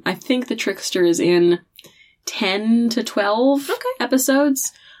 I think the Trickster is in 10 to 12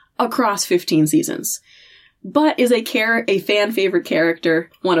 episodes across 15 seasons. But is a fan favorite character,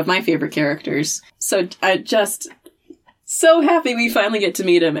 one of my favorite characters. So So happy we finally get to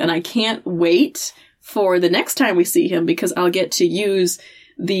meet him, and I can't wait for the next time we see him because I'll get to use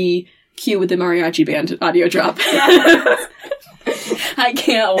the cue with the mariachi band audio drop. I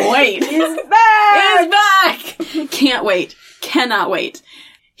can't wait. He's back! He's back! Can't wait. Cannot wait.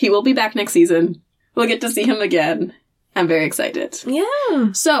 He will be back next season. We'll get to see him again. I'm very excited.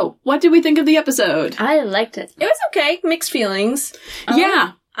 Yeah. So, what did we think of the episode? I liked it. It was okay. Mixed feelings.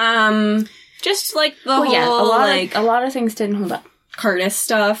 Yeah. Just like the whole, a lot of things didn't hold up. Curtis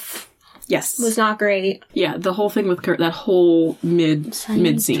stuff Yes. was not great. Yeah, the whole thing with Kurt, that whole mid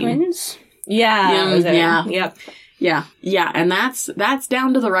scene. Twins? Yeah. Yeah, that was it. yeah. Yep. Yeah, and that's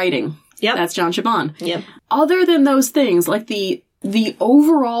down to the writing. Yep. That's John Chabon. Yep. Other than those things, like the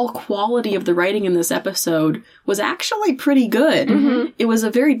overall quality of the writing in this episode was actually pretty good. Mm-hmm. It was a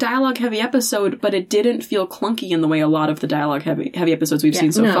very dialogue-heavy episode, but it didn't feel clunky in the way a lot of the dialogue-heavy episodes we've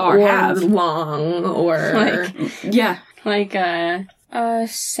seen so far or have. long, or... Yeah. Like,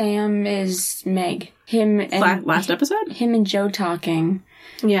 Sam is Meg. Him and... Last episode? Him and Joe talking.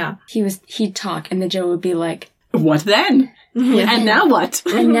 yeah. He'd talk, and the Joe would be like, What then? And now what?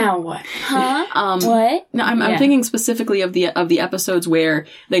 and now what? Huh? What? No, I'm thinking specifically of the episodes where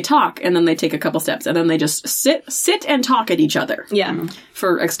they talk and then they take a couple steps and then they just sit and talk at each other. Yeah.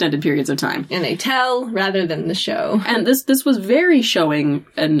 For extended periods of time. And they tell rather than the show. And this was very showing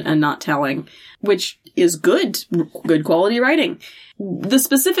and not telling, which is good quality writing. The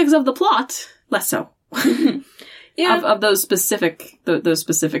specifics of the plot, less so. Yeah. Of those specific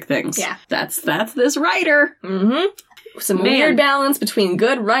things. Yeah. That's this writer. Mm-hmm. Some weird balance between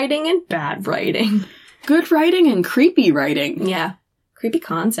good writing and bad writing. Good writing and creepy writing. Yeah. Creepy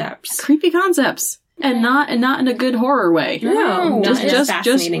concepts. Creepy concepts. And not in a good horror way. No, just not in a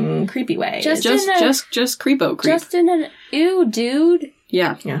fascinating, creepy way. Just creepo creep. Just in an, ew, dude.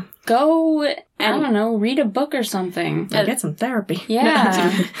 Yeah. Yeah. Go, I don't know, read a book or something. And get some therapy.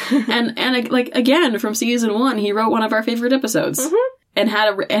 Yeah. and like again from season 1, he wrote one of our favorite episodes. Mm-hmm. And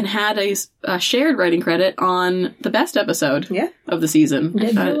had a shared writing credit on the best episode of the season,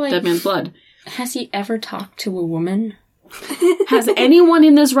 Dead Man's Blood. Has he ever talked to a woman? Has anyone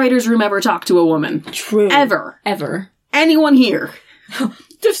in this writer's room ever talked to a woman? True. Ever. Anyone here?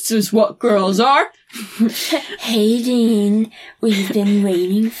 This is what girls are. Hey, Dean, we've been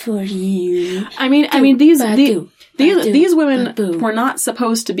waiting for you. I mean, these women were not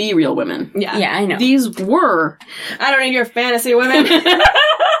supposed to be real women. Yeah. Yeah, I know. These were. I don't need your fantasy women. I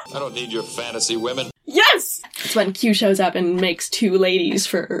don't need your fantasy women. Yes! It's when Q shows up and makes 2 ladies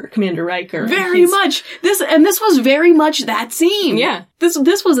for Commander Riker. Very much. This was very much that scene. Yeah. This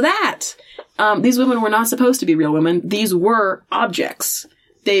was that. These women were not supposed to be real women. These were objects.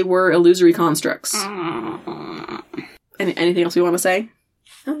 They were illusory constructs. Anything else we want to say?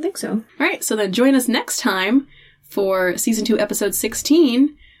 I don't think so. All right, so then join us next time for Season 2, Episode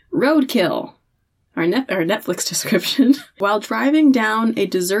 16, Roadkill. Our Netflix description. While driving down a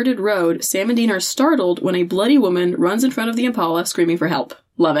deserted road, Sam and Dean are startled when a bloody woman runs in front of the Impala screaming for help.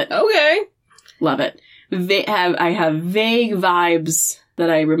 Love it. Okay. Love it. I have vague vibes that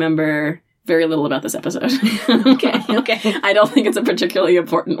I remember very little about this episode. Okay. I don't think it's a particularly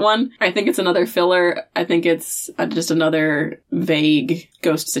important one. I think it's another filler. I think it's just another vague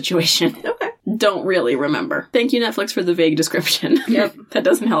ghost situation. Okay. Don't really remember. Thank you, Netflix, for the vague description. Yep. That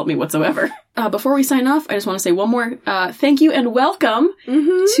doesn't help me whatsoever. Before we sign off, I just want to say one more thank you and welcome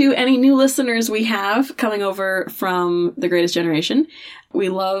to any new listeners we have coming over from The Greatest Generation. We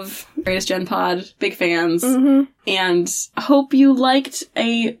love Greatest Gen Pod, big fans, and hope you liked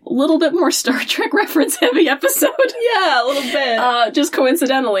a little bit more Star Trek reference heavy episode. Yeah, a little bit. Just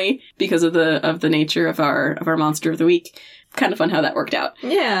coincidentally, because of the nature of our Monster of the Week. Kind of fun how that worked out.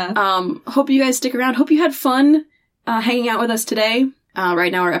 Yeah. Hope you guys stick around. Hope you had fun hanging out with us today.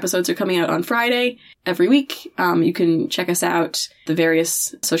 Right now our episodes are coming out on Friday every week. You can check us out, the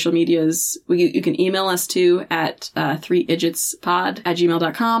various social medias. You can email us too at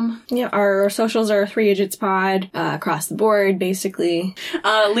 3idjitspod@gmail.com. Yeah, our socials are 3idjitspod across the board, basically.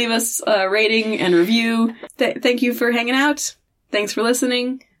 Leave us a rating and review. Thank you for hanging out. Thanks for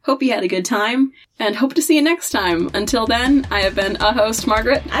listening. Hope you had a good time, and hope to see you next time. Until then, I have been a host,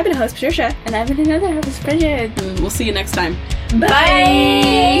 Margaret. I've been a host, Patricia. And I've been another host, Bridget. And we'll see you next time.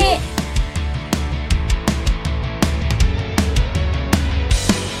 Bye!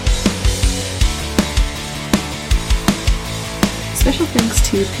 Special thanks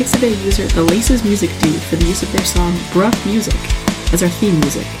to Pixabay user The Laces Music Dude for the use of their song Bruh Music as our theme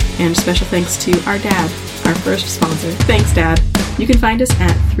music. And special thanks to our dad, our first sponsor. Thanks, Dad. You can find us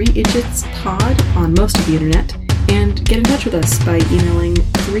at 3idjitspod on most of the internet, and get in touch with us by emailing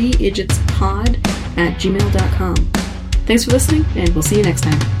 3idjitspod@gmail.com. Thanks for listening, and we'll see you next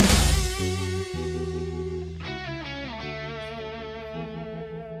time.